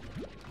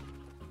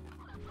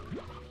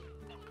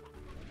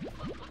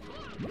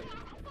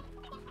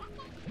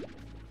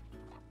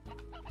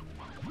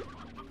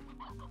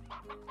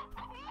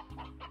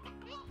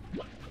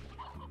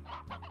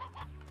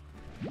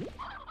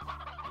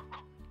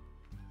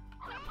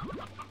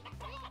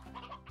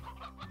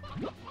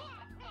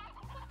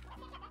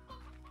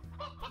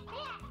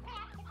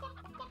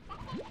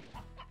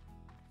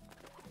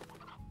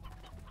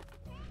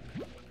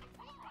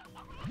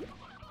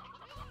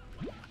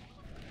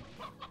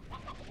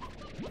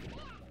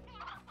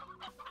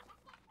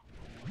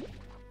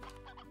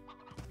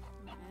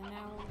 And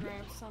now we'll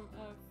grab some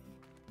of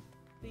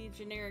the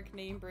generic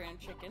name brand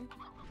chicken.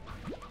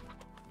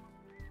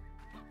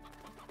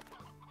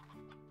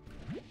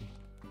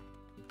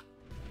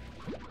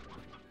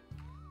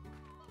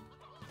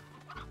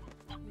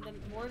 And then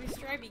more of these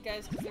stripy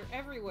guys because they're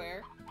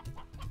everywhere.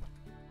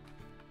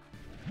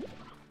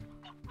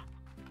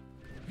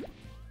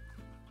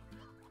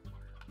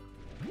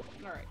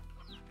 Alright.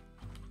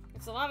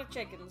 It's a lot of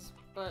chickens,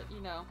 but, you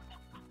know,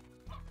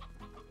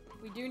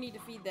 we do need to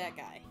feed that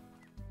guy.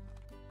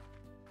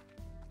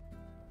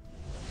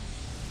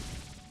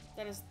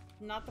 That is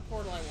not the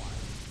portal I want.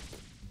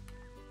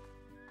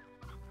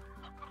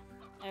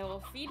 I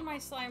will feed my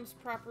slimes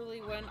properly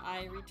when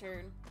I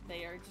return.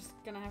 They are just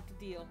gonna have to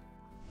deal.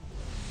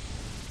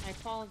 I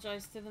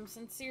apologize to them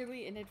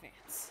sincerely in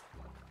advance.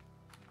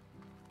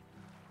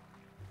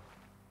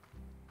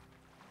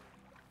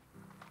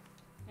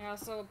 I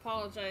also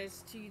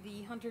apologize to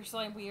the hunter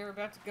slime we are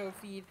about to go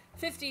feed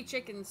 50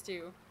 chickens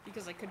to,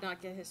 because I could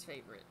not get his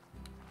favorite.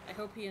 I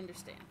hope he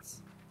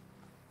understands.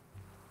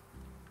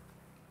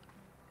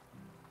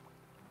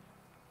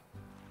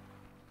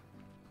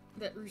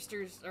 That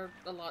roosters are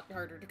a lot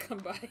harder to come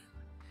by.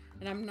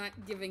 And I'm not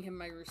giving him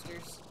my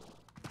roosters.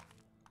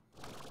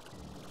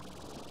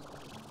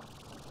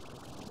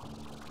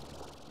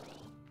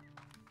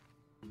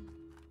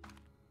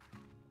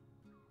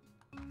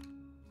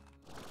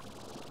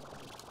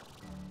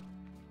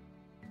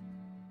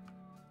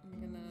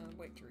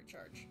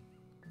 recharge.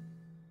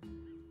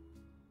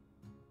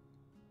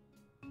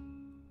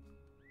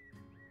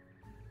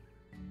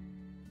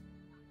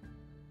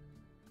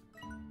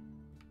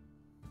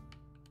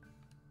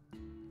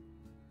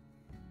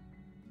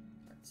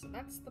 So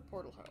that's the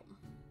portal home.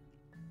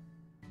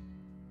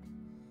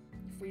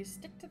 If we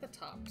stick to the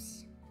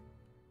tops,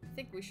 I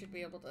think we should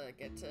be able to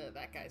get to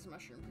that guy's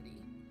mushroom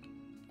pretty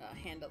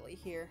handily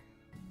here.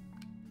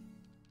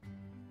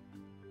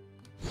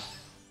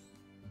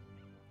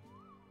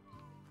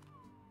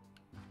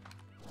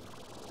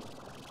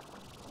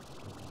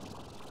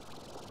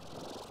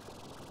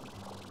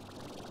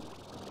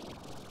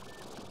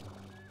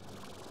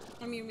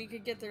 I mean, we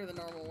could get there the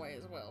normal way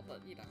as well,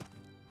 but, you know,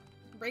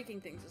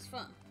 breaking things is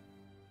fun.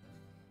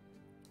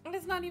 And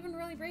it's not even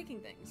really breaking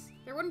things.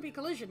 There wouldn't be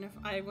collision if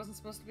I wasn't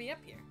supposed to be up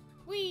here.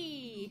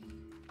 Whee!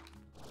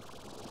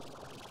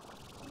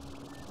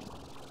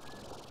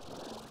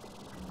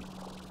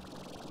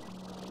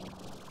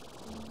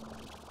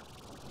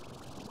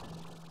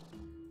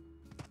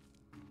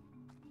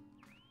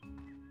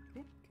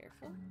 Oop,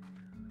 careful.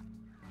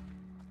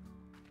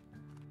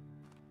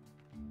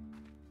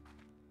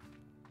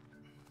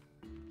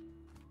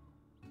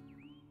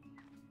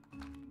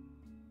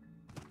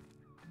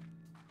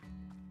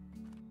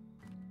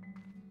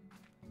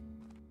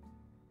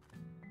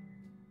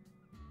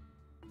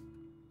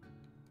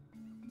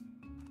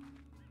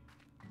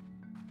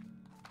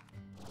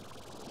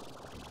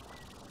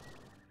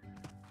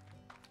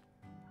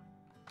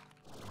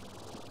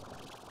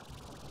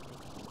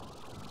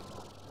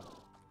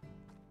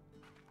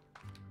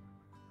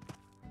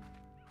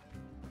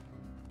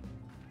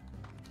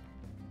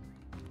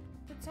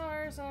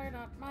 Guitars are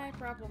not my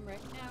problem right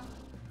now.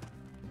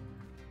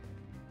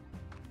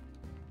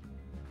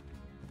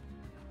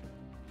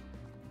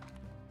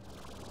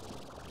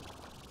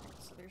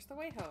 So there's the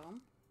way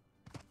home.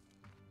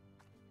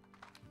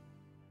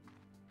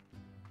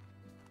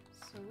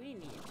 So we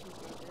need to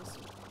go this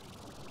way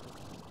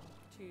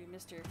to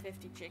Mr.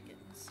 50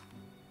 Chickens.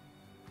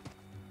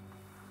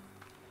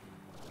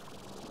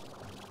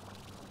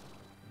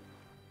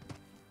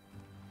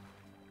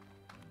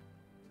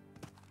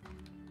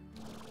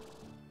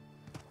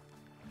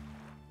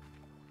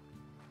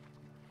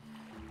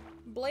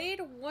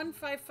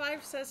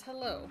 Blade155 says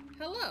hello.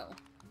 Hello.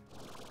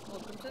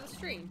 Welcome to the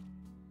stream.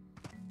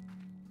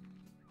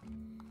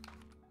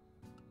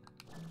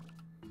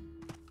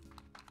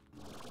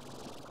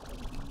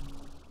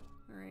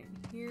 Alright,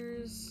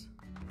 here's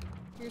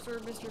where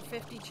Mr.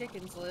 50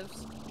 Chickens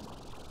lives.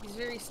 He's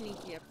very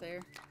sneaky up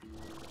there.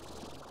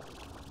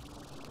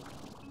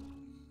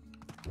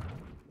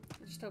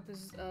 I just hope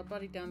his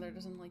buddy down there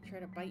doesn't, like, try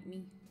to bite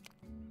me.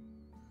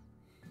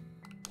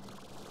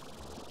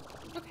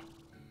 Okay.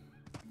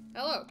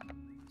 Hello.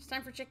 It's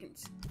time for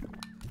chickens.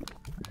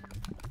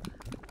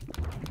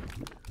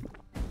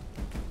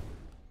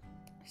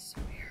 I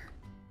swear.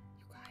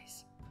 You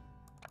guys.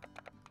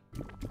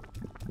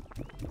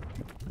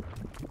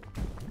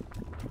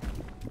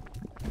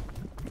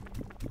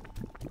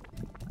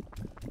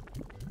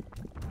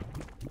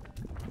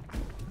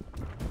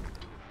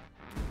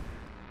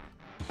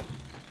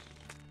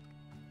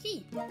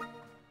 Key.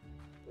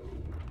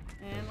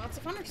 And lots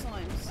of hunter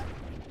slimes.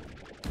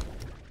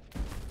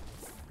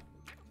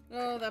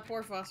 Oh, that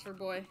poor phosphor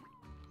boy.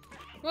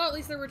 Well, at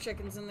least there were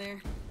chickens in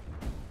there.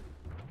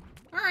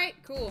 Alright,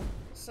 cool.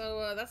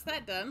 So, that's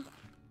that done.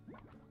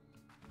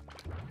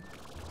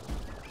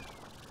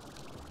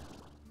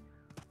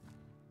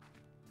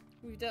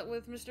 We've dealt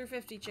with Mr.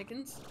 50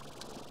 Chickens.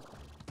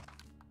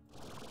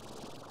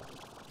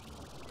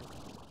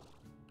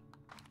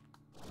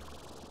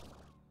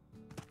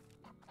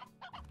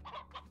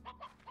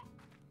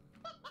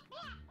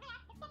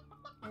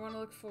 I want to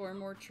look for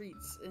more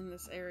treats in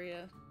this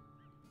area.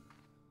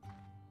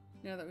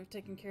 Now that we've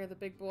taken care of the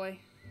big boy.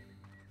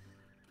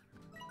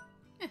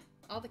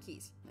 All the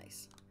keys.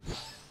 Nice.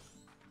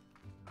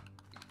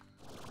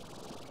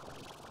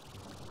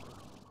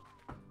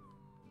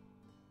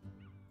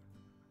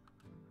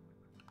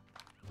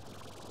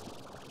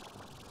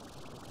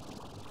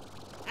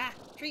 Ah!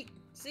 Treat!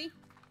 See?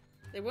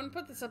 They wouldn't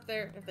put this up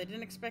there if they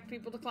didn't expect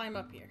people to climb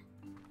up here.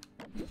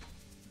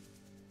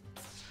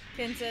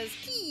 Ken says,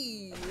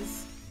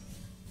 keys!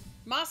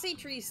 Mossy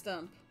tree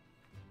stump.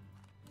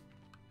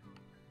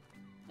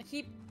 I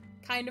keep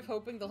kind of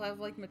hoping they'll have,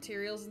 like,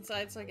 materials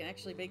inside so I can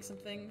actually make some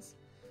things.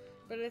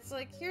 But it's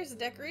like, here's a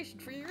decoration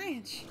for your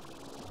ranch.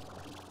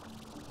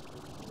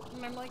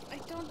 And I'm like, I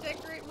don't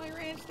decorate my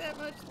ranch that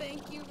much,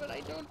 thank you, but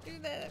I don't do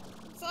that.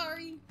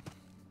 Sorry.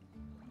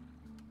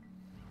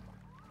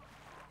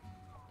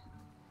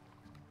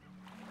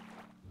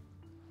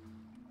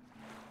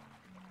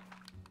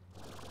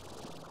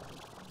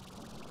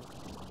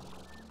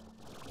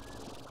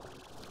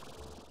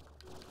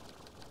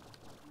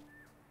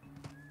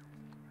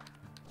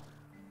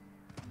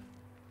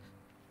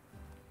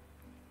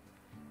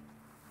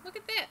 Look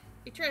at that!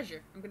 A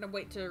treasure. I'm gonna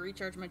wait to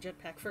recharge my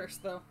jetpack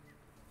first, though.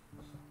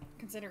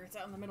 Consider it's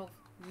out in the middle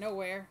of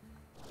nowhere.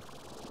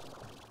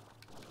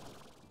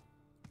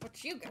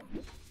 What you got?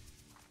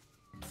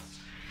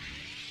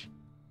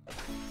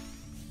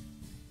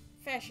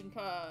 Fashion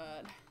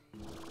pod.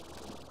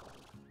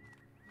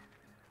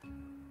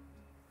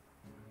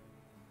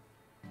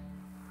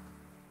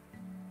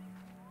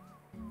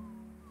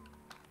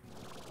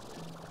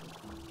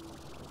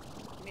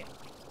 Yeah.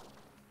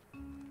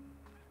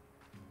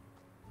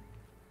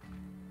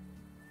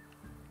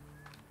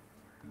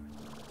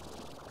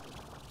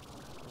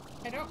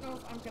 I don't know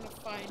if I'm gonna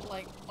find,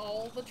 like,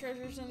 all the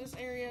treasures in this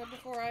area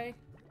before I...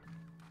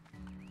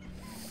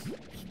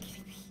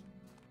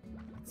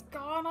 It's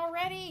gone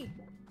already!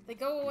 They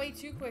go away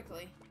too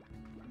quickly.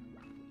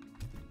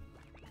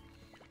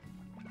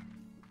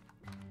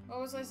 What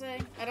was I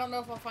saying? I don't know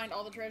if I'll find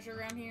all the treasure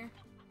around here.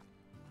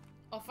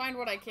 I'll find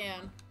what I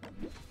can.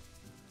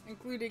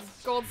 Including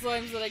gold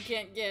slimes that I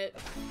can't get.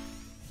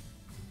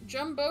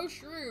 Jumbo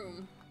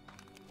shroom.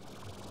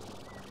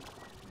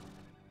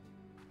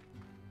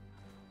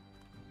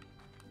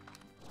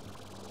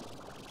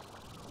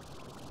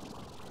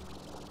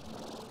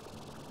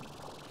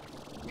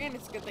 And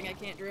it's a good thing I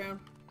can't drown.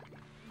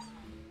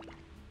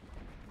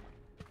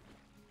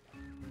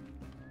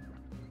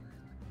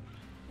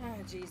 Ah,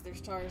 jeez,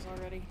 there's tars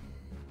already.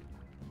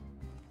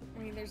 I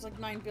mean, there's like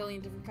 9 billion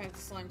different kinds of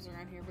slimes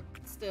around here, but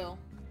still.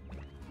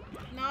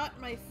 Not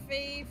my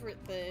favorite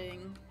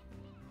thing.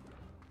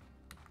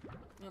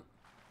 Oh,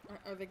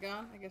 are they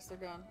gone? I guess they're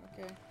gone.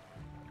 Okay.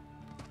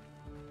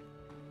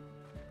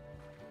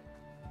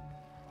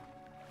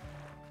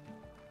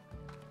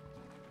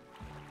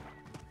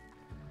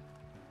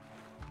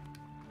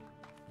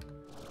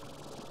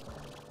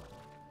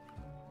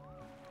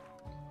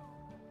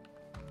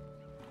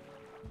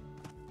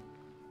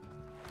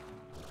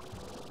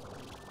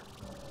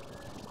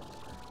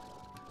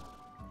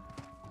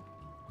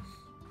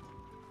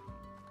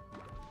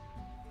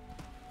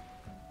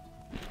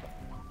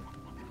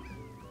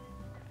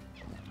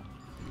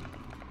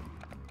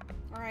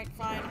 Alright,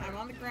 fine. I'm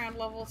on the ground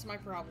level. It's my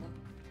problem.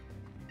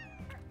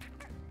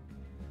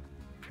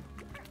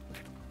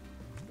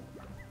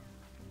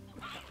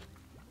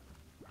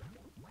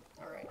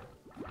 Alright.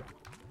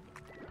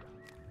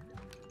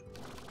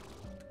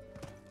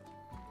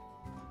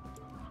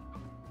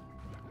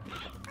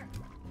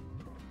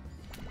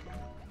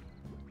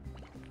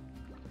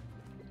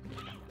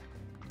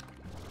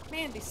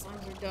 Man, these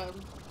slimes are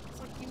dumb. It's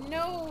like, you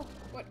know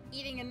what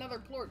eating another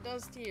plort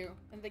does to you,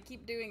 and they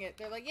keep doing it.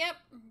 They're like, yep,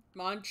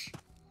 munch.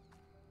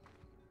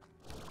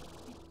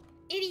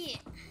 Idiot!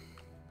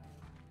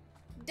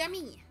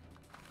 Dummy!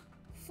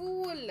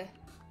 Fool!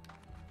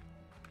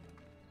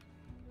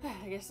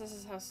 I guess this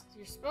is how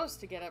you're supposed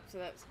to get up to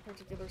that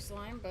particular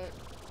slime, but...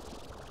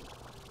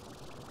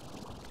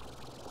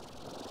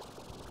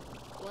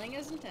 playing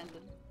as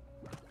intended.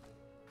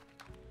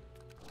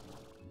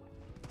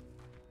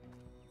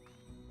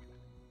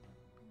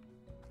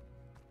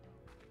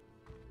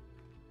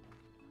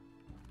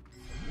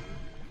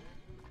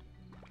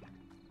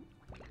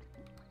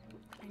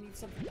 I need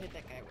something to hit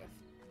that guy with.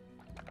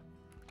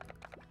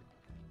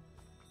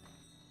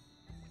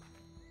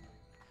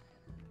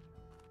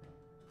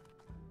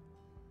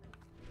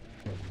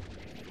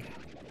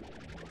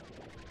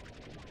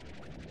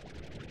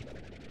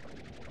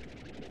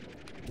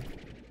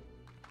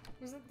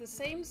 Was it the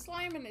same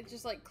slime and it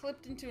just like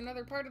clipped into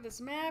another part of this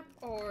map,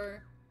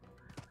 or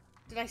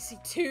did I see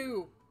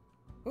two?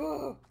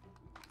 Ooh,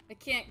 I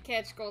can't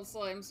catch gold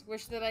slimes.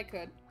 Wish that I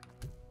could.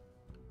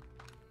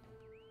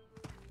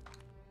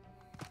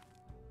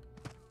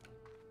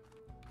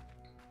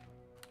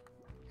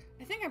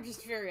 I think I'm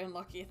just very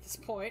unlucky at this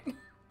point.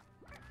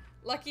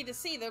 Lucky to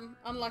see them,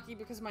 unlucky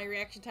because my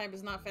reaction time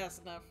is not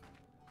fast enough.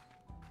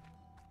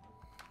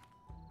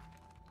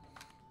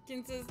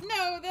 Kin says,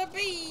 no, the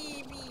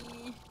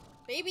baby!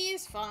 Baby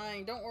is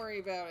fine, don't worry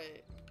about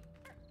it.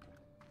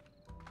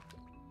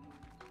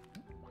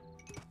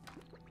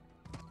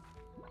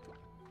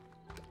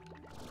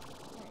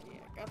 Oh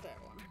yeah, got that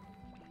one.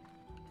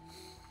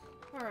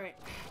 Alright,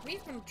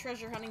 we've been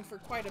treasure hunting for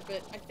quite a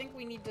bit. I think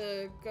we need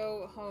to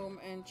go home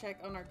and check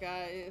on our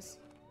guys.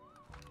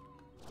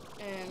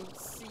 And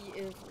see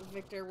if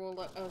Victor will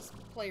let us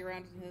play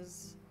around in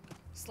his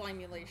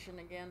slimulation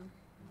again.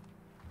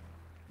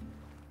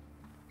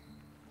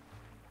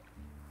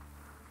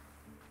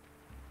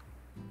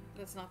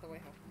 That's not the way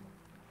home.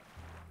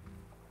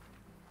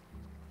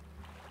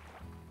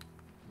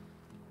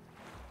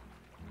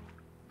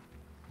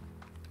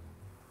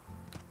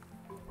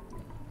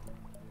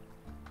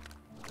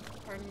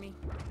 Pardon me.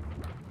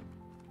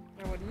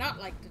 I would not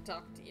like to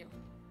talk to you.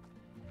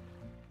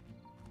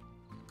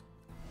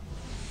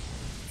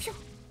 Phew.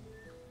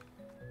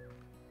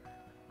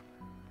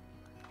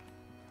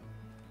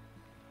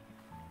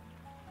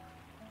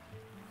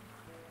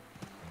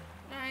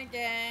 Hi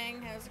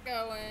gang, how's it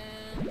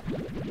going?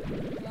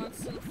 Want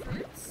some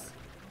fruits?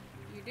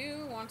 You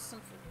do want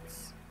some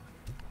fruits.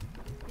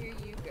 Here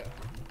you go.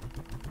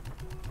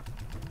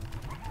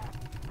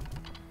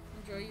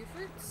 Enjoy your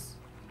fruits.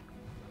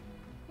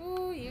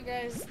 Ooh, you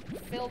guys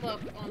filled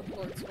up on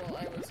plorts while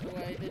I was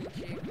away, didn't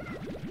you?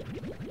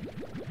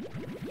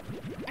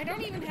 I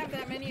don't even have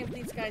that many of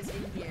these guys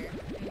in here.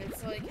 And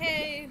it's like,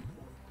 hey,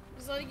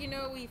 Just letting you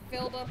know we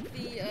filled up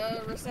the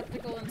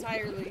receptacle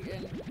entirely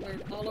and they're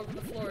all over the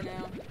floor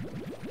now.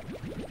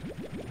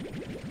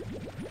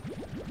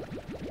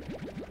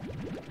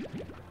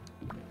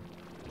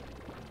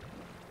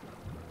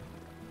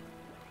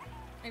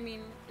 I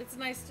mean, it's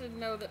nice to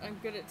know that I'm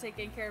good at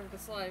taking care of the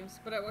slimes,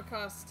 but at what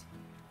cost?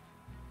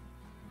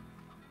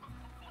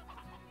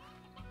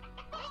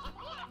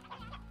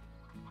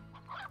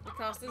 The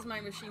cost is my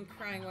machine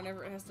crying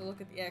whenever it has to look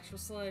at the actual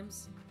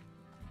slimes.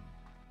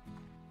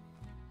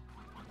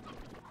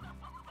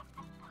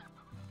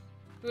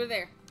 Who are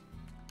there?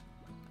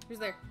 Who's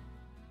there?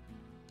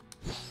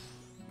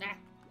 Ah.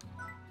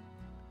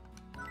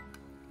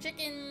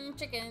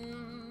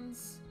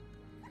 Chickens.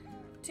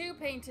 2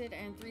 painted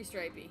and 3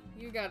 stripy.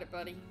 You got it,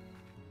 buddy.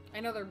 I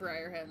know they're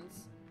briar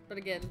hens, but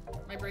again,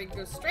 my brain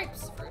goes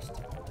stripes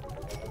first.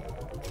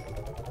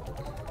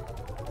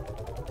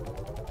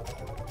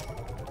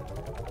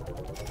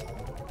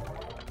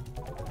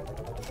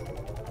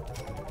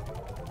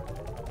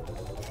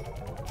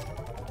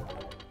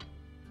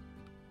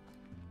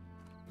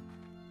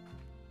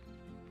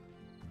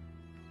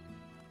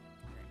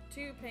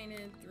 Two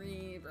painted,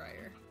 3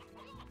 briar.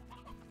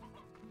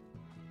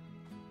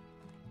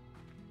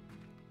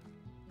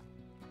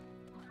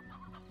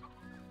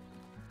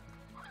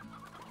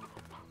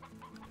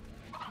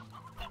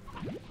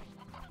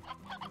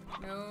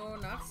 No,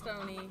 not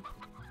stony.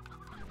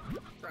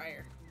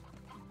 Briar.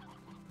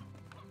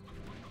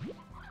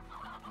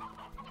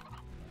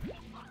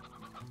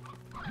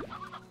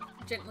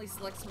 Gently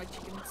selects my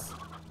chickens.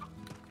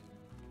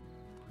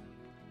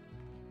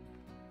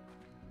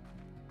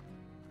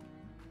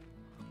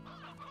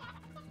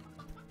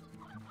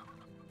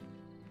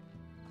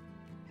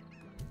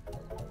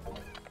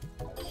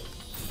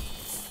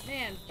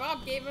 Man,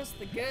 Bob gave us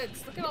the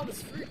goods. Look at all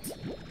this fruit.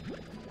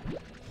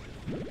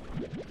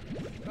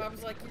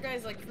 Bob's like, you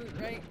guys like fruit,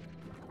 right?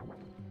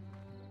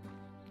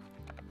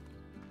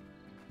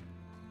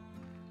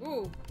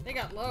 Ooh, they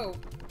got low.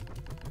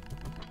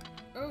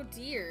 Oh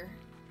dear.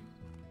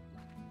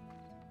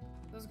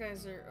 Those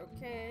guys are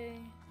okay.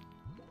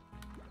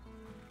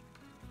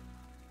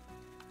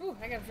 Ooh,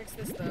 I gotta fix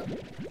this though.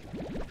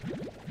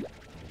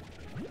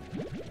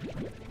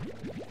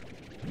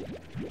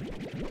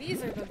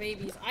 These are the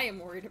babies I am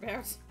worried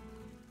about.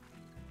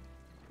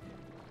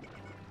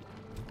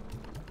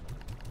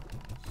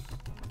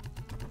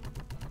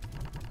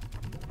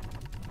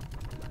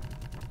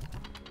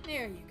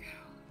 There you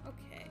go.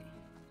 Okay.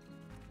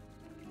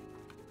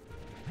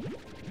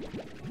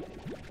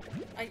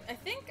 I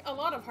think a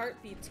lot of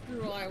heartbeats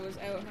grew while I was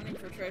out hunting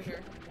for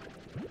treasure.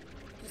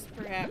 Just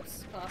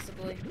perhaps,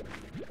 possibly.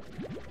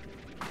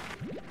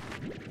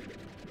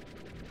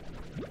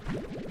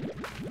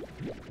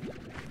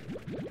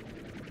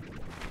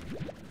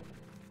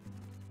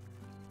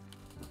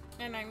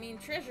 And I mean,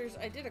 treasures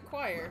I did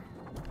acquire.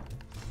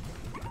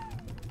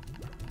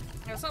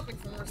 I was hoping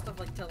for more stuff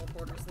like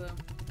teleporters, though,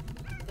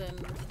 than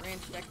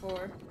ranch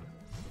decor.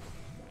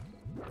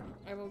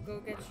 I will go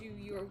get you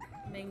your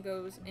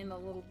mangoes in a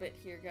little bit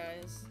here,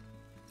 guys.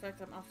 In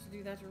fact, I'm off to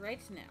do that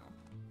right now.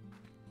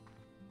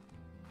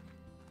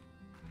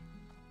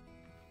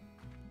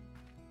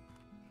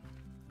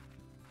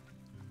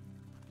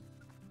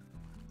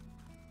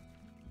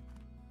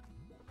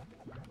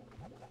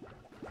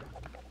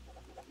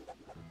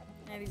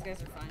 Yeah, these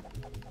guys are fine.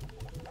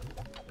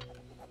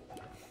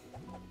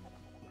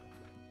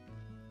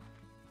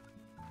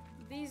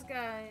 These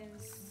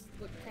guys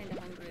look kind of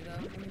hungry, though.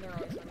 I mean, they're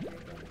always hungry,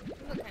 but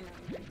they look kind of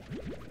hungry.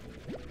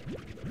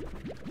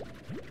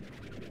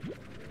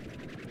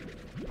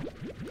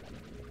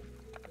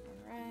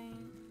 Alright.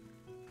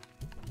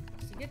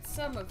 So get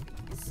some of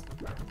these.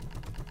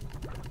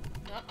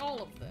 Not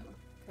all of them,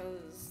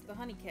 because the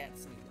honey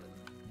cats need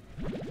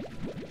them.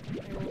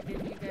 I will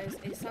give you guys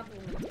a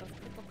supplement of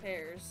purple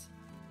pears,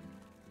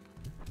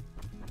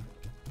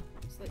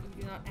 so that you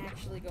do not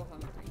actually go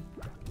hungry.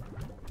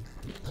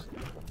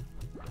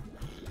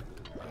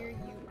 Here you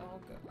all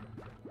go.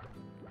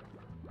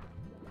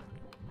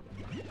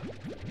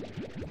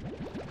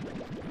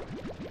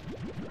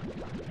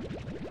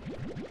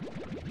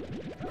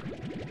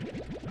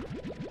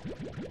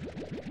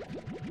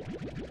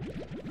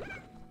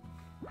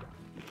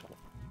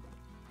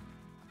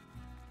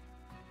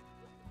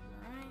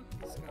 Alright,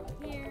 let's go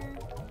here.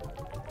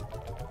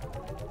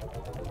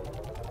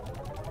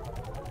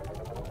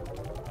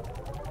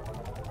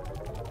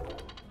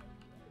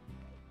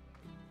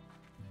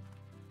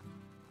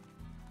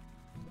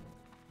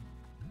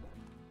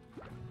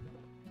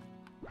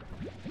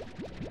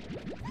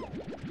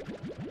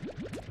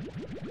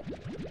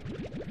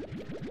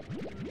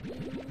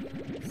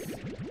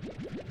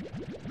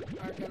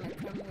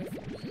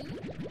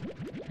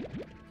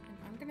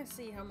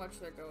 See how much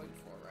they're going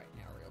for right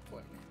now real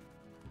quick.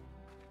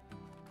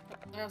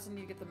 I also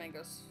need to get the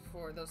mangoes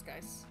for those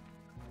guys.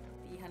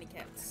 The honey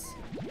cats.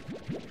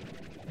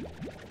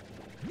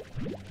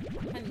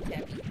 Honey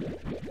tabby.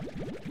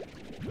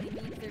 They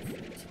need their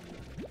fruit.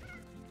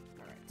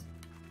 Alright.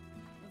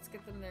 Let's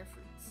get them their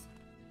fruits.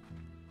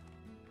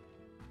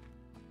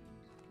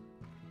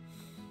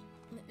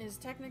 is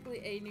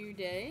technically a new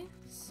day,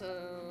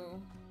 so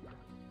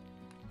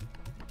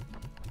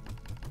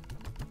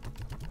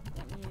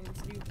that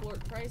means new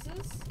plort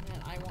prices,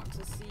 and I want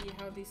to see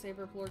how the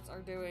saber plorts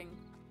are doing.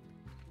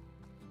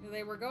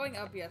 They were going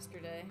up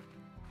yesterday.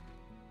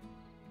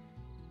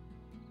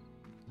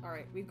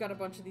 Alright, we've got a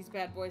bunch of these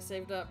bad boys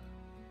saved up.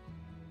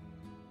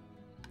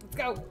 Let's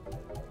go!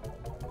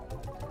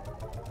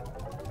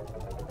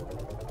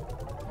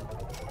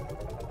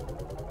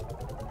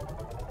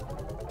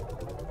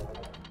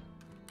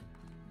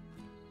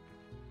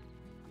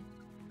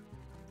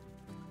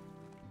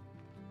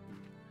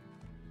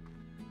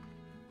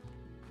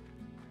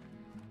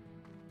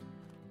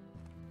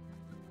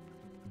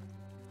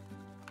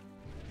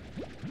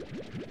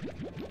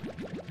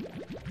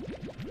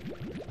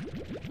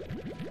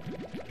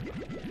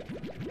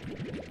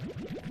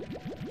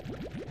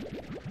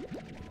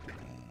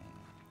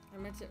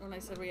 I meant it when I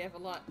said we have a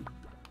lot.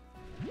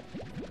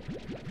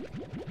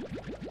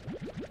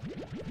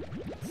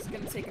 This is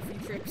gonna take a few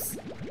trips.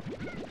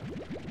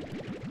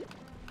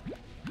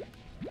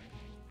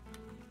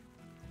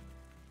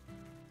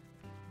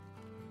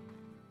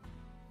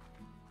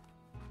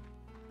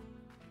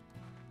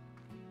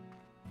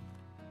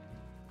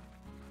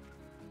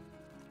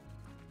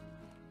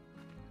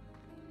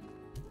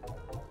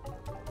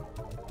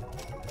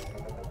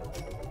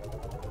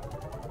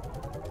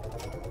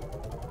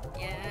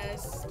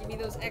 Yes, give me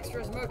those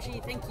extras,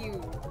 Mochi, thank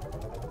you.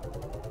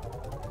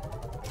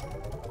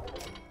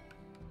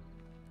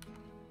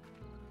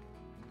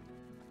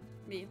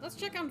 Me. Let's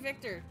check on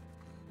Victor.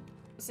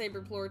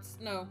 Saber plorts.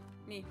 No,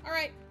 me.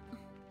 Alright.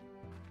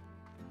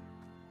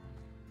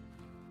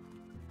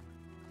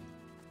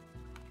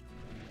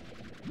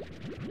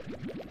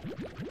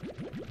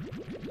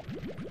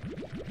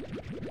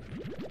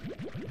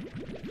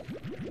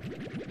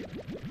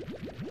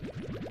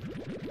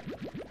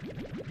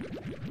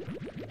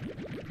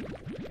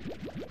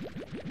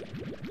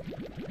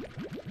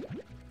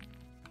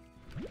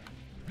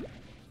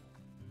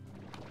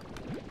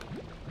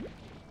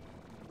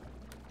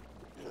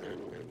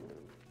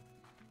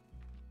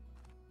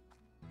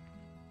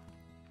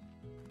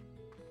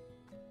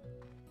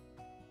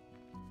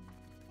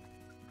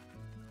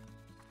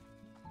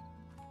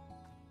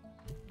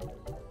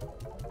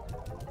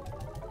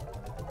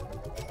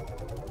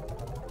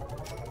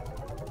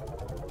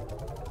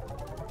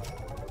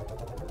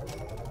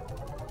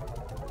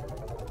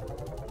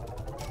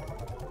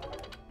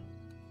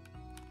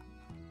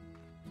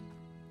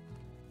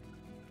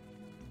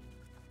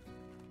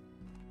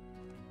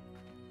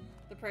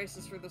 The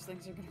prices for those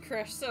things are gonna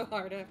crash so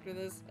hard after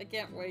this. I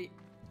can't wait.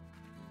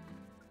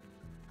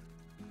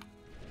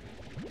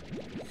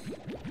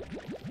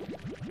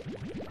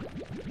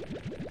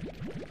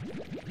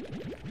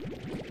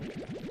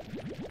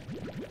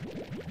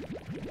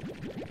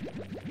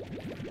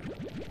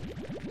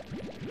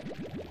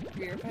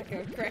 Beer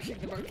Pecco crashing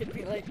the market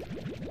be like...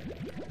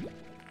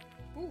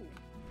 Ooh.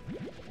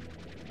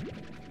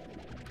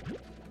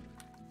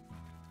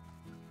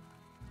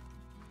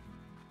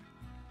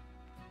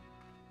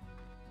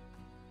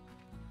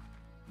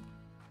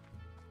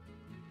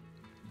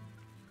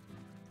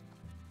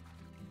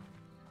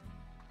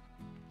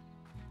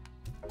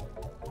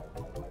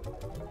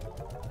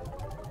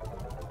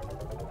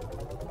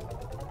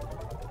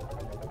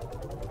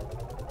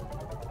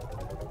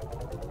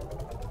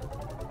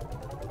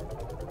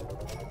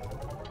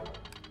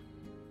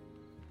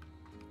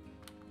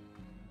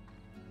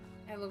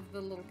 I love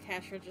the little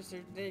cash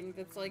register thing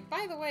that's like,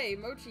 by the way,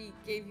 Mochi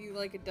gave you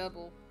like a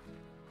double.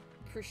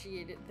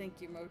 Appreciate it.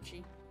 Thank you,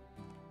 Mochi.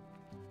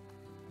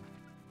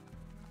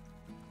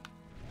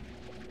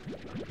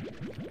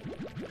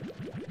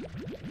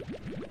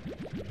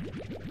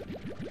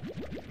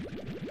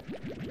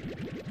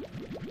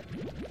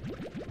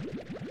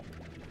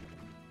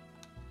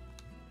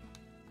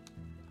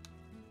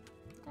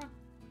 Ah.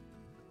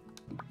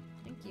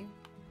 Thank you.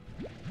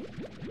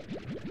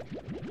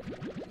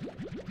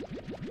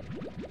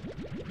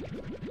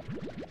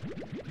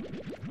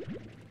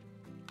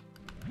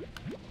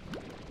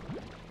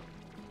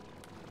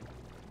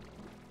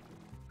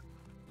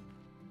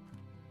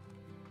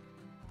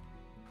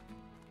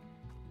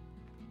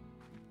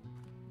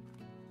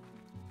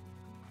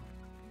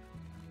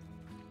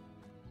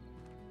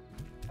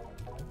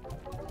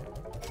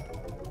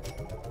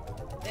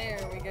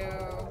 There we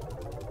go.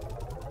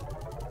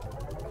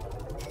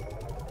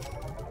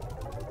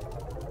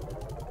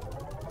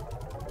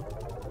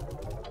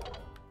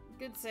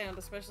 Good sound,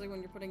 especially when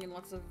you're putting in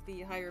lots of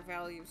the higher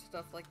value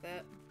stuff like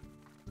that.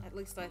 At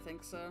least I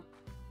think so.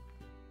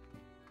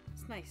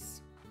 It's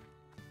nice.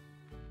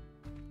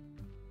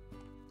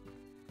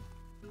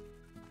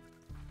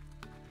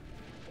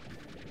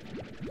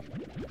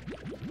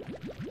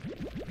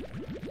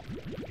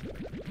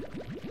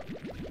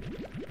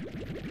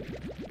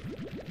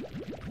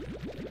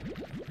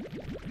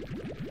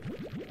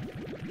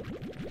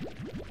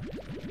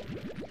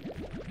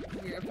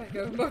 Here,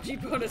 Pecco Mochi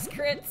bonus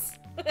crits!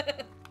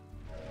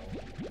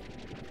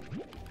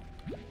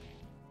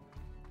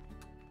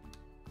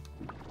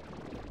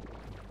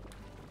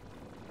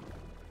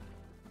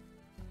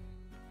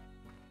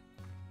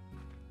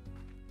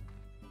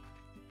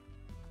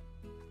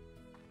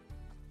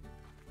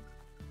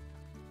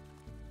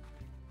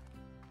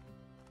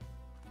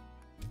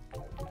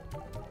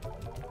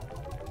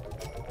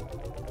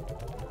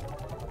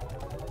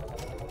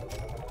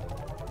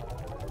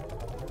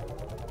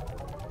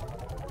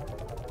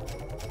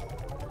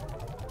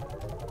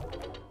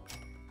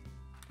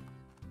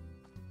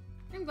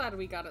 I'm glad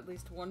we got at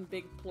least one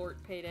big plort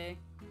payday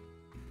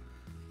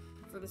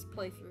for this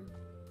playthrough.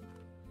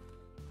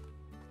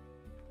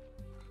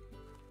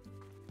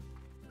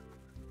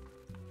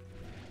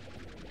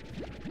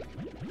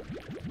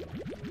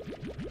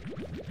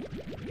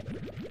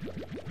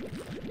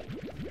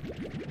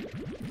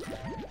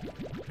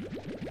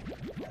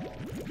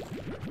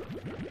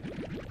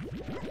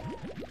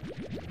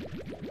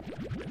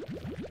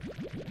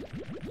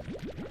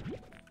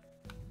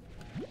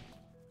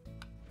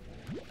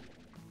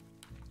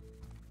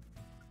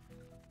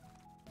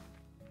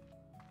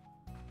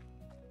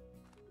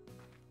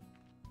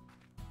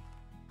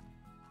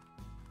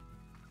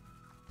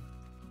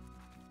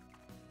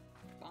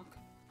 Bonk.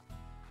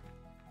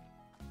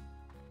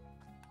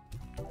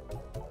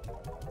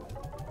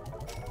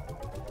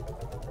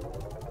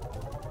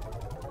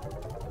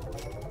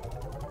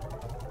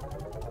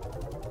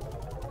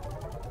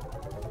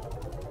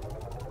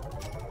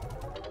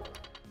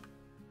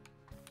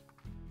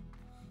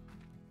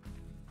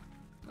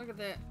 Look at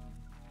that.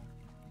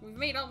 We've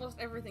made almost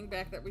everything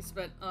back that we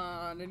spent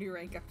on a new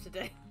rank up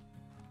today.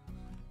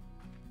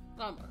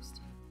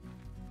 Almost.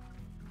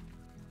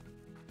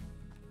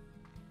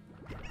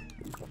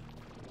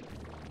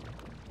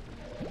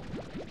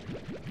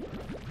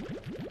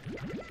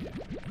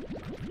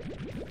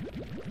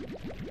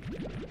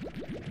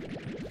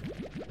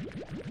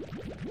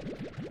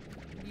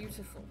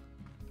 Beautiful.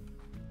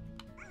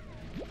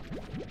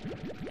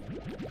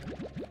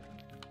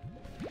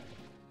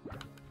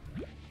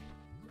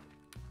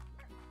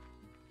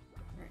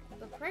 Alright,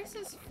 the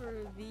prices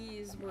for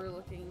these were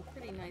looking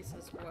pretty nice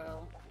as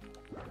well.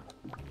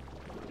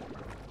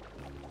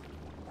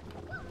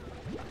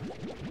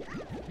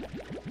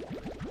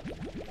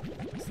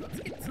 So let's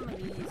get some of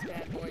these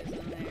bad boys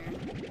in there.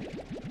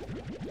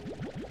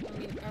 I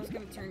mean, I was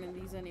gonna turn in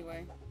these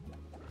anyway,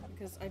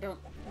 because I don't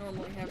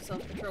normally have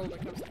self-control when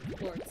it comes to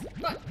plorts.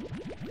 But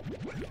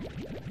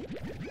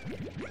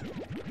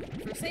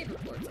for saber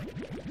plorts, I can.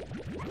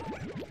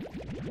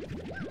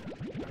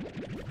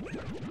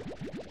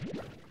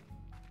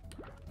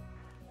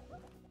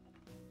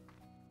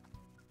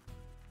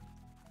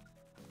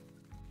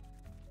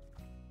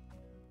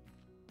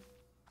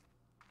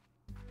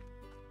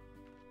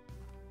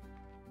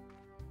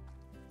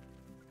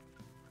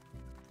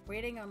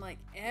 Waiting on like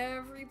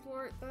every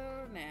plort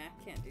though? Nah,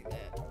 can't do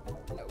that.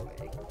 No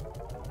way.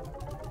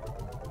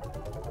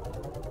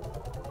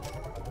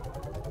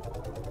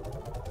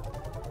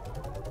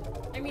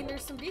 I mean,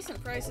 there's some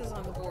decent prices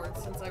on the board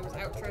since I was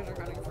out treasure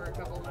hunting for a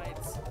couple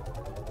nights.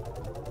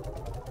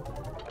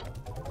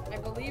 I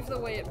believe the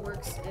way it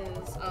works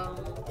is,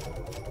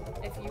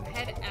 if you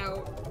head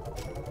out...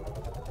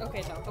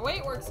 Okay, no, the way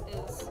it works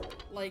is,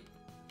 like,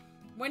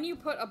 when you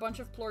put a bunch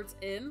of plorts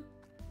in,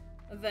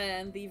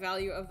 then the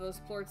value of those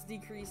plorts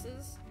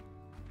decreases.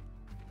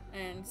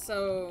 And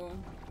so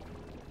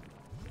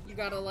you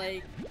gotta,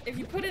 like, if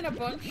you put in a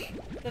bunch,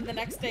 then the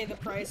next day the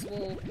price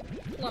will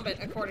plummet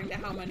according to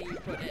how many you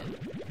put in.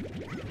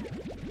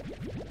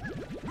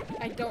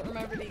 I don't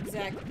remember the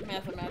exact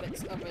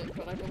mathematics of it,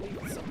 but I believe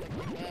it's something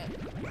like that.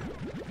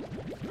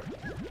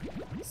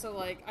 So,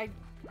 like, I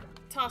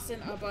toss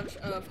in a bunch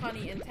of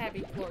honey and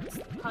tabby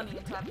plorts. Honey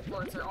and tabby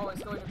plorts are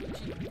always going to be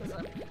cheap because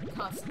I'm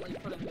constantly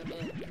putting them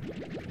in.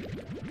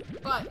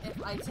 But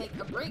if I take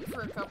a break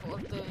for a couple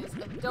of days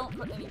and don't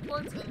put any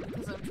plorts in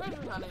because I'm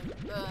treasure hunting,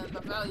 then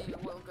the value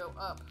will go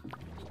up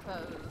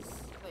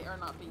because they are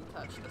not being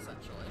touched,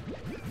 essentially.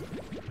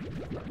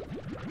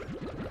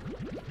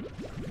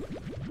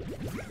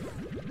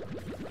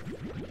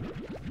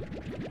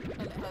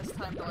 And it has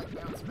time to, like,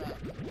 bounce back.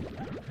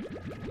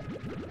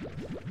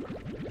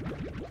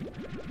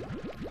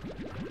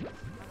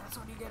 And that's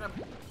when you get them.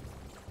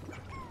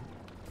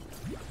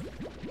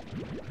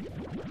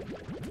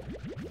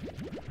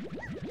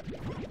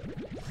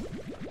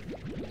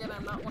 Again,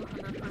 I'm not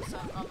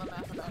 100% on the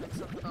mathematics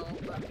of it all,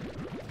 but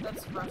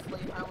that's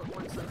roughly how it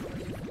works, I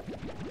believe.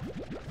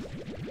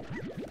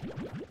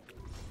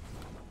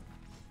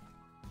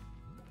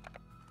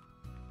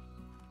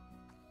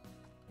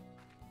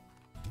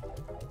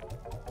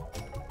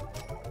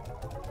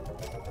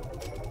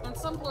 And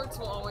some plorts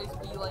will always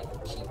be, like,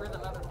 cheaper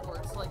than other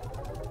plorts. Like,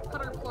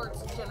 hunter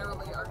plorts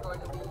generally are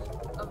going to be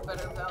of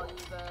better value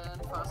than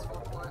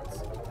phosphor plorts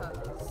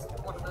because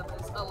one of them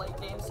is a late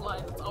game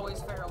slime that's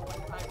always feral when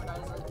you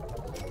hybridize it,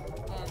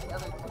 and the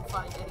other can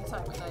find any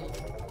time at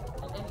night,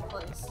 in any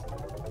place.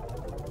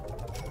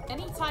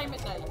 Any time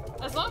at night.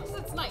 As long as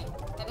it's night,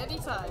 at any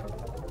time.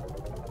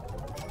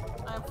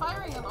 I'm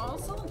firing on all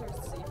cylinders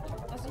this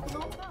evening, as you can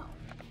all tell.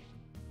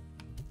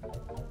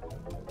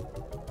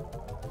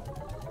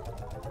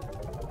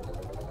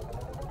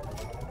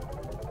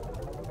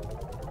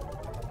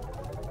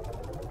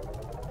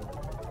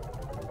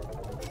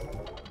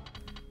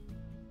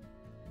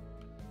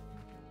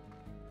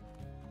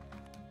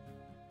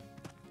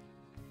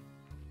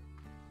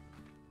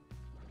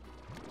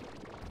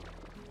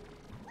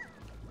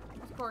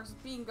 Of course,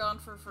 being gone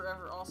for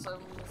forever also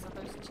means that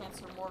there's a chance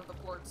for more of the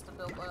plorts to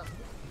build up.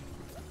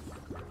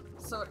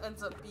 so it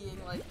ends up being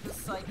like this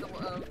cycle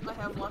of I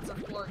have lots of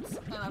plorts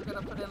and I'm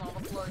gonna put in all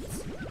the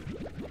plorts.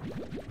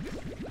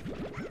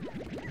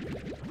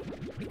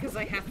 Because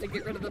I have to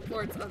get rid of the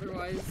plorts,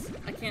 otherwise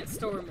I can't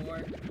store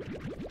more.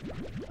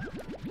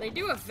 They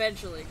do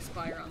eventually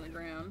expire on the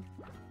ground.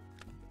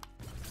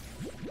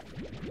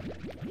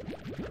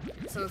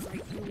 So it's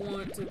like you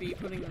want to be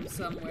putting them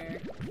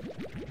somewhere.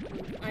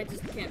 I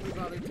just can't be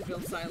bothered to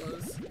build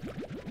silos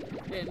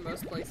in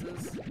most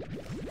places.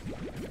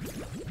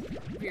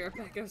 Vera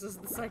Pecco says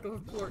the cycle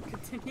of plort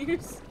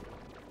continues.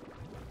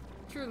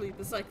 Truly,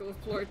 the cycle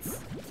of plorts.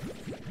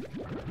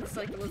 The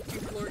cycle of 2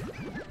 plort.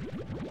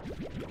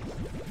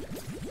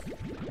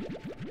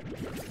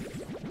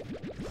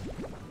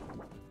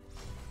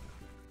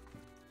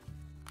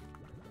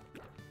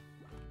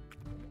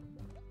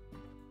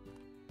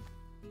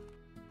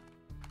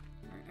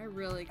 I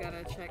really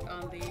gotta check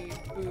on the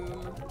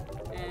boom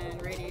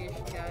and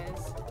radiation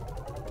guys.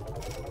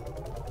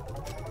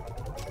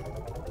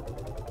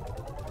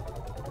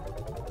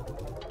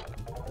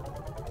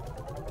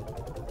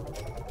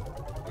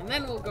 And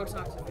then we'll go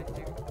talk to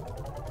Victor.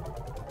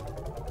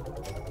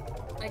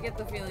 I get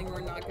the feeling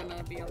we're not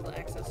gonna be able to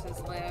access his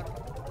lab,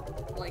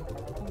 like,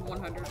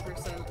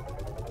 100%.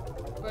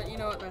 But you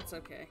know what, that's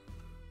okay.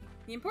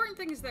 The important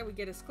thing is that we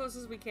get as close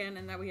as we can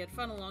and that we had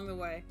fun along the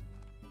way.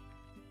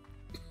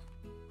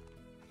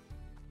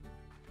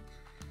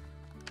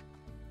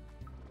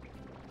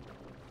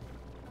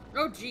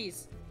 Oh,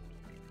 jeez.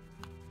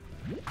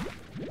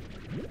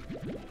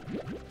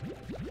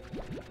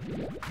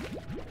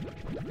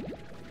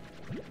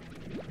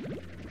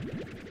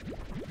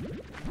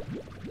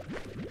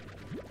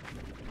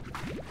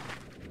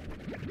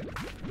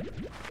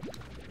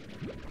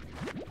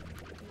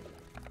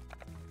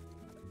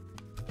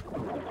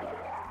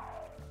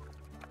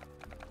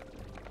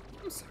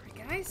 I'm sorry,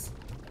 guys.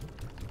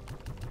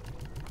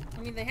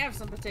 I mean, they have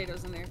some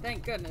potatoes in there,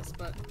 thank goodness,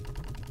 but...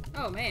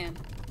 Oh, man.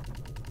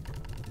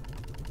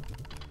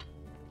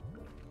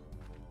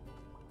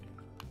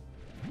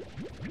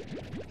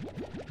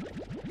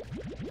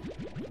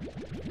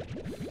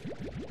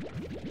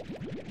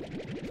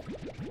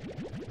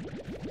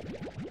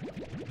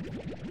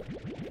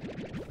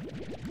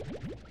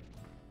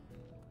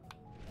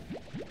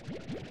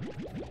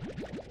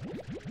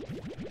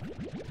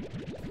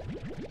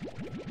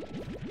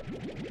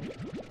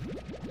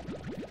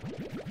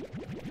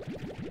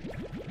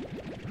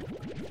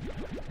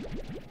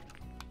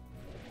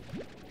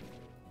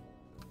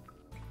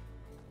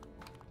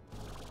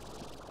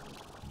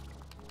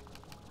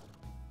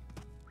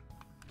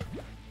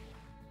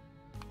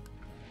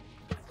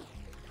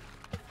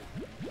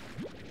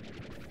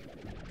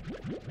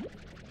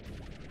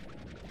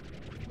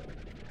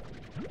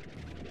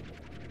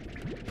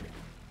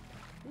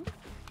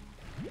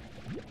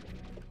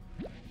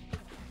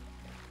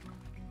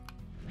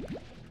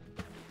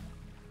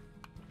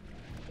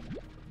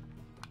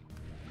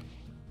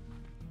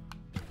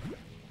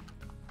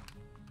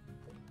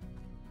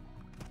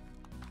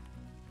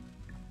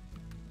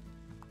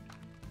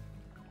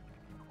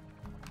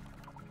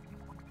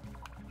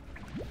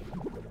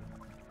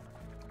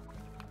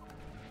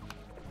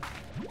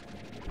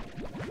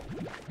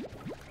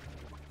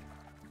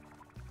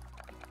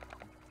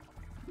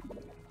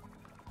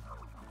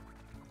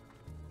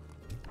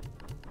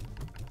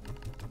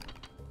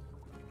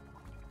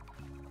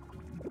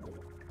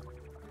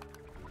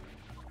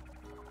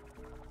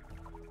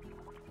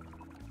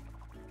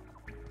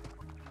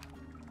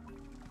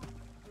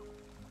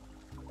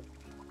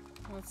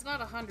 Well, it's not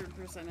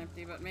 100%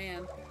 empty, but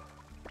man.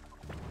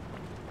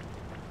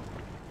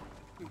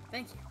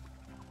 Thank you.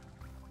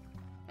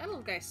 That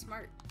little guy's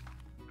smart.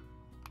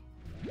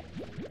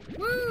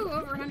 Woo!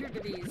 Over 100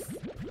 of these.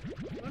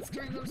 Let's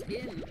turn those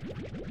in.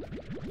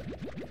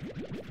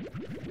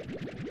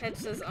 Hedge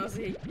says,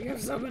 Ozzy, you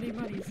have so many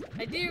monies.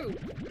 I do!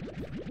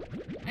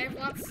 I have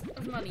lots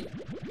of money.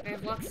 I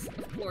have lots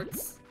of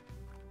plorts.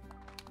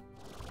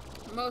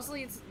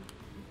 Mostly it's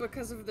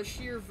because of the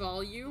sheer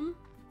volume.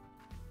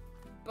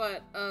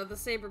 But, the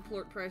saber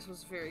plort price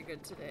was very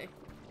good today.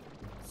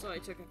 So I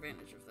took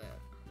advantage of that.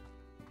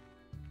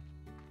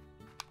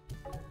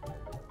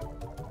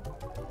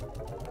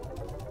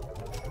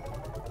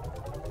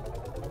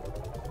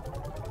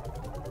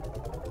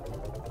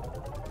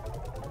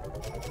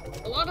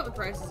 A lot of the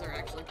prices are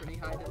actually pretty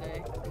high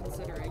today,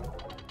 considering.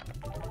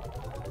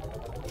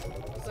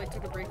 Because I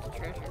took a break to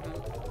treasure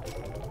hunt.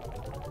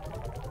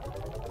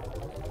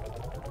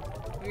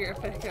 Vera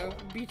Pecco,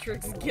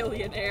 Beatrix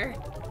Gillionaire.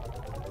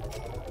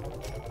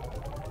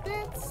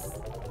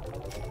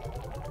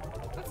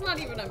 That's not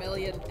even a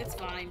million. It's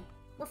fine.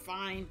 We're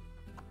fine.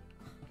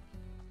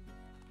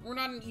 We're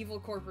not an evil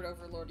corporate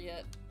overlord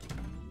yet.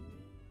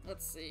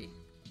 Let's see.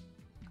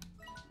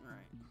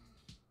 Alright.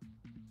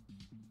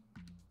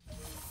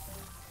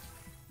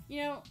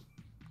 You know,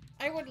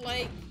 I would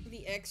like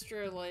the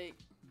extra, like...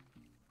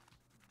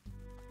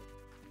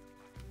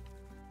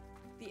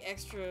 the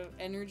extra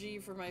energy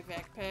for my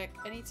backpack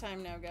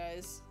anytime now,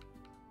 guys.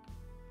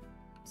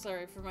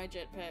 Sorry, for my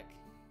jetpack.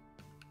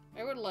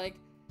 I would like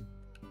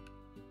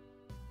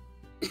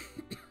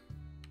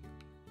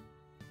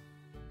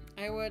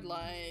I would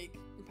like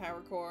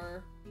Power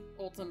Core,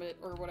 Ultimate,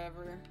 or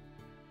whatever.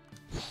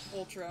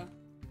 Ultra.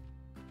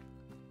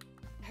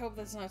 I hope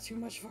that's not too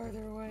much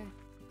farther away.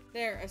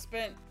 There, I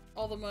spent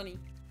all the money.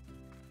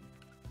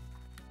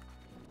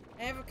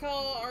 I have a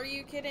call, are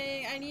you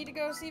kidding? I need to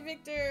go see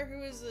Victor!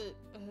 Who is it?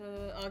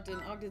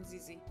 Ogden. Ogden's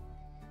easy.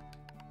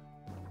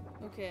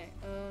 Okay,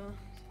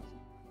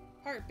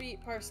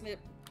 heartbeat, parsnip,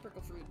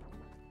 prickle fruit.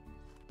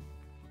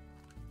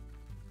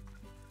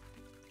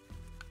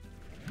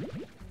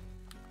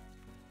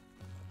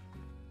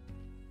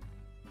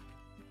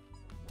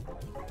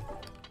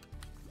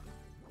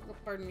 Oh,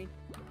 pardon me.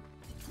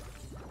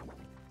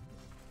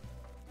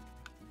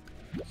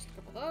 Just a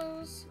couple of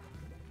those.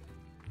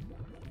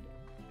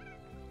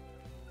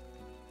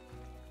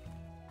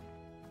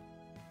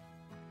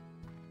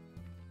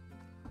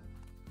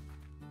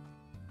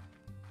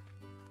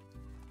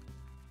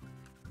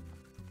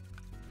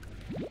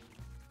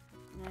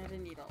 I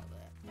didn't need all of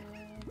that.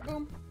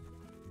 Boom.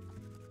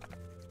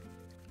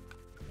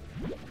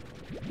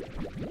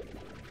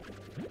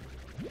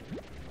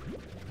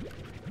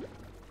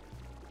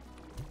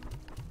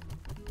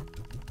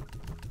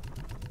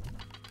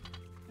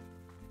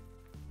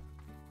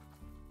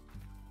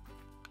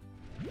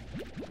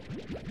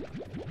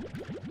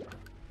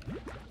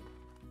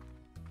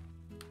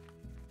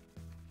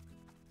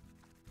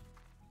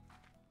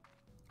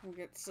 We'll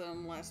get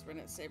some last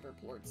minute saber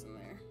plorts in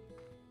there.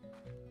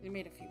 We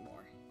made a few more.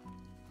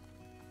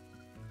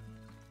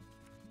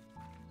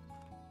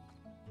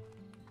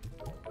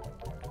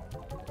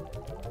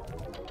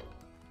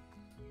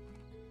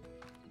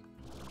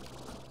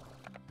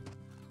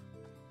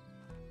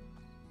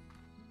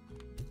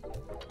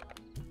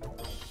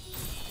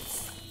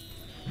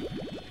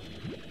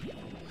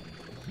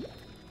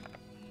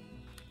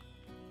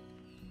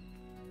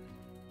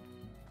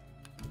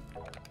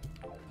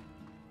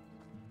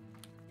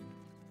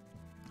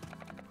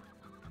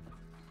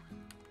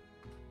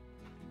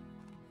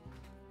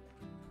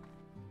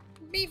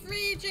 Be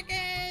free,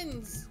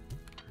 chickens!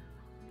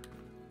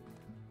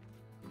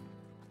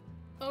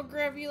 I'll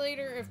grab you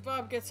later if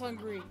Bob gets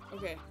hungry.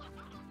 Okay.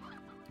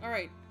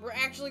 Alright, we're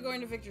actually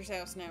going to Victor's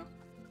house now.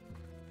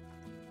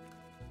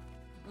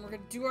 And we're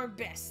gonna do our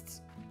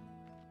best.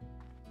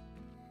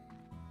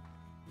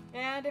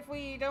 And if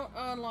we don't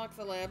unlock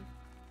the lab,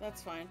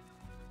 that's fine.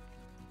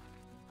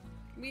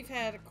 We've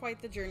had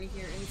quite the journey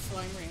here in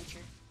Slime Rancher,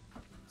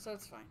 so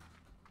it's fine.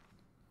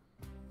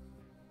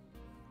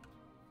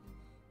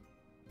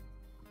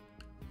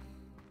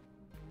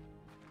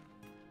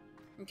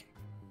 Okay.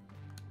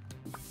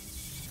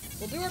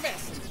 We'll do our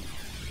best.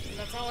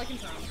 That's all I can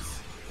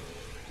promise.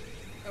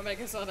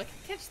 Omega Sonic,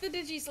 catch the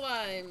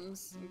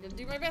Digi-Slimes! I'm gonna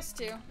do my best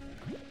to. Alright,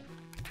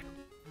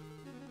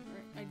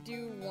 I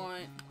do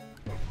want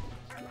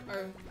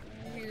our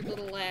weird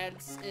little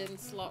lads in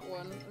slot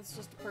 1. It's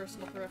just a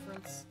personal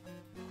preference.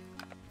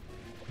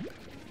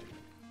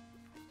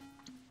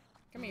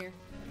 Come here.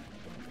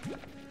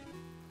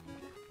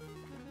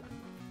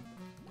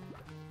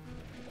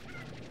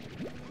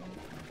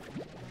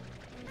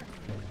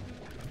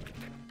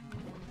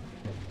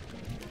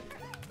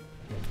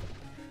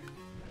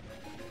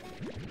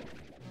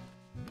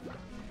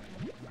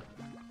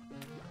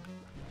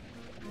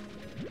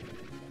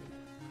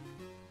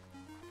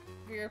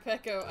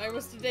 Pecco, I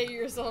was today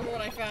years old when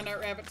I found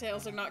out rabbit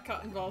tails are not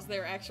cotton balls,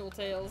 they're actual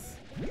tails.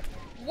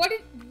 What?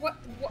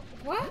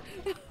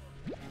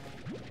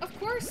 Of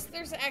course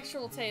there's an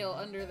actual tail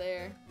under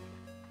there.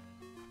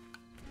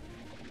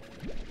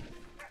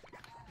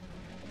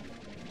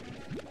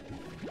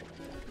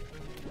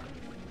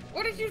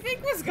 What did you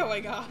think was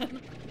going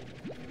on?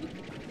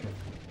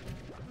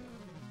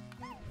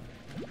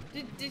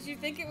 Did you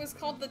think it was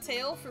called the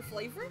tail for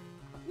flavor?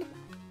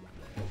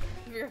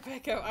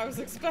 Pecco, I was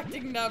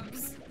expecting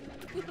nubs.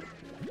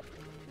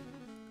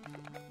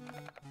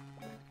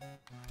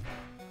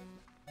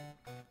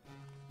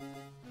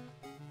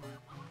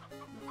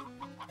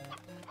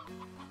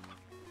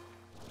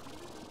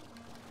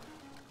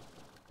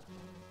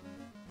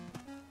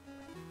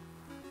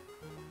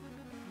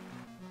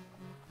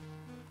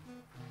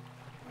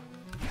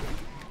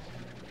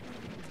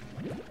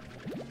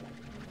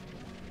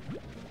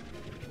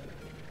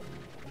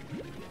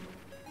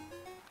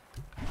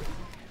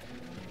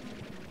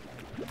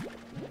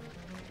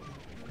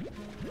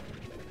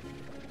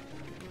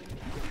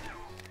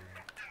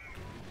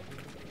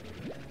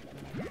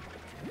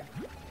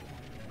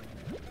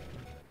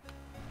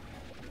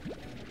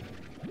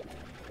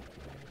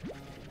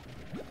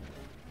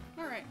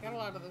 Got a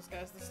lot of those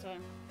guys this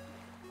time.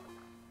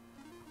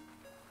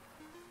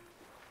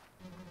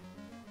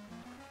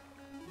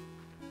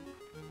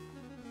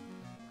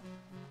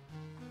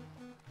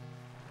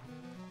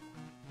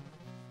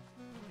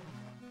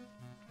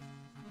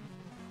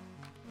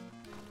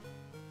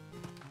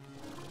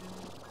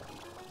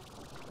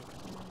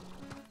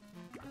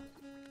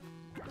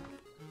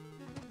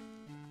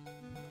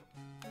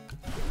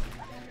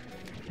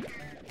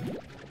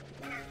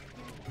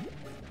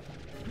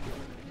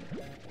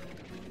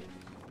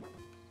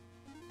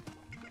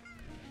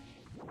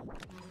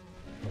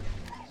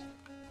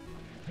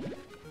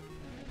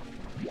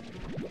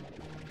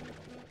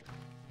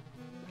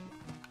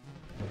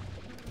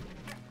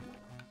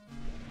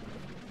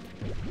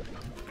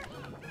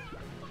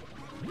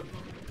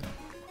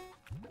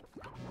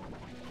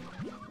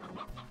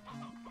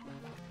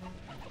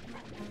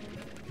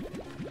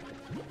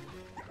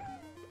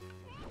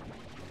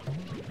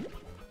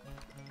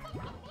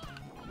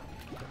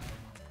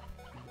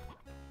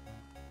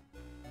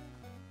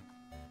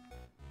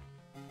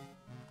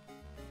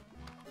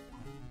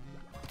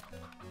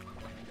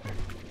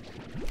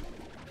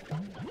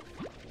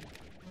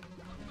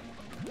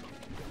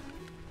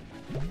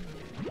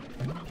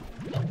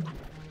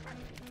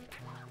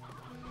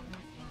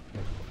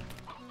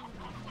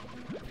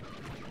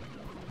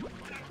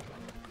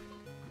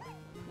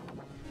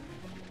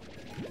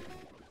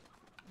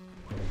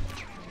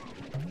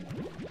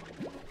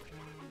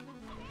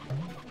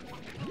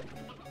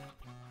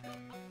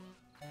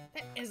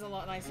 Is a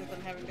lot nicer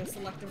than having to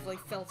selectively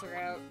filter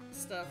out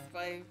stuff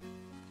by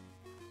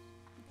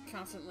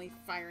constantly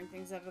firing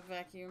things out of the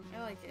vacuum.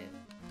 I like it.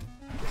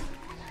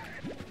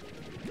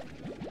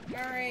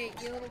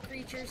 Alright, you little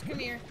creatures, come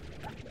here.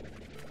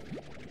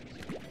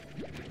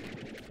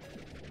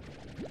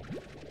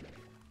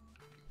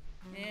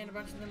 And a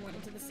bunch of them went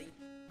into the sea.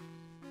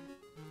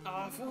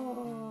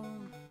 Awful!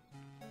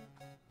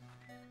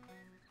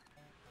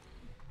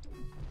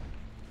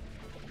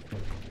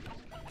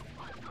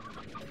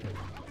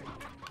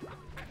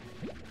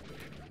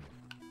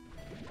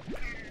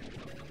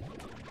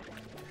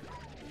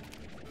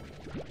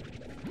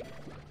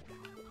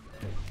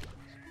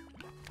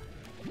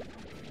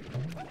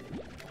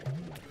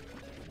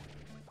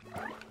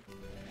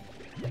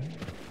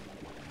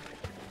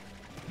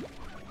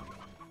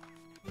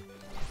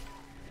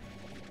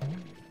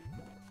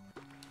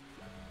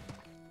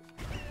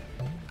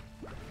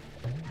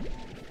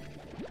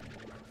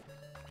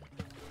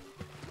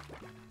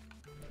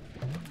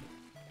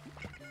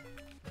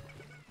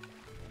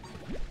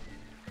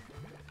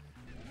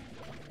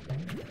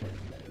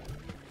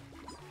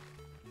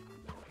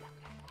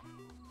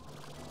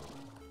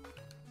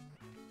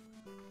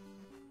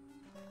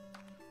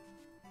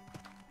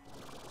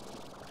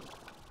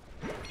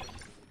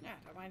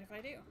 Mind if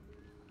I do.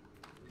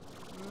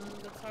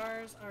 The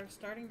tars are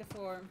starting to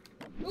form.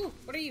 Ooh!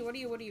 What are you? What are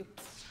you? What are you?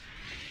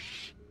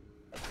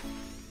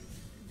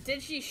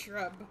 Did she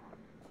shrub?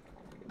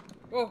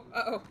 Whoa!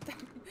 Uh-oh.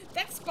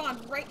 That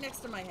spawned right next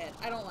to my head.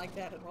 I don't like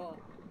that at all.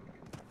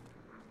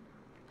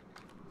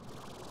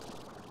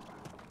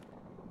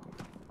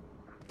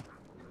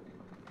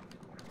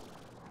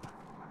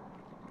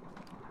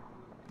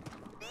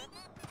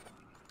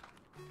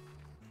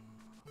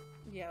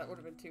 Yeah, that would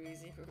have been too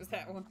easy if it was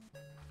that one.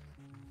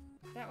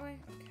 That way?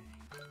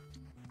 Okay.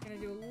 I'm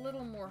gonna do a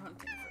little more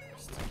hunting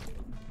first.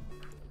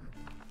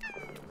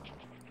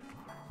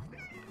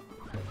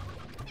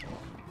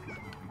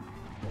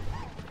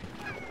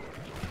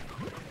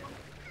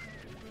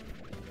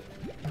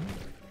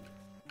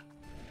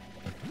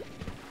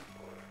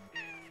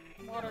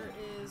 Water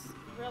is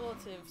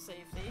relative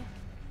safety.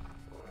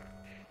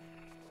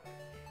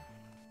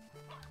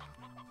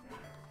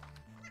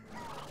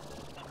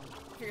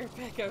 Here,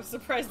 Pecco,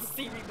 surprised to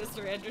see me,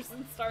 Mr.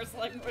 Anderson. Star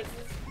slime noises.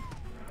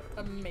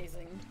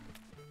 Amazing.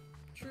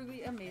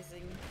 Truly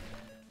amazing.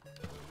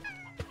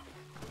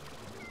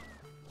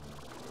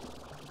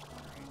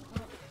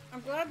 Well, I'm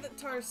glad that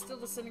tars still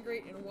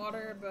disintegrate in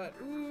water, but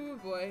ooh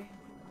boy.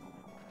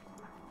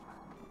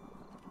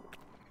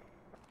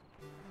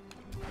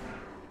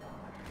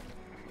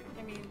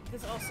 I mean,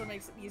 this also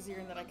makes it easier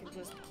in that I can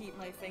just keep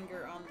my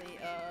finger on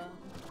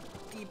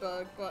the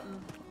debug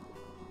button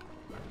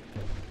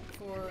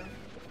for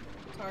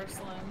tar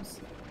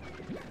slimes.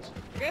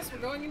 I guess we're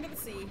going into the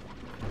sea.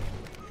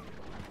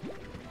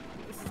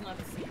 This is not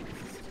the sea,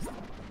 this is just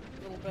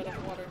a little bit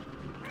of water.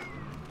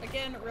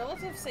 Again,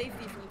 relative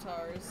safety from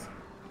tars.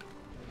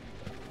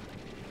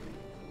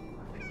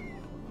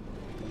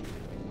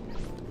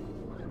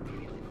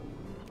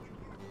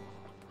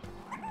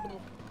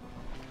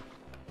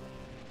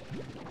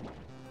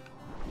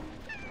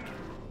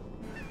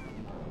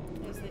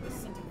 As they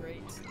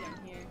disintegrate down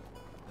here.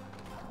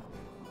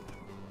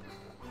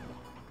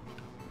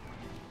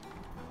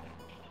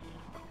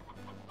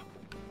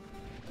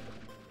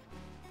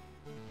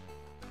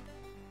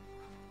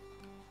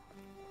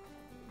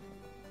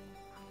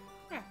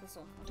 This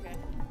one, okay.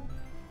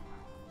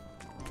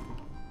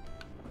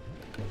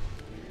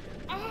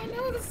 Oh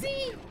no, the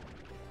sea!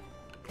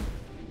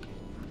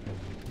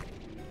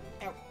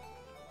 Ow. Out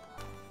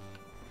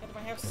of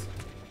my house.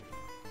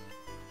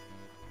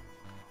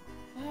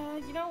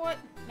 You know what?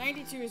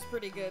 92 is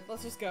pretty good.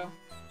 Let's just go.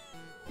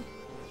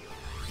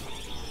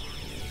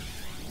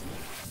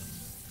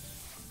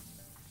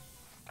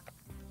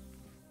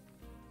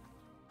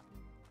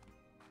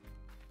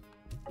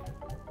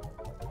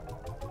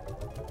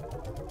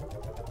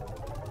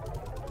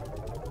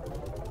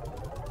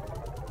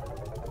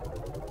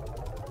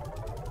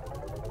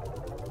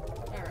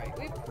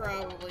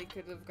 Probably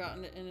could have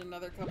gotten it in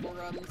another couple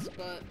runs,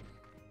 but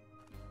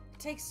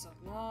takes so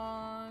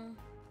long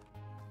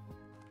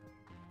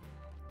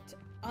to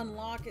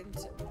unlock it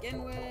to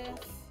begin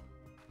with.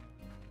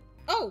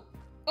 Oh!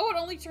 Oh, it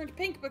only turned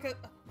pink because...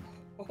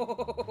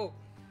 Oh,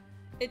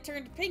 it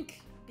turned pink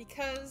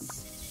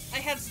because I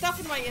had stuff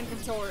in my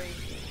inventory.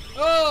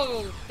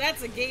 Oh,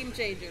 that's a game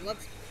changer.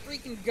 Let's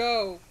freaking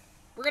go.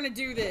 We're gonna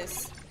do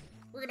this.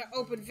 We're gonna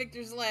open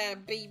Victor's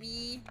lab,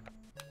 baby.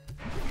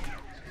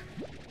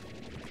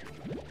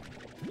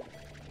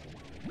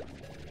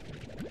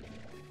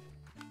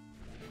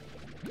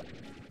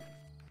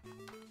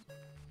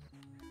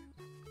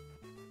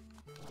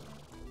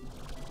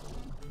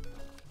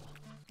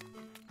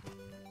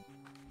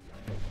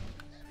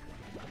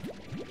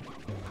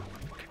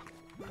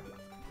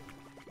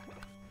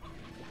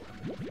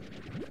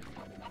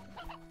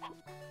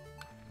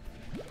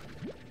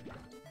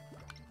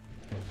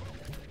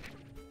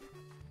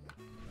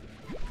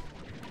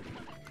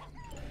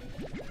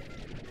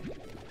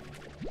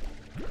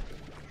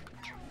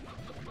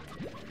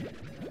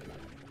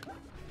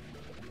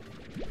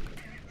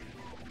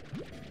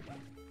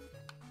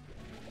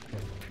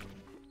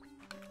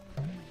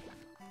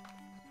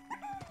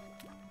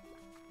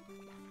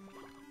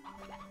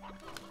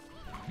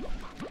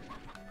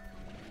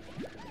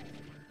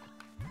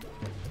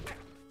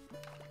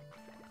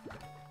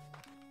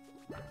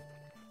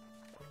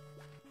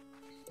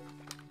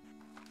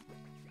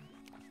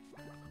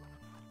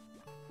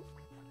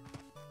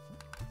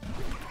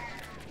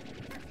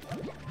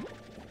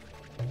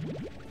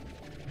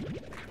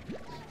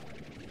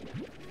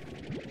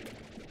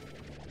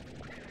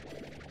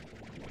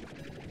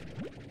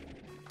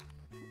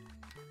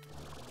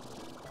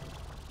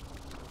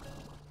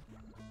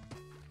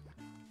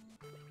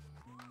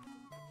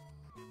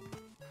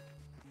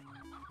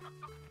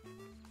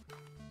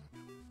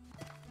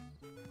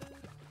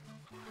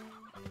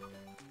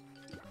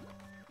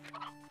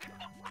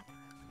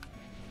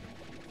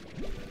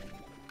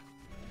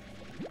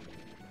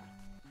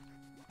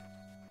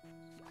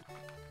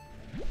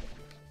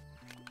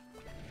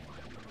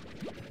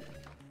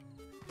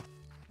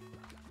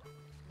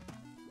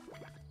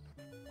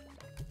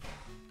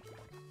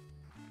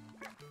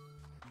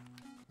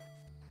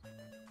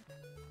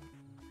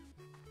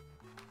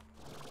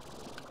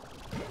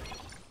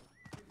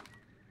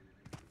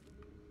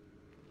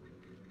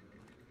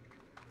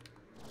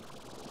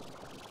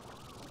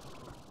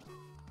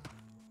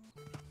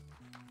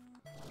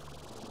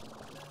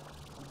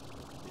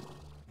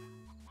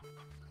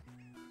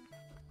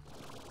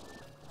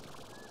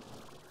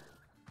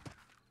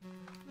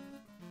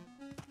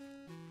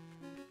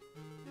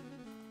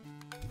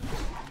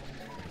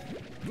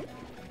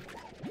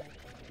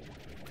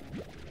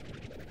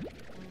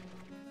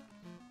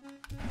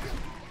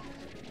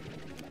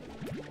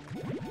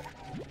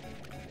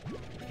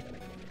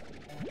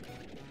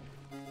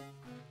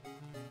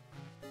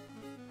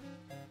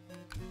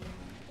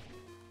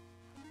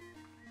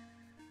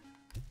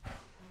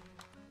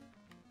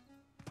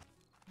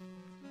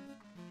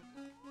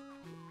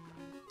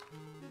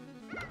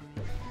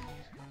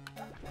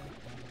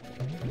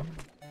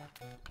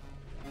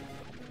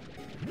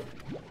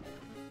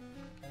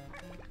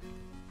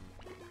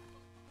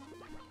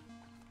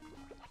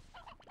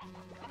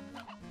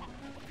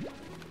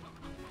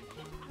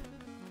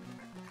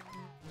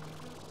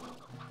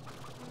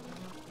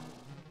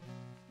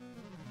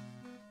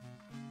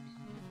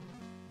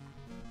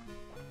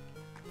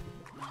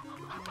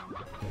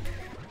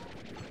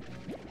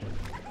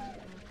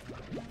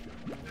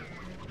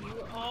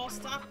 You all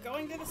stop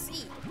going to the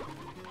sea.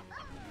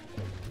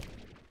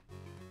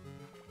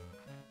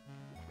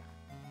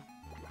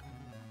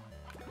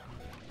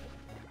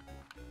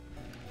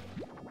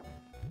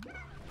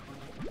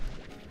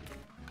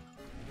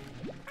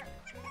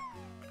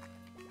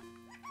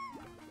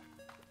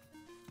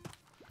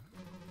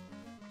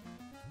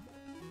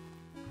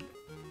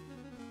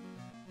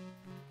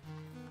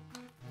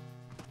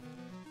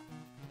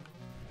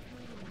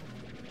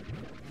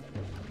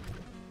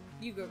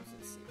 You go to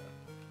the sea.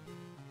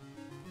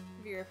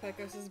 Vera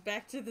Pecco says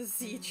back to the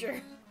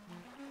future.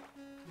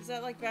 Is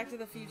that like Back to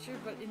the Future,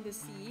 but in the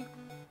sea?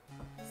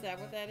 Is that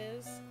what that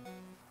is?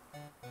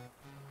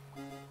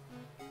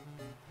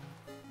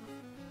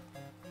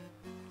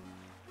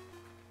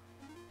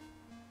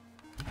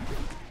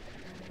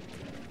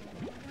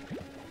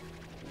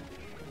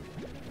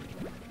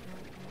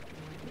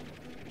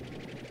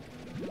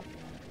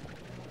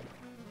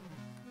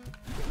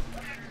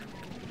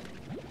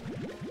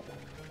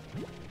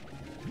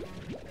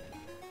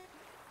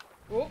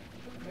 Oh,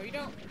 no you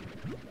don't.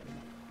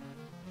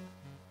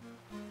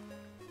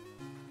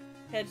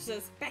 Hedge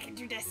says, back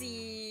into the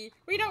sea!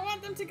 We don't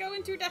want them to go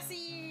into the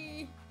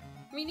sea!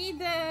 We need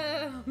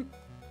them!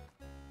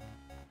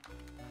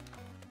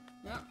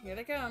 No, here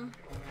they come.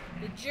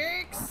 The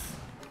jerks!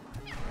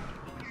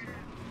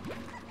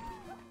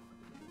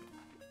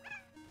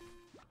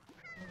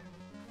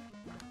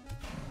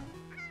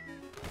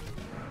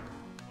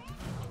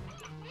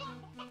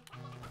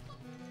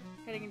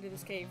 Heading into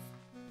this cave.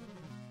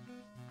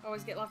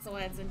 Always get lots of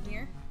lads in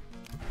here.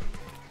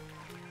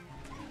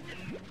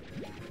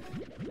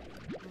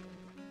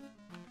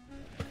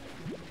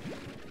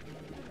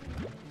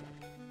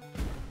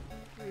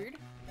 Rude.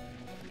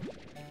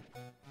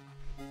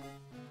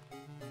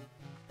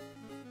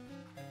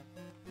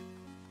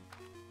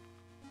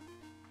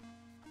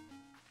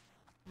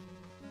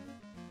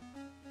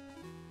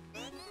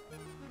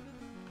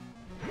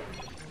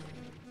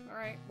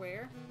 Alright,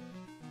 where?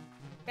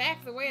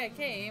 Back the way I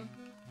came.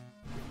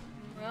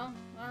 Well,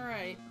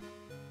 alright.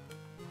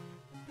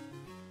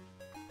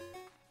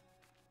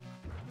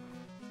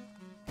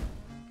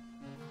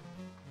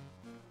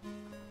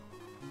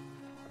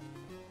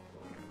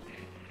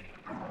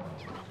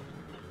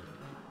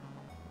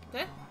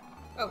 That?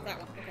 Oh, that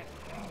one. Okay.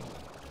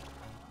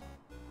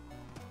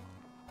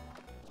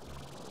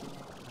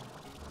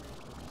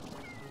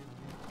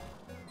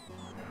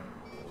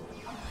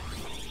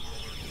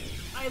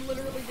 I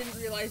literally didn't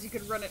realize you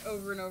could run it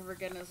over and over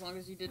again as long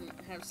as you didn't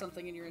have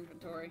something in your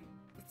inventory.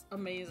 It's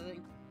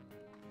amazing.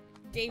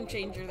 Game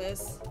changer,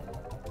 this.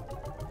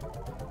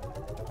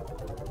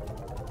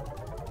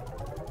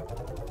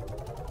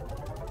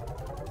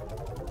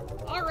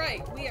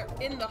 Alright, we are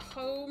in the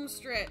home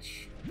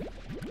stretch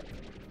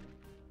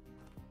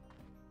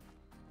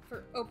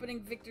for opening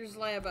Victor's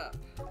lab up.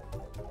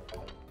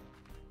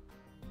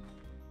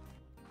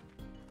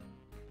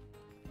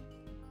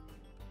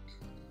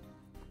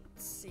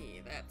 Let's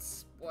see,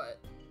 that's what?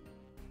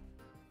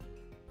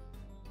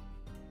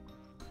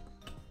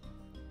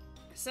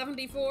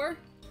 74?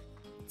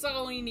 That's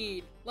all we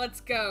need.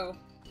 Let's go.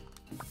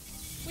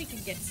 We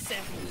can get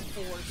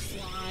 74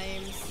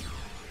 slimes.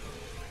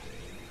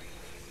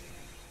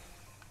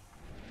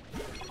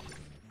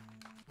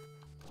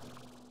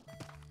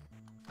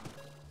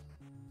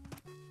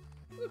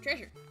 Ooh,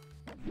 treasure.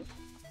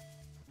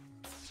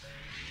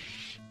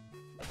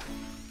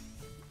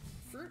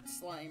 Fruit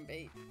slime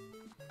bait.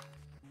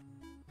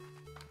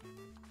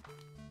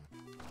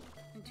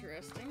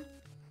 Interesting.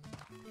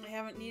 I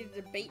haven't needed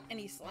to bait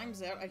any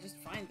slimes out, I just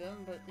find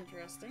them, but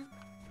interesting.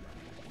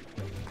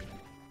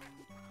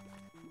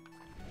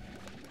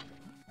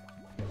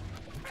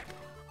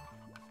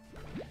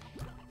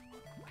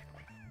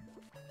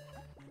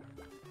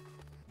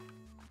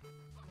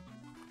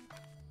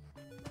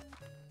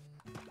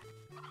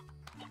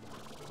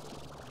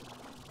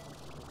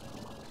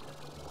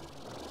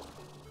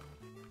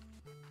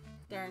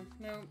 Darn,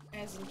 no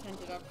as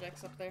intended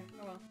objects up there.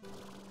 Oh well.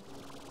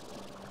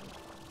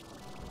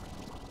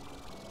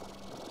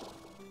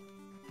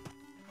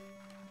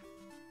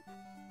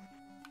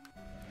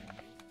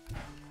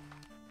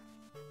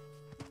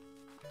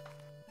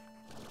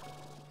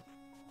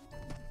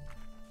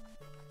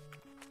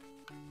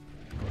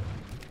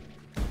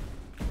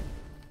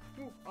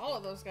 Ooh, all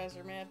of those guys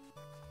are mad.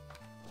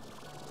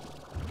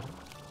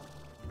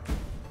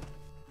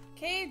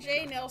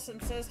 KJ Nelson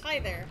says, hi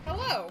there.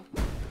 Hello!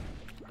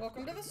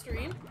 Welcome to the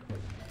stream.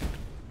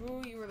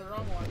 Ooh, you were the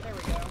wrong one. There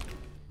we go.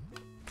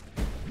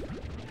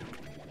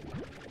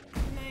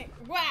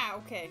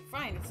 Wow, okay,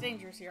 fine. It's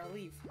dangerous here. I'll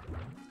leave.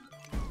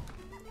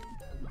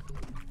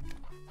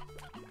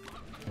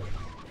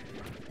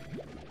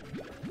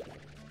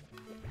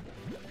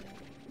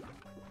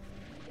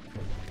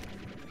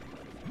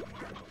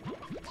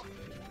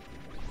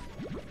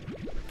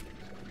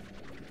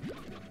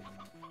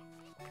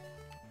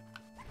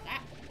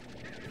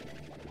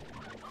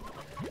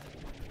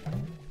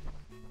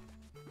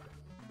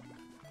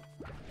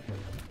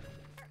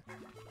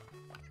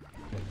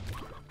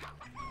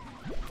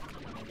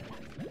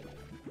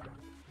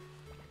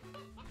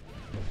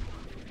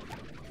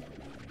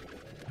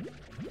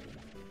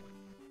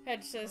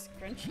 Hedge says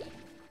crunchy.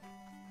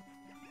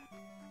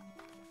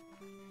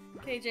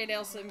 KJ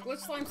Nelson,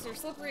 glitch slimes are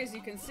slippery as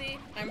you can see.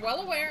 I'm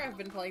well aware, I've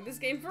been playing this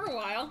game for a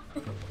while.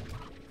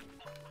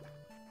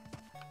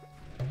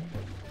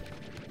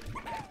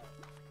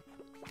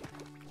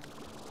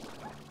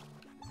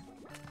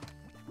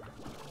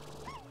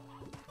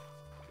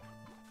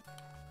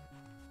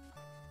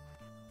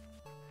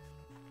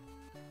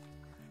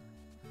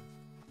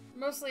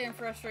 Mostly I'm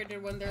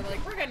frustrated when they're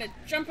like, we're gonna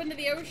jump into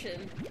the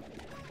ocean.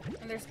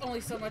 And there's only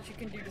so much you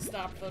can do to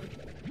stop them.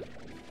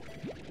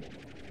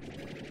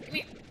 Come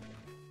here.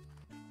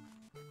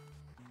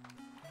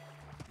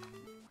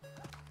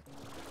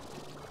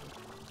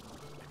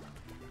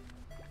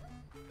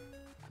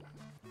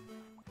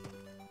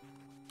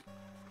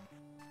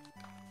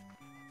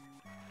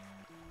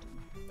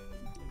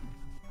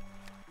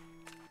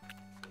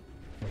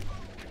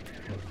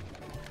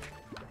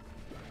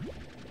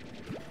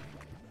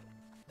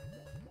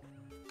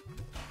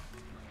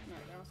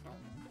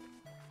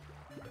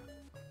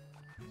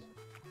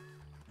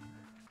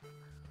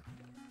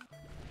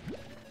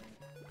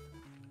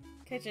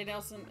 KJ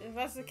Nelson, if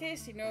that's the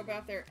case, you know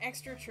about their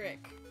extra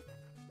trick.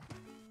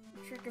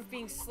 Trick of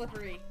being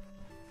slippery.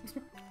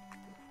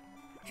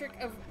 Trick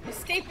of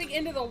escaping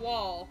into the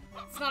wall.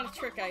 It's not a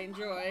trick I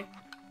enjoy.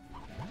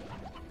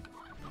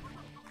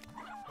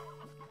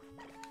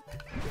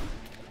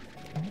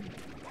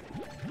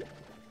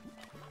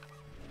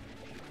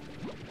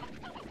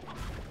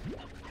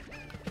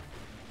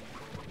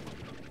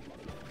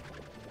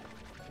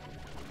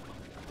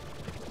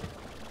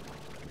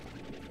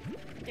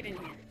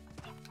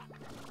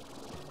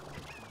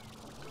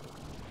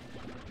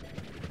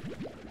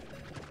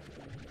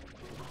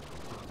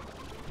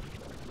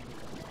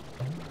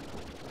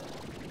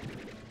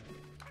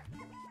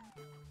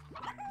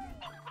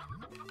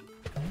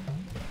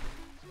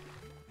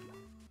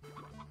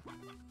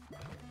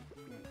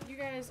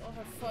 guys all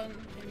have fun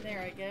in there,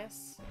 I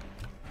guess.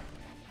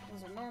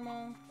 Those are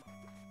normal.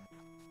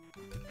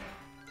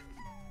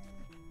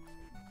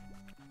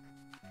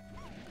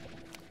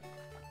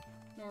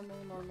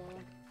 Normal.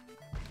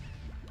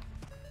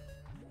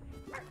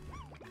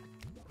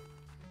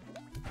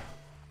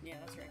 Yeah,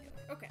 that's regular.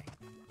 Okay.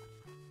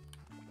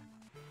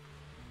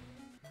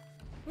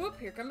 Whoop,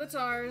 here come the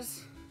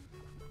tars.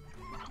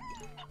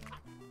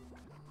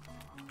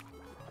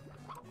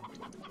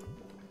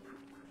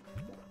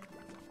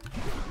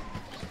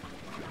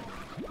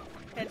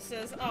 Hedge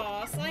says,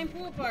 "Aw, slime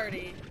pool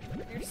party.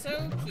 You're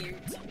so cute."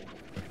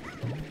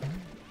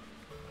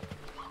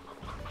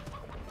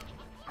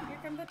 Here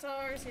come the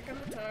tars, here come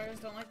the tars.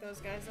 Don't like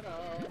those guys at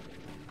all.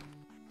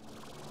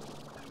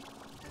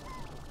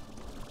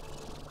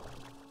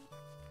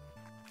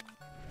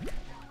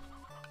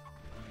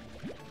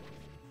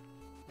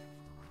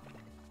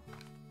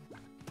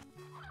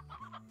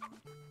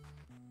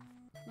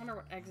 I wonder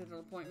what exit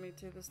it'll point me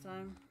to this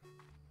time.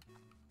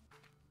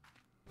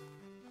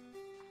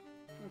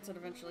 Once it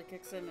eventually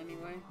kicks in,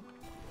 anyway.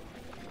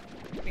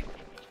 Okay.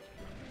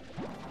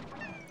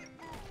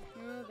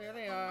 Oh, there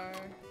they are.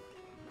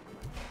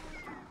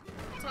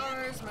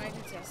 Tars, my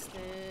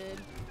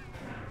detested.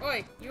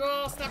 Oi, you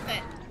all stop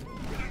that!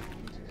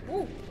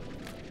 Ooh!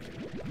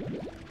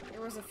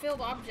 There was a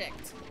filled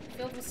object.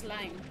 Filled with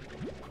slime.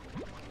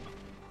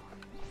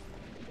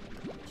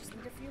 Just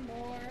need a few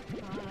more,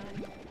 come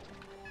on.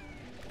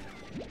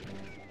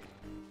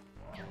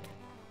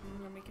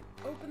 And then we can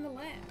open the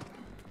lab.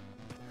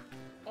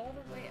 All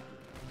the way up.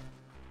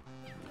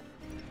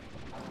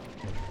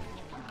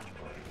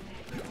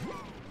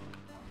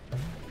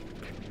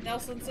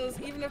 Nelson says,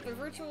 even if the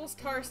virtual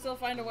stars still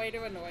find a way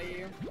to annoy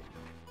you.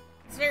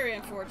 It's very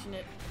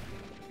unfortunate.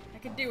 I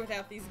could do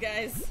without these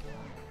guys.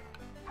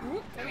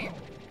 Whoop, come here.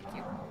 Thank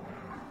you.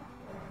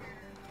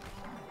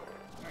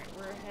 Alright,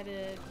 we're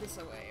headed this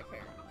way,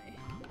 apparently.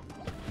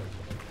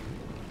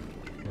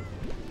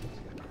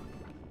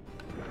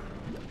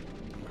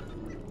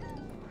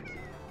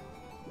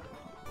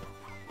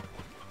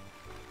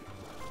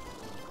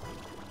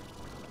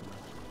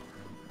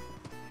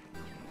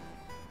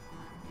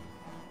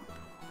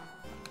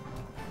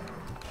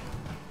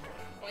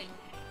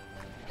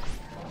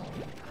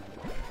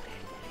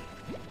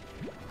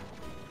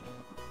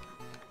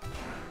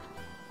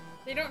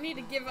 They don't need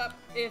to give up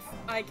if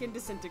I can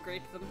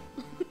disintegrate them.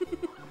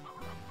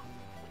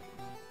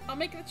 I'll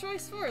make the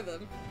choice for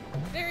them.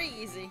 Very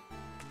easy.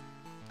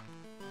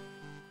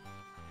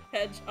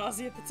 Hedge,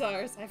 Ozzy at the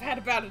tars. I've had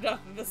about enough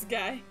of this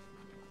guy.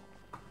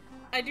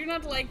 I do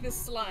not like this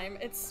slime.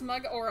 It's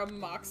smug aura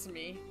mocks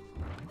me.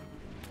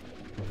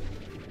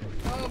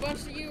 Oh, a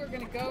bunch of you are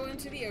gonna go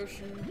into the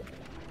ocean.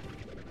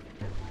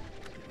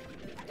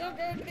 Don't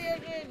go into the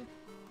ocean!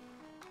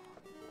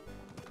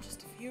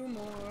 Just a few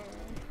more.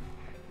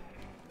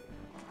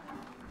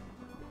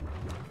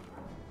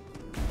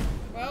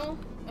 Well,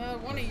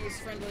 one of you is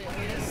friendly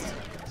at least.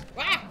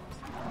 Wah!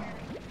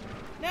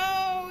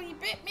 No, he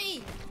bit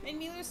me! Made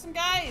me lose some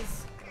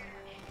guys!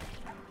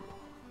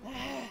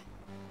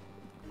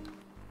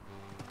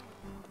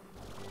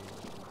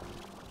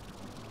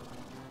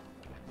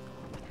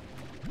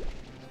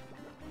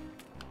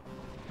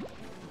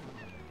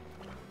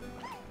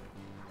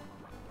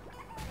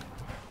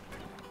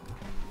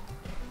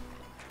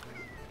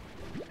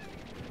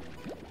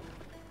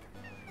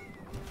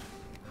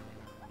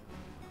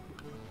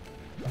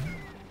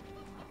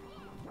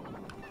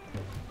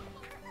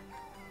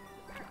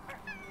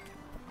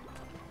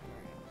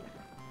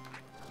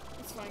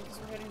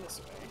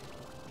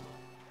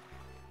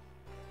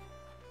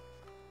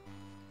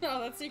 Oh,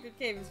 that secret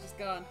cave is just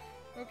gone.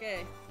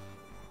 Okay.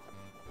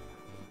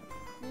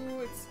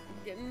 Ooh, it's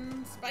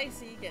getting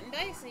spicy, getting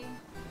dicey.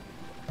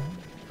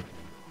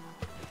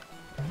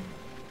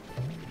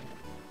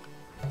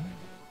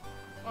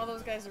 All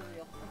those guys are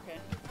real. Okay.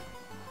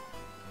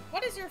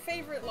 What is your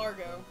favorite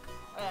Largo?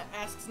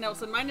 Asks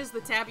Nelson. Mine is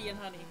the Tabby and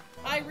Honey.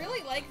 I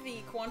really like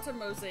the Quantum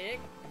Mosaic.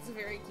 It's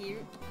very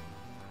cute.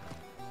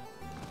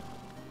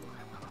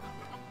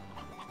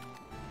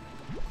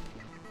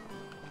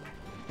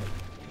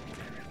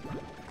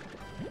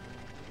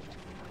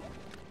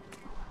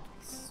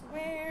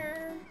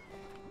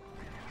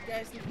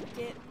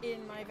 Get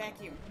in my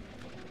vacuum.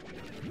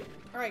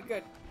 Alright,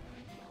 good.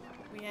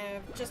 We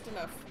have just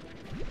enough.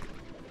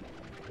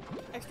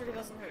 Extra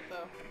doesn't hurt,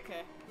 though.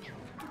 Okay.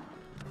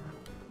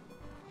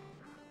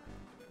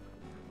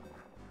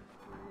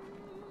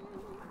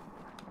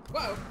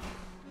 Whoa!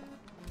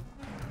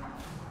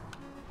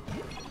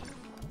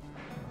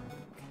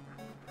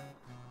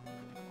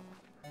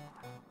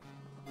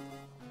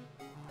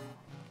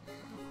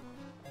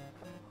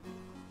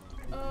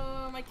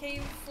 Oh, my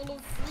cave full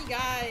of free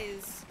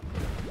guys.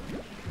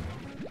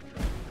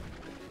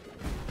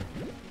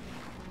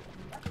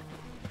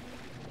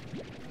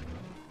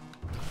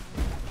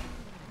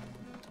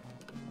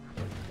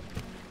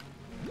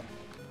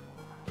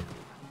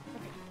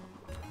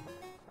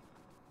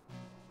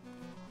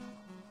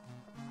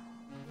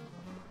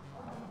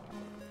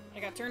 I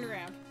got turned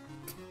around.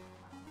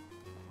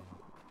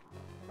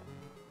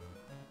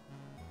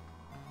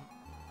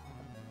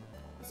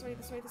 this way,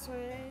 this way, this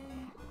way.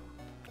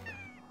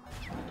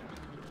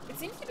 It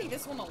seems to be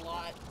this one a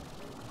lot.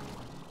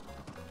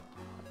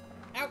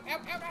 Ow, ow,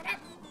 ow, ow, ow!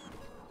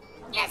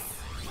 Yes!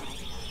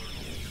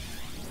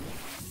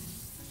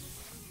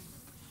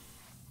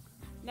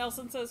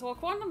 Nelson says, while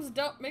quantums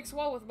don't mix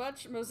well with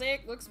much,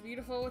 Mosaic looks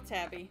beautiful with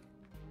Tabby.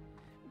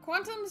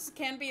 Quantums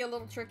can be a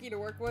little tricky to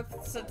work with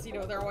since, you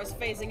know, they're always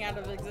phasing out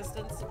of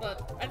existence,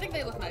 but I think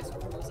they look nice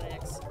with the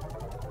mosaics.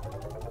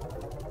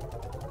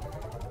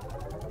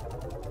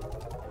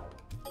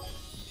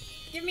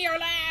 Give me your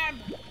lab!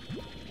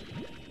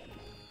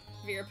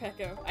 Vera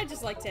Pecco. I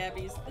just like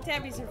tabbies. The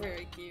tabbies are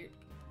very cute.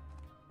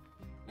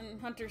 And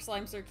hunter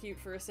slimes are cute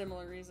for a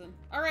similar reason.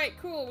 Alright,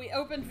 cool. We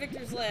opened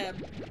Victor's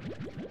lab.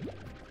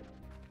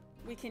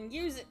 We can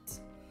use it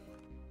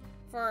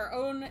for our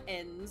own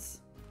ends.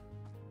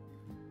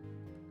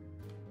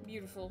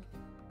 Beautiful.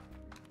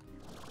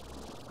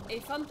 A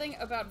fun thing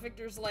about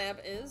Victor's lab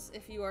is,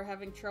 if you are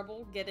having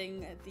trouble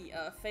getting the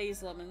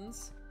phase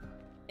lemons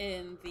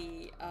in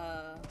the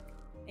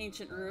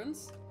ancient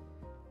ruins,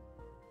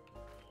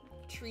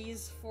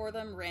 trees for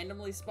them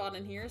randomly spawn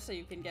in here, so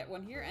you can get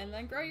one here and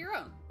then grow your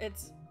own.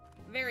 It's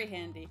very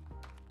handy.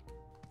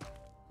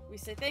 We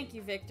say thank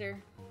you,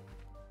 Victor.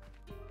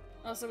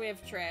 Also, we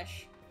have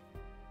trash.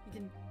 You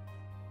can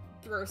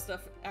throw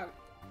stuff out.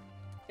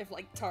 If,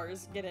 like,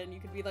 tars get in, you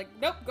could be like,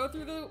 nope, go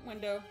through the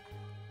window.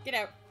 Get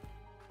out.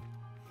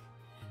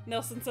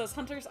 Nelson says,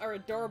 hunters are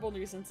adorable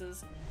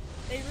nuisances.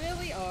 They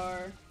really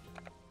are.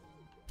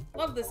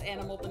 Love this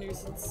animal, the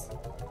nuisance.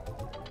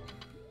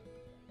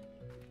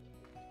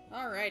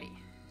 Alrighty.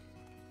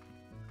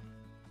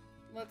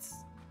 Let's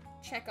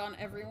check on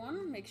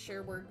everyone, make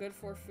sure we're good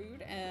for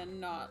food and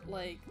not,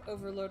 like,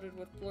 overloaded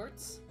with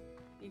plorts.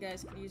 You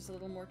guys could use a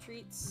little more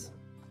treats.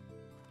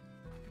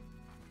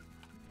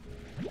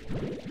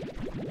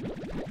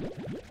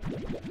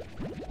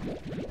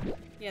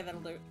 Yeah,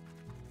 that'll do it.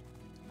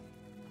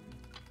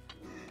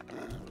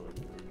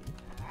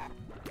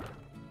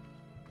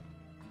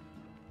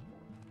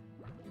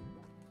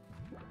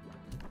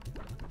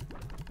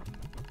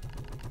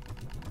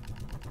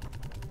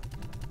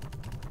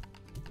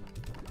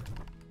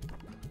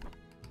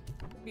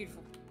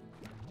 Beautiful.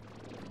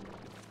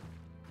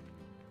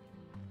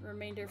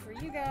 Remainder for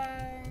you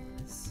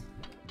guys.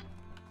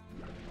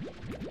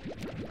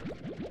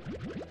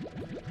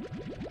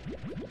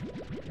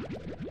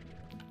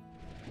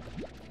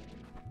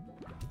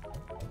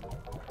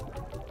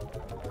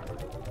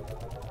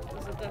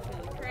 Those are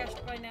definitely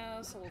crashed by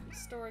now, so we'll be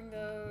storing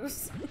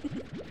those.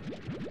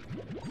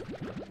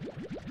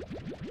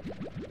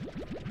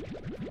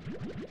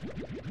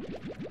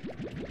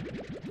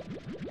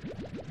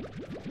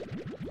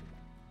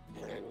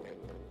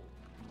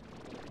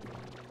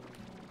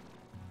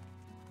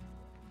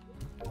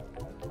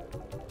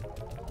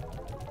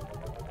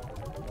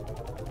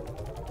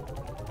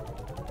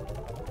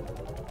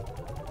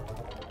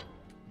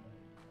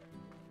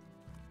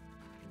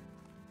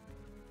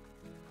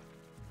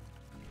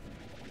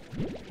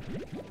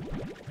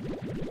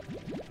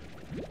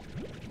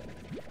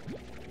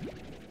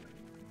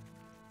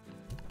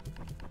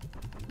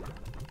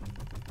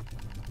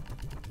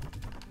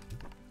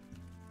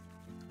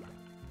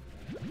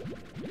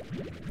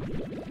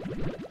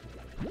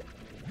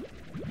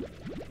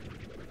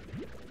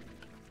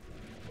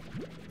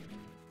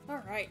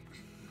 Alright,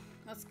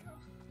 let's go.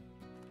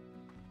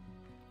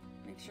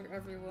 Make sure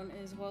everyone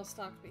is well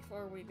stocked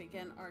before we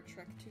begin our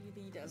trek to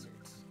the desert.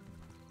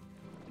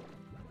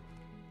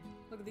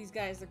 Look at these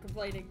guys, they're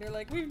complaining. They're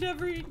like, we've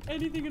never eaten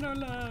anything in our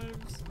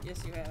lives.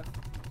 Yes, you have.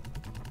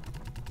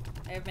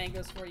 I have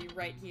mangoes for you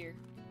right here.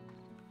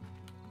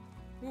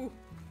 Ooh.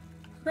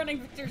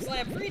 Running Victor's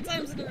lab 3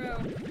 times in a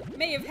row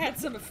may have had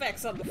some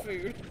effects on the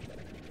food.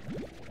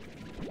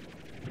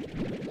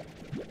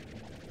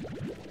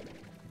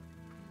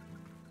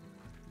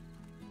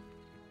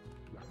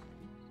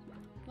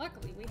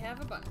 Luckily, we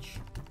have a bunch.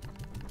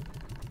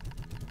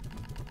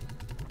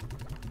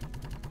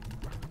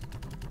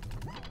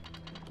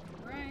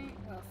 Right,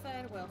 well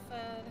fed, well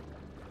fed.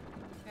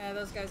 Yeah,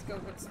 those guys go a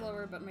bit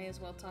slower, but may as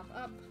well top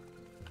up.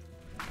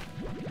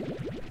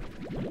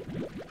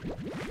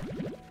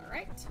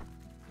 Alright.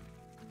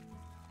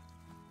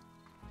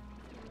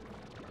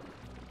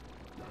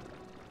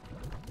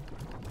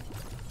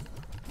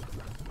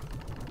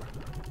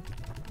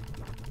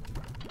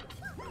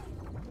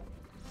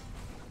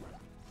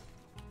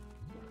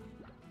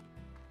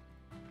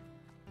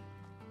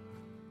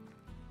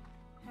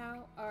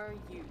 How are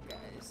you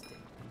guys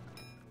doing?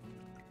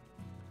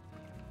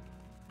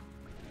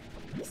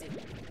 Let's see.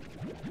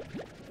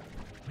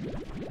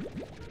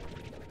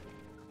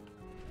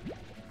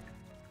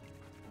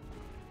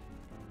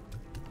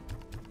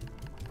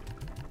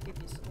 Give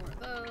you some more of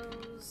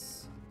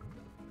those.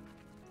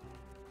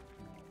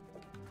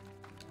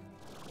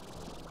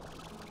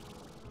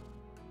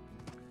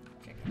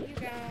 Checking you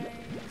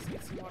guys.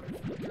 Get some water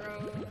for the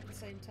drone at the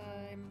same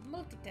time.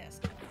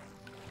 Multitasking.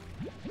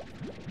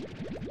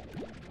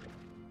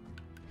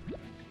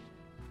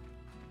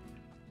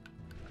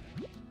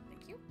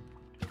 Thank you.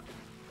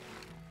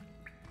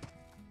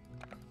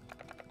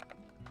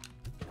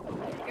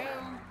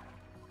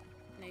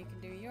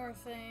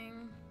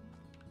 thing.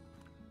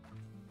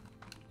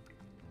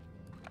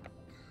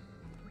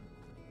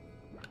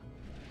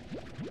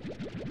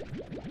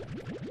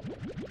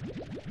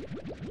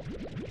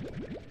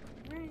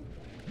 Alright.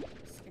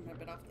 Skim a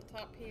bit off the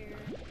top here.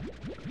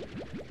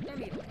 Don't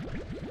need a lot.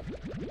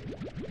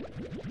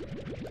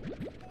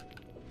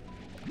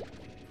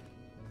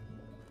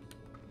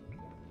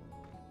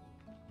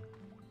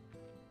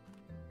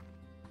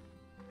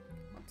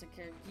 I'll take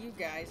care of you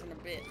guys in a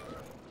bit.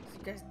 So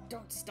you guys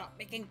don't stop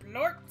making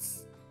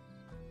plorts!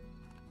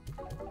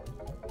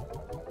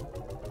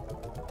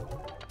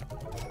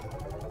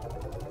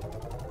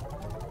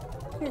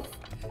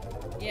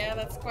 Yeah,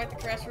 that's quite the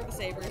crash for the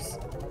sabers.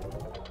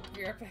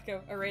 Your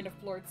epic array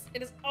of plorts.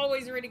 It is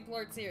always raining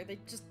plorts here. They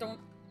just don't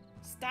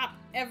stop,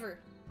 ever.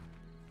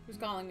 Who's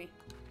calling me?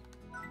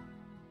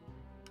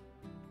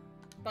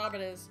 Bob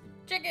it is.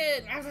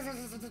 Chicken!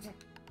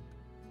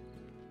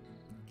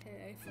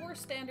 Okay, 4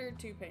 standard,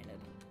 2 painted.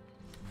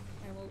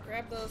 I will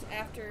grab those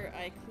after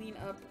I clean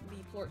up the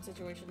plort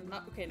situation.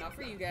 Not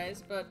for you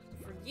guys, but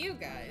for you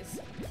guys.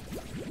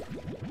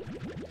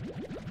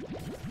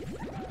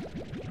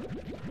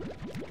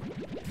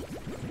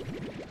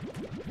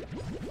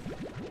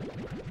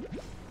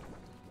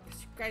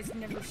 Because you guys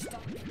never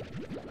stop.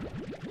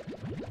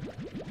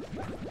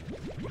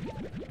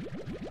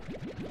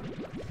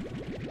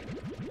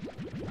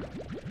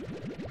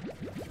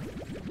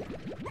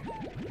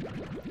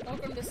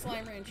 Welcome to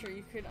Slime Rancher.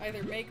 You could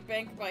either make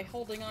bank by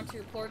holding onto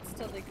your plorts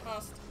till they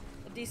cost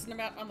a decent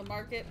amount on the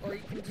market, or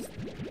you can just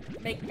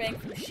make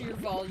bank from sheer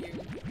volume.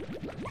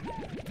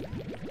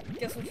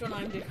 Guess which one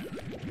I'm doing.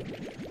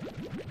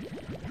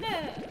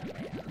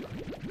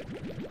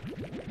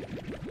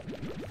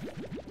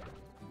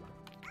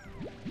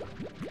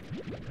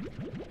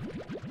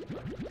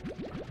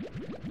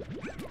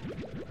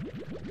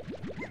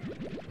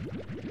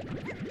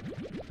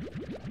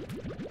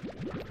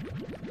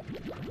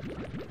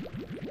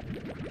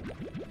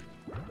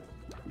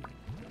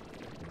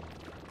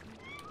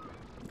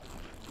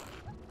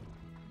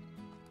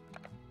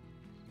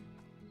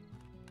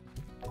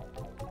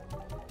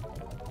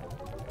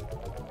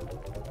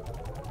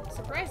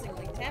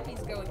 Surprisingly,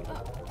 tabby's going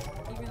up,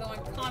 even though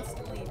I'm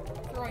constantly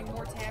throwing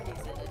more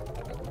tabbies in it.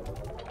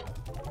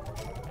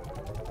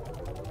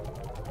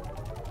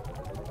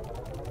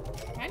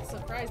 Kinda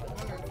surprised that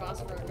Hunter and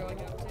Phosphor are going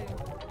up too.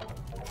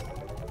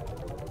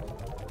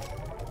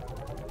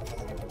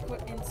 I have to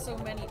put in so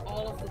many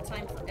all of the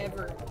time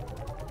forever.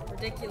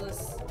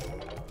 Ridiculous.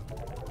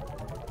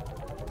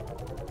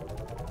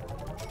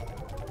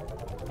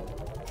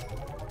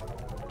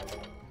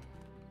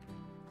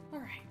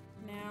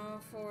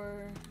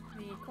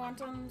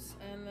 Quantums,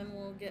 and then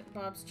we'll get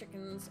Bob's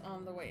chickens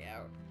on the way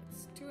out.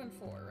 It's 2 and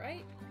 4,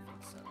 right? I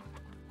think so.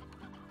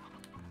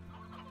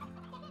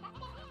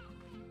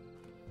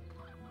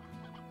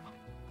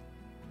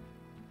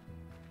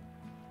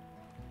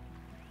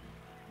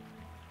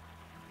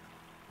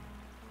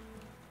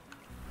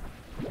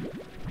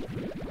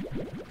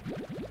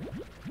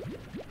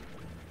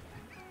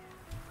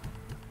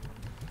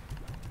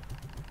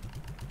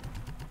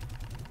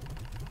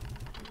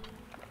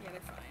 Yeah,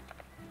 they're fine.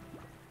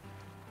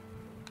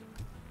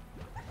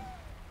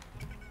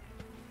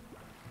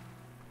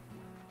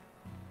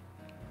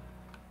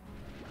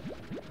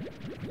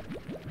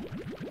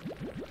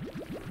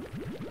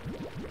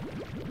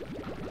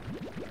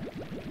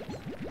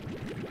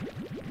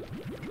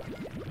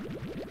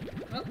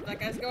 Oh, that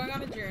guy's going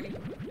on a journey.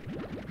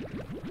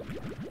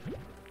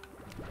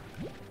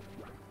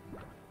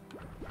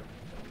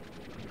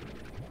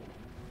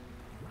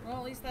 Well,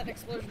 at least that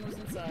explosion was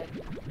inside.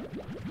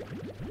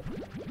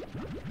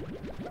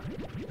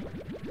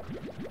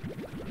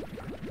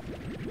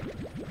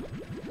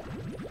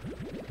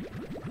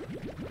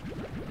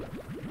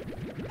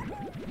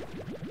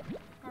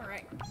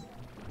 Alright.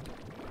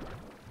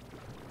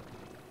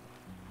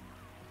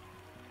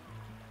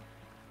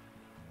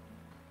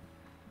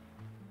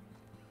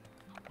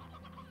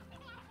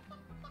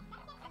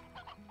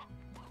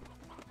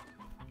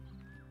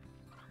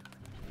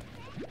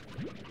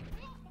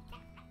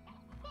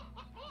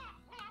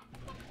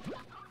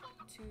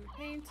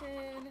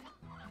 Painted.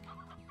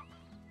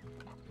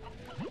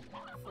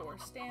 4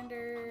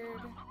 standard.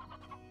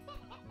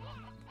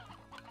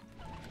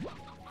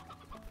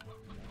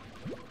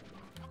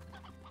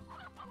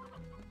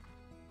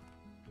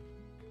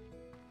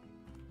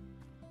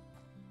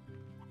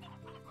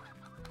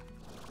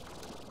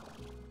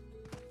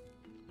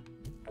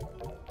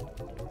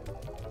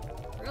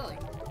 Really?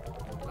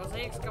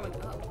 Mosaic's going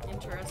up.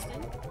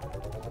 Interesting.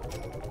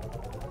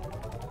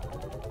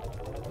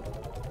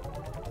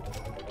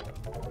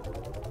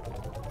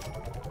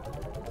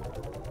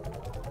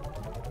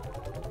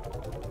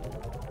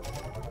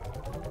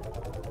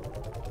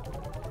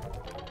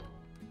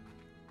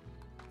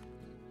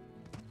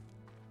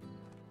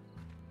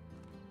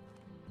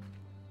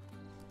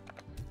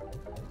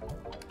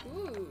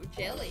 Ooh,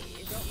 jelly.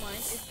 Don't mind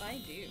if I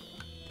do.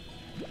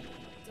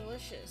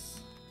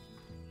 Delicious.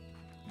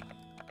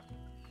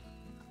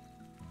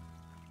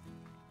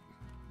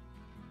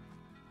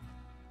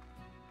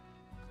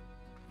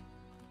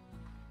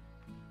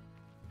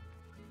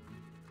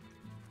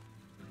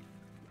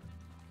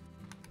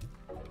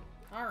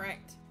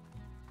 Alright.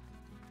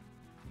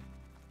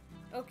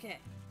 Okay,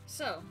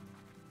 so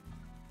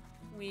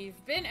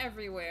we've been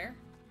everywhere.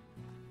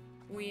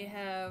 We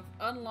have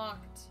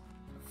unlocked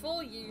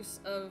full use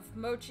of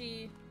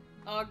Mochi,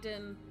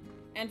 Ogden,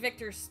 and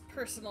Victor's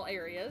personal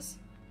areas.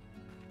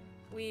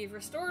 We've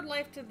restored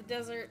life to the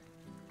desert,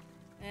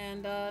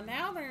 and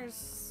now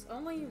there's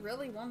only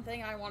really one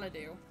thing I want to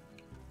do.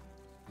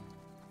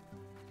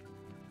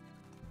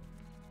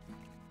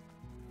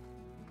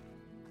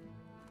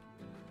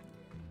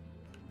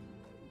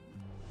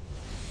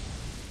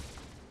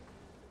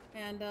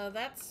 And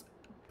that's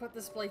put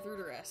this playthrough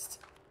to rest.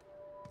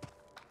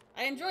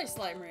 I enjoy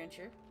Slime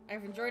Rancher.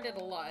 I've enjoyed it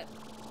a lot.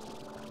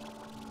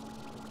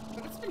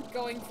 But it's been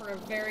going for a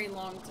very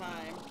long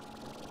time.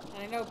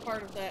 And I know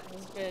part of that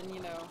has been, you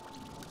know,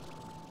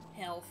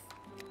 health.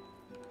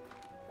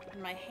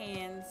 And my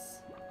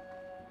hands.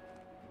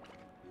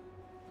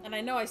 And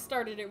I know I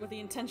started it with the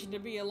intention to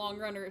be a long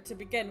runner to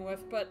begin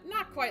with, but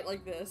not quite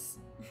like this.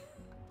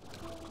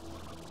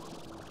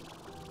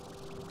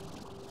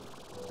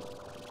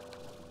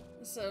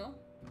 So,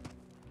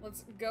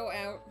 let's go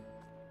out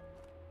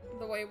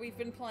the way we've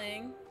been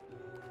playing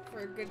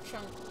for a good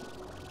chunk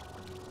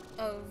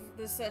of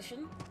this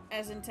session,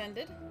 as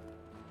intended.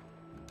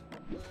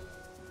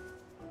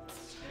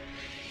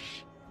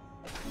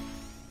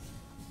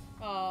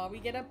 Aw, we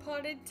get a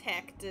potted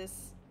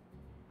cactus.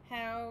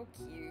 How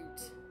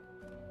cute.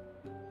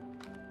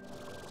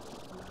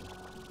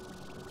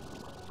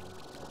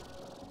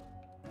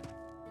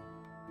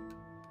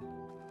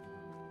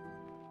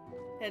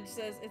 Hedge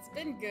says, it's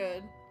been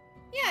good.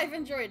 Yeah, I've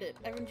enjoyed it.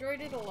 I've enjoyed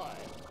it a lot.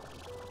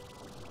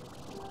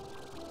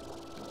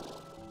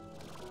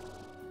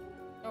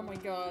 Oh my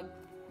god.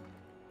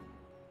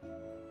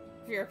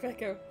 Vera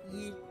Pecco.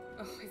 Yee.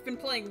 Oh, I've been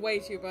playing way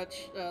too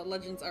much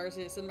Legends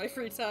Arceus in my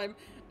free time.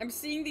 I'm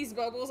seeing these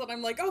bubbles and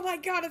I'm like, oh my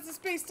god, it's a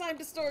space-time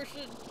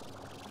distortion!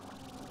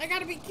 I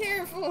gotta be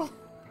careful!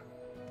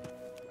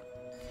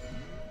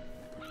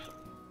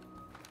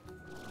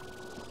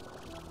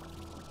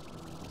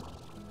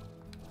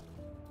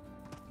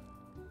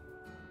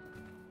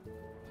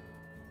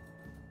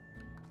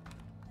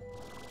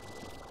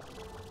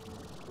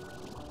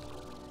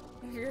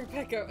 Vera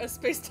Pecco, a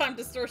space-time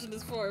distortion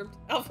is formed.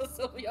 Alpha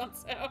Sylveon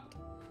sound.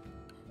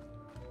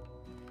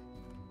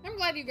 I'm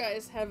glad you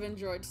guys have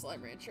enjoyed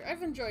Slime Rancher.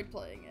 I've enjoyed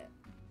playing it.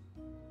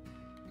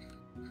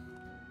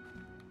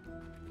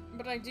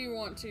 But I do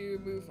want to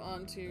move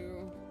on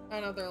to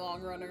another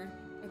long runner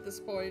at this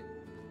point.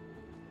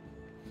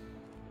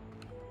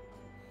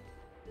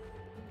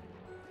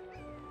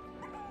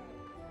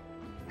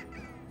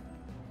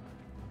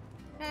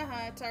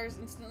 Haha, tires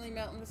instantly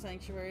melt in the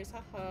sanctuaries.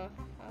 Haha,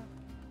 haha.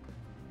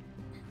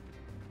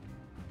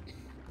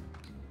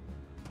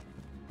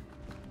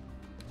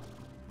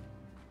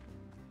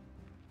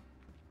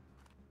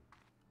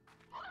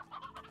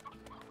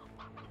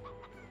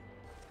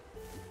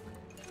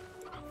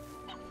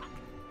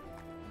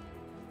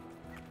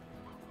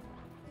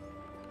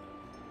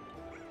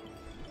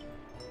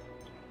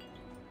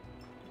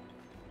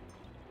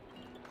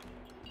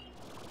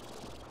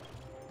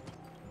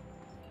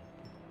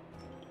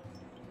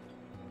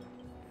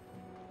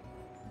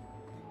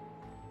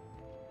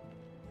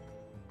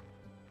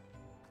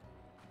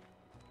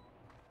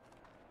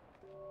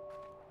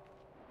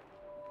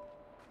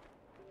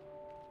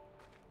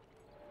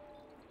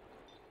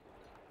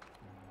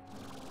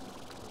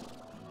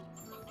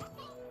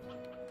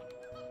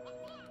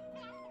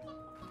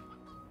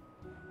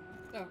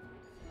 Oh.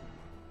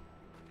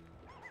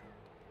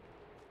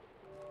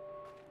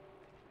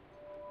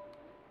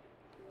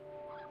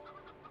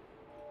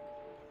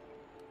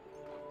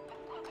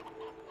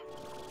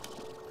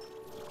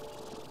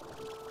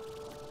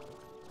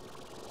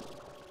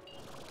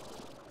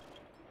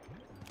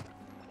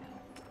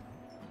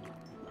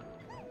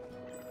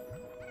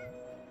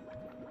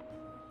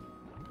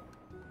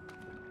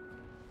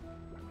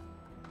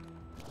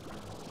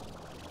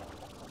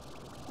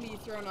 Me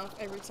thrown off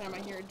every time I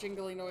hear a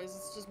jingly noise.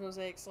 It's just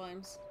mosaic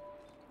slimes.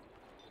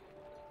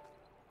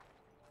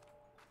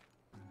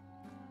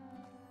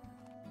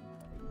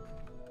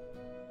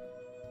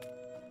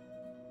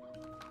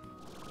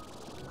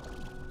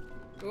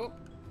 Oh.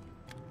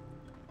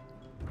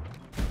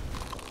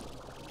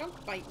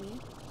 Don't bite me.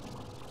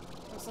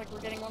 Looks like we're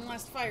getting one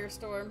last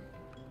firestorm.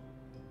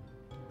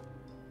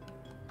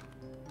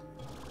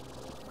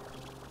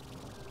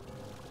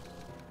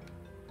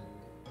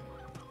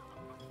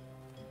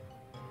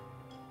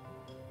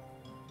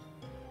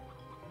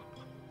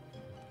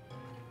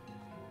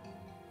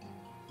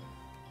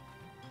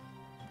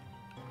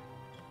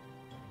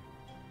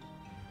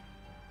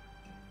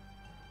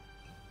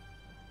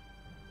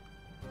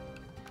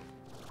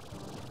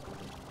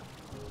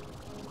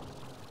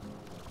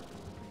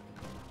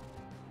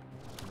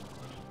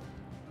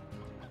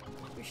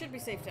 We should be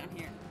safe down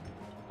here.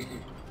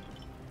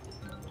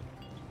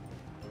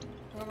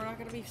 Well, we're not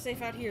gonna be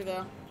safe out here,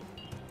 though.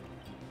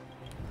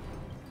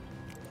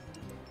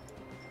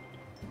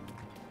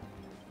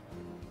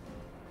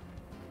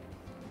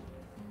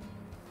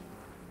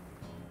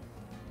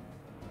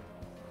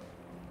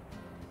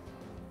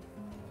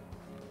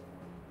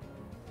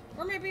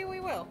 Or maybe we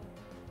will.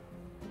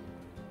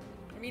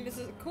 I mean, this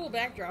is a cool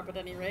backdrop at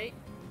any rate.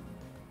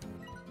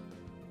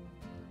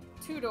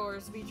 2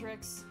 doors,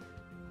 Beatrix.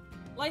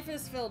 Life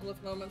is filled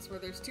with moments where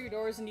there's 2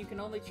 doors and you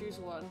can only choose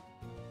one.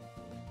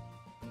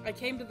 I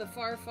came to the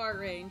far, far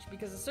range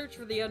because the search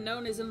for the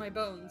unknown is in my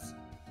bones.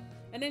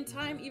 And in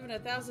time, even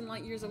 1,000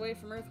 light years away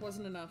from Earth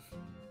wasn't enough.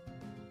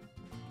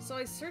 So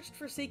I searched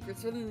for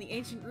secrets within the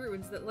ancient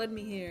ruins that led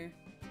me here.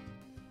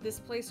 This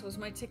place was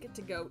my ticket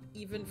to go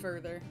even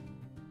further.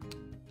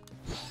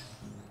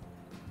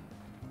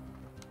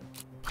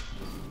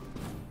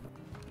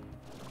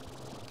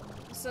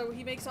 So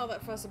he makes all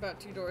that fuss about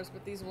 2 doors,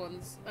 but these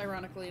ones,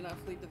 ironically enough,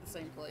 lead to the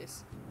same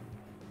place.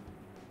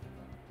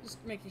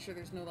 Just making sure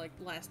there's no, like,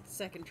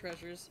 last-second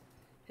treasures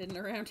hidden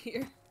around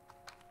here.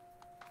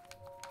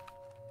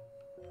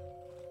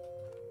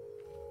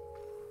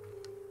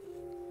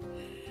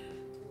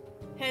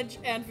 Hedge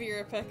and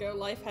Vera Pecco,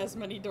 life has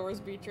many doors,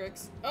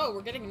 Beatrix. Oh,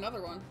 we're getting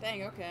another one.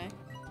 Dang, okay.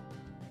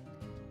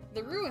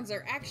 The ruins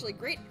are actually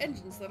great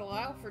engines that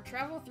allow for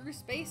travel through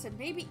space and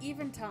maybe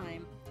even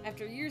time.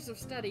 After years of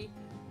study,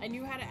 I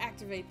knew how to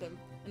activate them,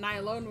 and I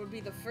alone would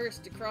be the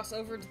first to cross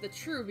over to the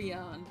true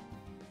beyond.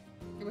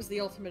 It was the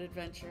ultimate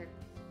adventure.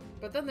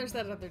 But then there's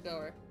that other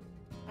door.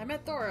 I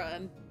met Thora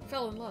and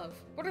fell in love.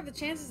 What are the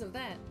chances of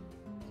that?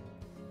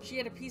 She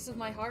had a piece of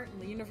my heart and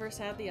the universe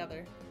had the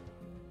other.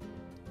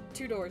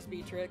 2 doors,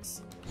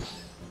 Beatrix.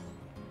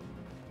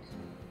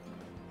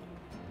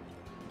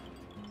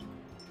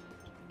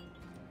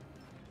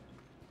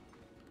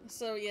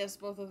 So yes,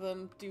 both of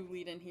them do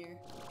lead in here.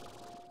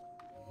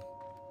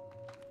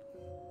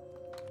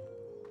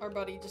 Our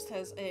buddy just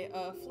has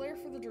a flair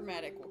for the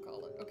dramatic, we'll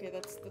call it. Okay,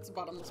 that's a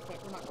bottomless pit.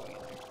 We're not going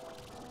in there.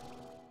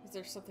 Is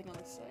there something on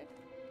this side?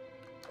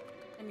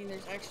 I mean,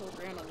 there's actual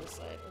ground on this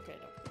side. Okay,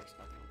 no, there's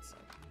nothing on this side.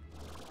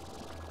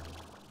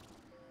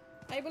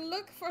 I will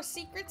look for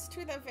secrets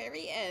to the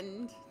very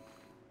end.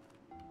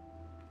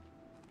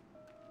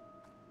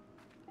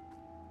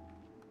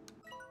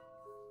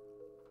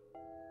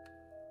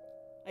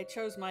 I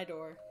chose my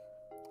door.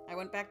 I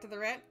went back to the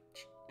ranch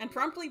and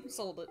promptly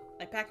sold it.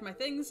 I packed my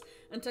things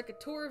and took a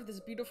tour of this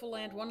beautiful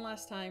land one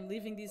last time,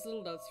 leaving these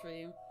little notes for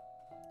you.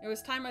 It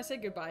was time I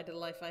said goodbye to the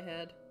life I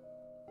had.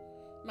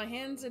 My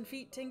hands and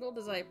feet tingled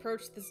as I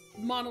approached this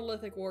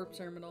monolithic warp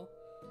terminal.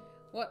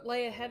 What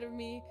lay ahead of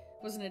me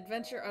was an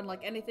adventure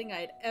unlike anything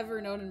I had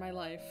ever known in my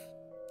life.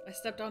 I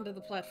stepped onto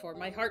the platform,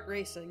 my heart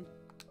racing.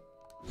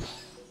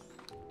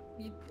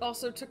 You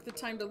also took the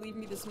time to leave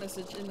me this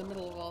message in the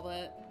middle of all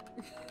that.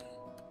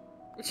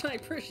 Which I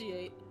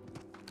appreciate.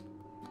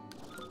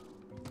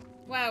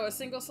 Wow, a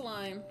single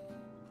slime.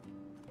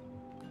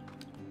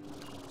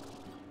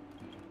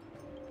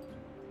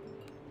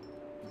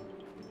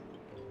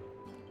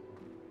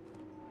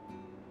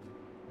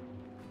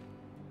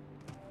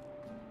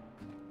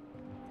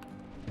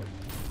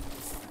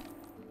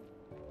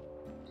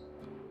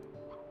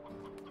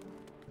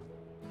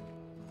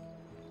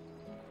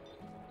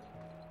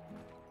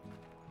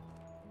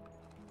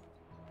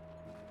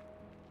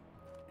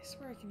 I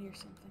swear I can hear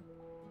something.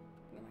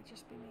 But it might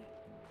just be me.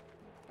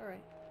 Alright.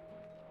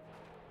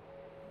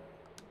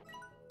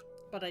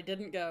 But I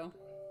didn't go.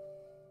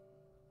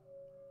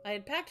 I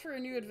had packed for a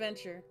new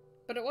adventure,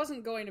 but it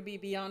wasn't going to be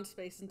beyond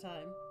space and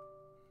time.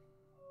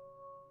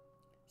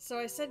 So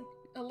I said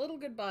a little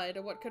goodbye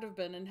to what could have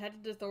been and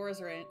headed to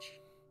Thora's ranch.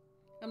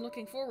 I'm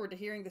looking forward to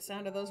hearing the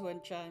sound of those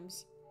wind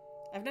chimes.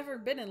 I've never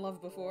been in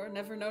love before,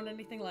 never known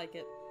anything like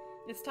it.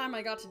 It's time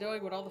I got to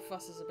knowing what all the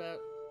fuss is about.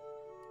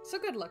 So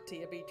good luck to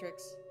you,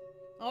 Beatrix.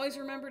 Always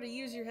remember to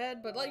use your head,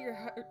 but let your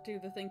heart do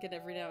the thinking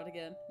every now and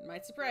again. It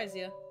might surprise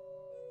you.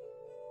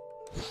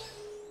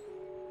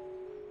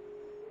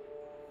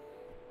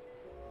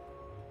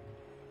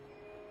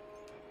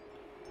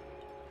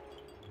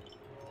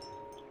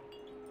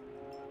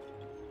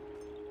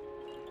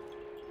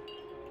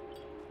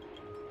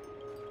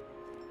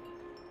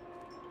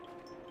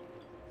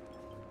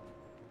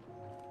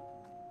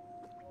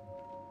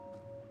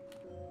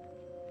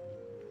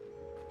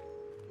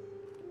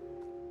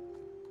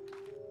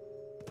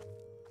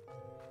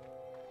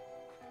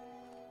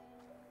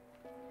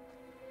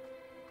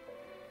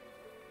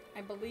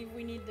 I believe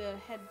we need to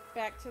head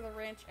back to the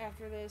ranch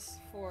after this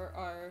for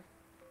our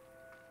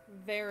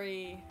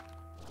very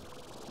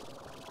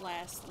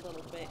last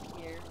little bit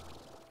here.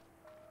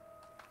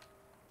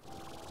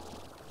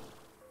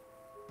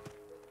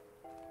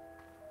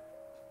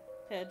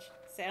 Hedge.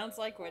 Sounds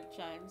like wind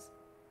chimes.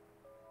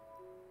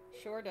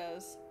 Sure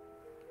does.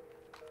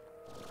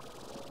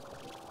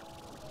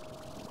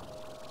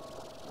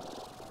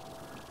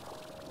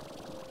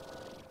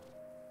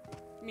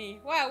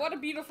 Me. Wow, what a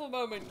beautiful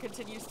moment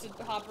continues to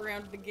hop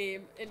around the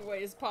game in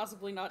ways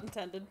possibly not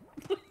intended.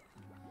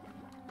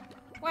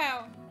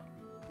 Wow.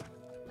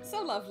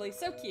 So lovely,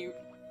 so cute.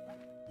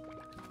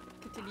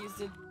 Continues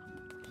to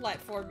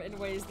platform in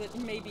ways that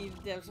maybe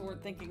the devs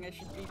weren't thinking I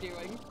should be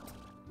doing.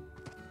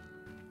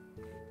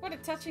 What a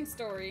touching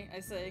story, I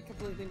say,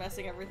 completely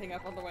messing everything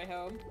up on the way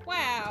home.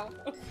 Wow!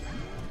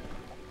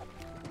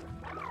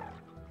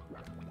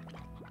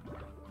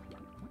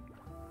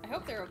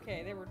 hope they're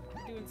okay. They were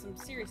doing some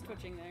serious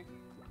twitching there.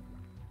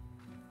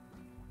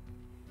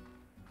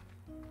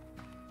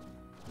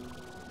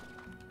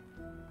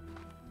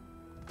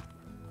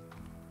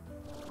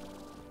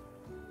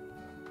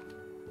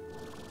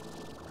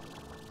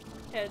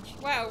 Hedge.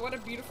 Wow, what a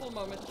beautiful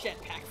moment.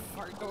 Jetpack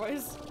fart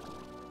noise.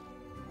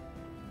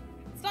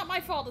 It's not my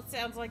fault it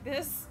sounds like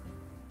this.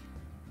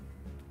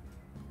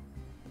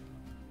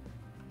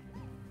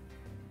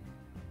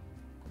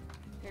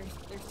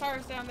 There's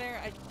stars down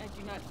there. I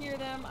do not hear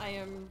them.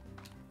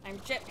 I'm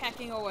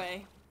jetpacking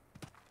away.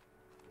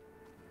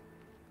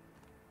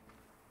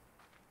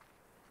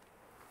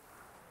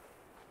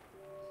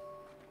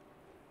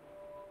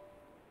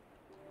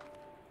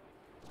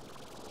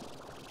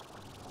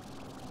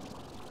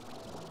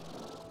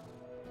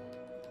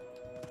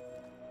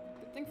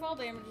 Good thing fall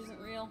damage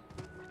isn't real.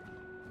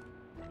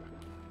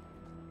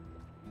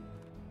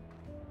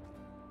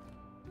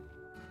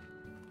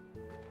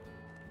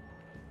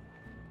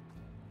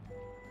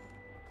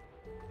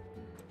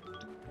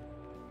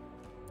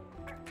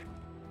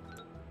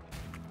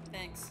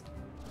 Thanks.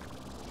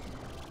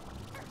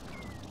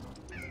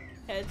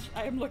 Hedge,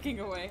 I am looking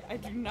away. I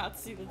do not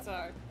see the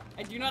tower.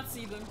 I do not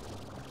see them.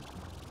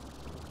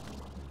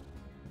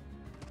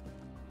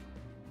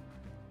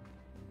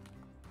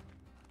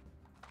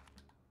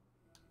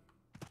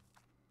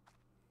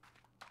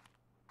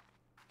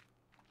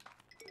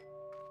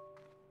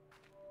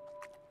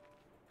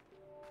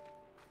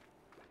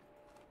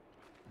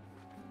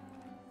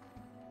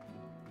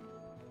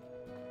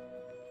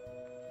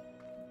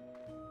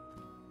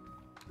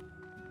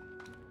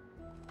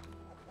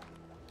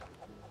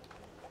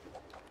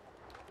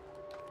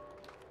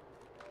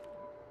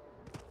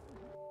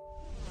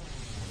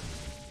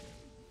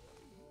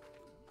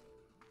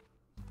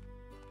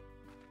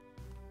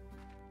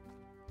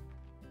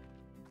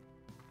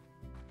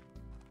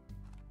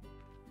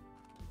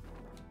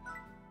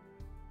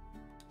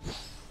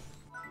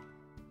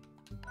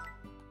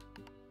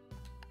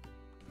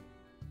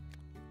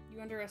 You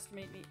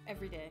underestimate me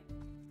every day.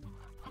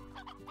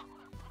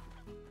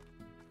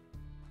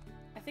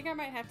 I think I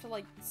might have to,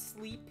 like,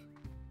 sleep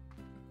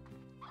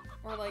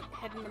or, like,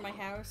 head into my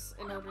house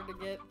in order to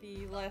get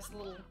the last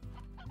little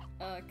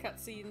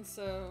cutscene,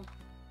 so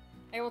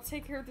I will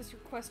take care of this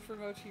request for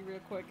Mochi real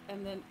quick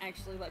and then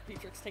actually let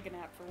Beatrix take a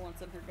nap for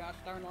once in her gosh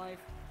darn life.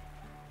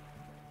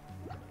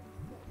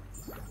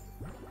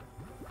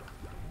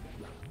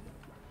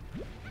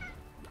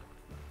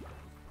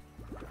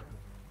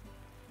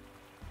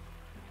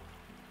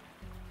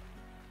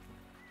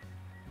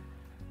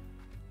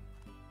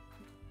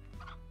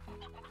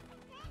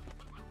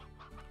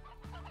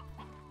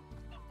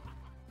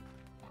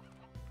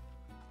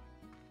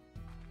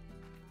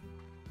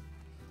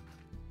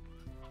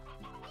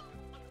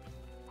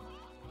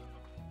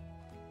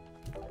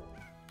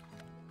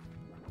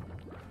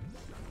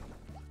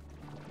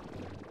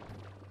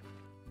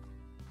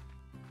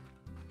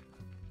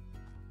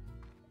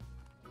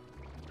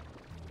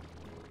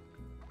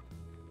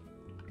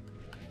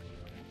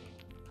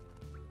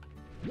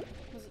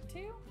 Was it 2?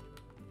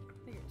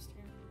 I think it was 2.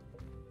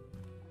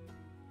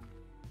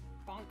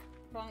 Bonk,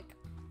 bonk.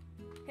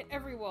 Hit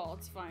every wall,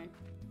 it's fine.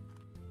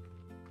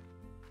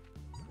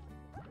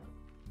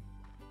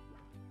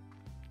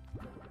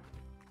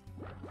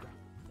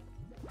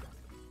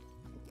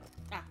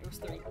 Ah, it was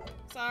 3.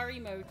 Sorry,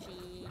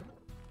 Mochi.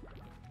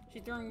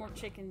 She's throwing more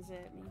chickens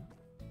at me.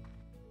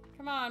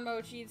 Come on,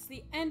 Mochi, it's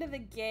the end of the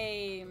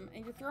game,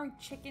 and you're throwing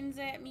chickens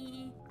at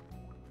me?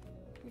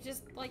 We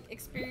just, like,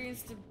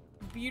 experienced a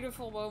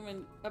beautiful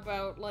moment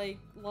about, like,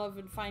 love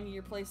and finding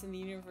your place in the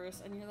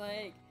universe, and you're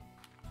like,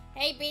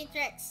 hey,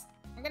 Beatrix,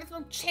 I'm gonna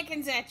throw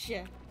chickens at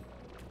you.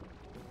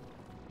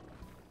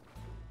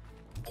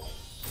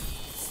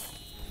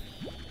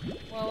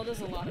 Well,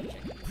 there's a lot of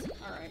chickens.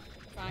 Alright,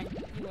 fine,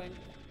 you win.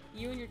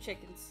 You and your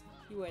chickens,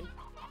 you win.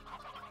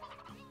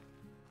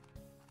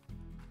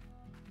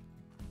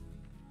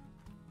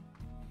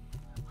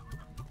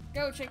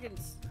 Go,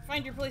 chickens!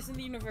 Find your place in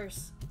the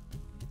universe!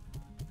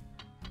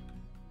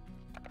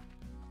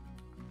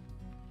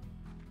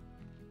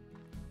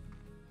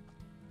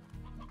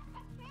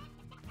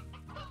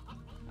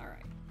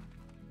 Alright.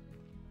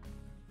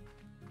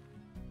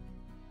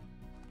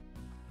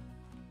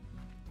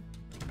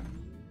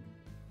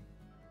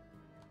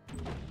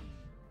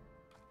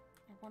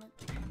 I wanna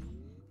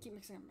keep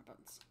mixing up my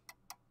buttons.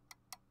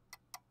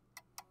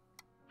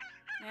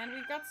 And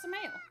we've got some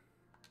mail.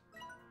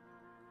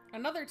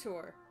 Another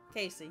tour.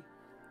 Casey.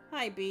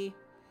 Hi, B.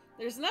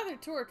 There's another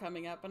tour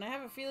coming up, and I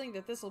have a feeling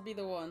that this will be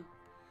the one.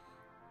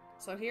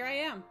 So here I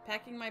am,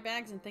 packing my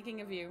bags and thinking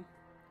of you.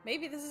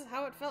 Maybe this is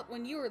how it felt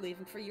when you were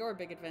leaving for your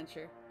big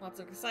adventure. Lots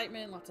of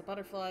excitement, lots of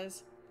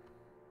butterflies.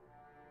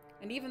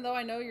 And even though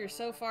I know you're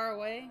so far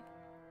away,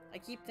 I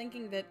keep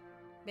thinking that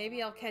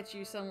maybe I'll catch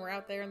you somewhere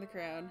out there in the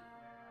crowd.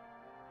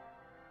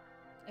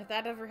 If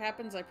that ever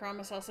happens, I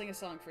promise I'll sing a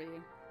song for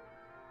you.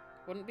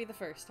 Wouldn't be the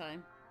first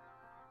time.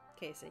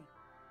 Casey.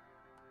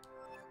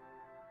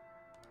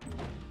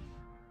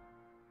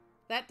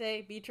 That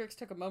day, Beatrix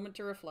took a moment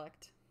to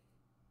reflect.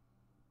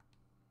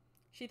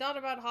 She thought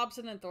about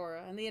Hobson and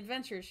Thora, and the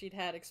adventures she'd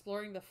had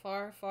exploring the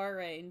far, far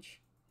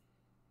range.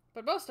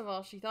 But most of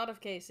all, she thought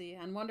of Casey,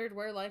 and wondered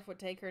where life would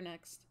take her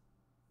next.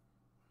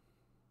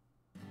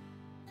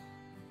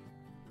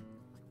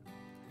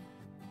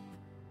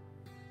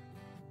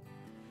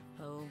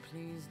 Oh,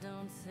 please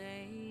don't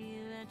say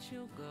that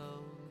you'll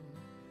go.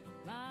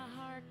 My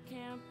heart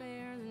can't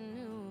bear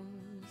the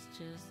news.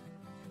 Just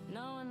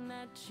knowing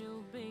that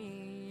you'll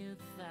be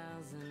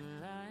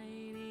 1,000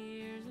 light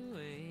years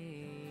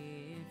away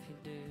if you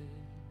do.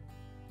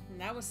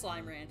 And that was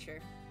Slime Rancher.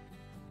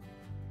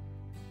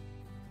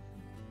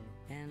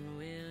 And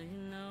will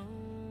you know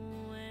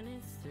when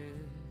it's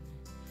through?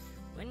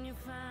 When you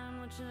find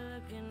what you're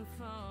looking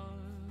for,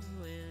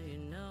 will you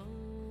know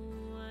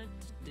what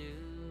to do?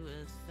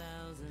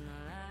 1,000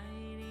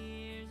 light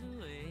years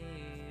away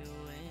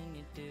when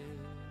you do.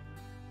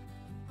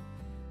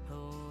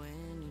 Oh,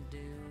 when you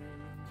do.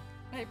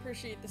 I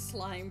appreciate the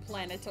slime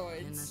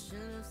planetoids. And I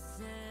should have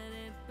said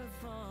it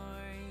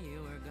before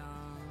you were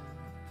gone.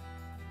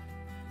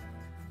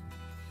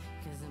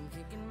 'Cause I'm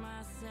kicking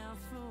myself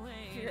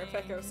away. Fear of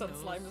Echo, some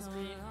slime is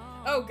me.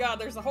 Oh god,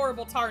 there's a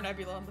horrible tar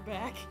nebula on the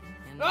back.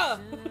 Ah!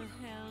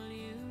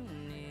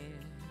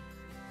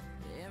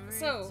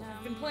 So,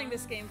 I've been playing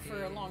this game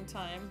for a long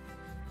time.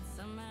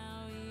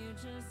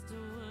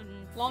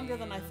 Longer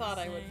than I thought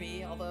I would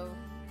be, although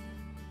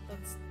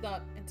that's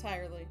not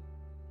entirely,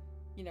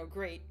 you know,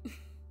 great.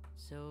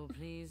 So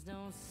please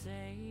don't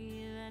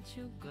say that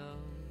you go.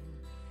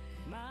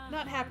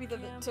 Not happy that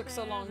it took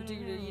so long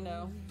due to, you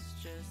know,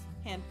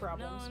 hand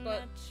problems,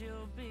 but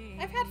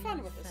I've had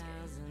fun with this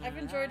game. I've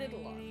enjoyed it a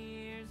lot.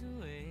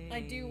 I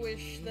do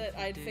wish that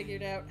I'd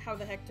figured out how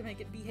the heck to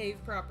make it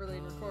behave properly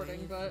in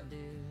recording, but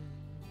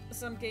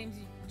some games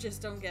you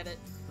just don't get it.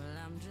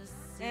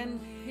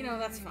 And, you know,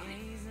 that's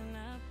fine.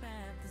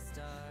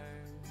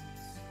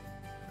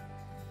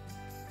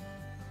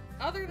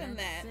 Other than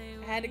that,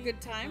 I had a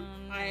good time.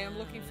 I am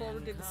looking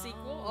forward to the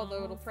sequel,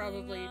 although it'll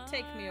probably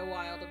take me a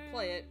while to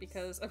play it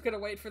because I'm gonna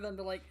wait for them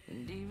to, like,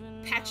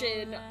 patch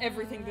in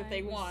everything that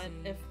they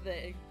want if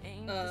they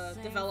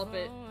develop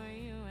it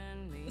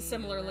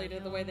similarly to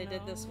the way they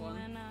did this one.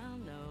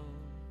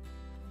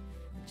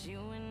 You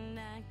and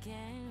I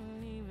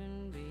can't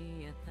even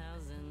be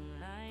 1,000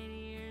 light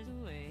years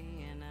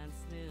away, and I'd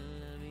still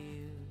love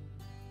you.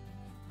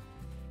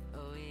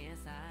 Oh yes,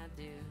 I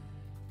do.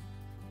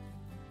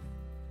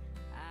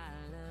 I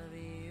love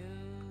you.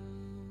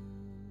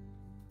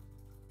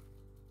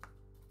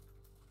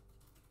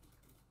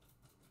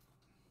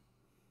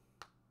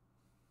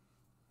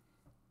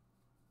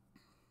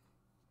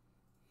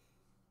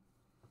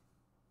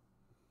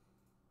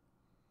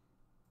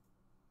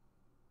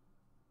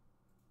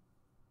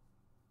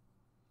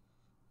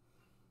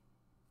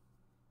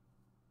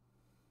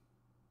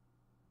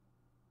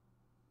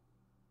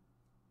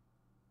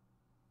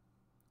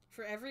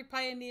 For every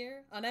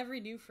pioneer, on every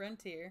new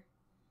frontier,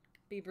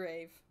 be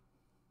brave,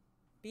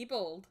 be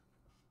bold,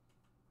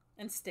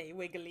 and stay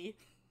wiggly.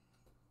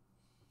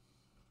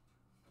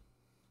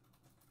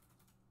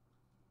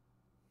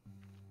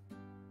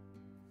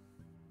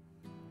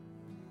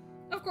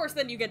 Of course,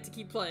 then you get to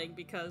keep playing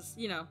because,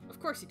 you know, of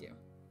course you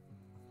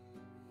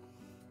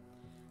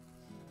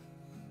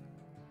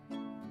do.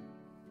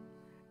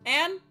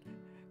 And,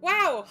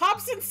 wow,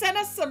 Hobson sent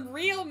us some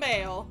real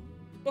mail.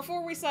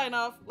 Before we sign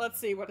off, let's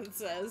see what it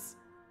says.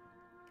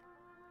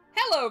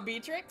 Hello,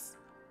 Beatrix.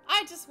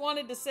 I just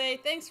wanted to say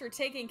thanks for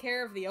taking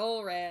care of the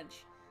old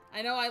ranch.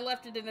 I know I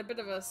left it in a bit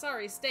of a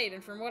sorry state,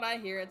 and from what I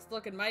hear, it's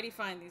looking mighty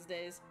fine these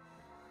days.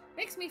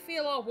 Makes me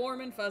feel all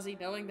warm and fuzzy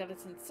knowing that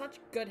it's in such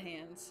good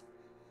hands.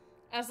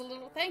 As a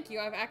little thank you,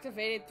 I've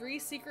activated 3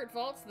 secret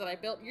vaults that I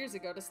built years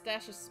ago to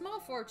stash a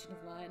small fortune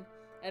of mine.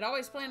 I'd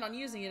always planned on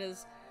using it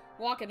as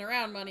walking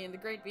around money in the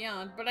great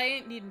beyond, but I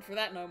ain't needing for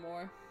that no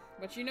more.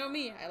 But you know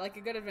me, I like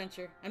a good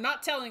adventure. I'm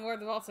not telling where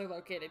the vaults are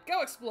located.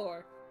 Go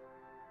explore!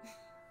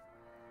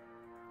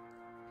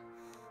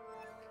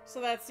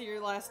 So that's your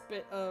last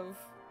bit of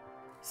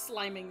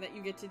sliming that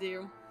you get to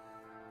do.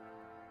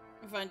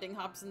 Finding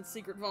Hobson's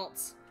secret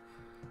vaults.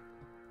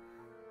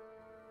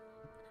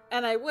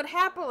 And I would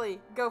happily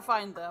go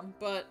find them,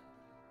 but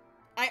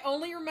I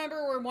only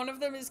remember where one of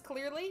them is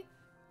clearly.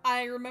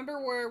 I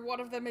remember where one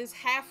of them is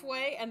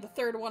halfway, and the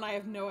third one I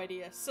have no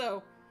idea.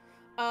 So,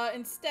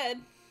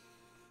 instead,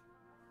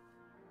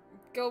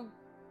 go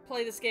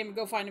play this game and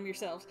go find them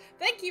yourselves.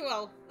 Thank you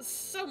all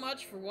so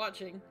much for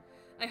watching.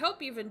 I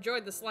hope you've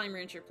enjoyed the Slime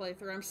Rancher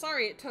playthrough. I'm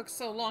sorry it took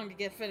so long to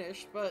get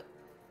finished, but,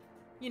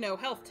 you know,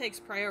 health takes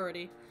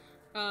priority.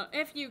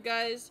 If you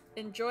guys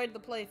enjoyed the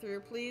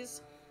playthrough,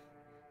 please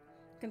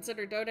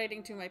consider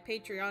donating to my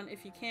Patreon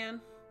if you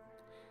can.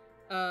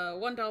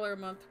 $1 a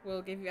month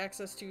will give you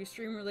access to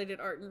stream-related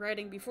art and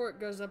writing before it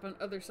goes up on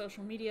other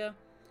social media.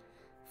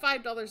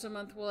 $5 a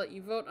month will let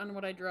you vote on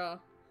what I draw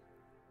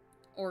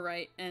or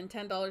write, and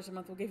 $10 a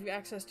month will give you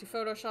access to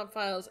Photoshop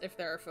files if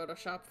there are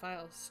Photoshop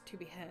files to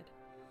be had.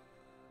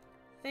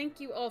 Thank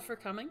you all for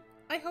coming.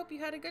 I hope you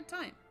had a good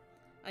time.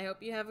 I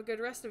hope you have a good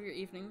rest of your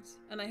evenings,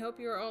 and I hope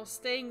you are all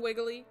staying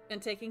wiggly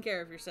and taking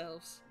care of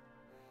yourselves.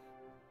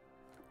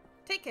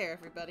 Take care,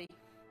 everybody,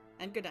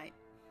 and good night.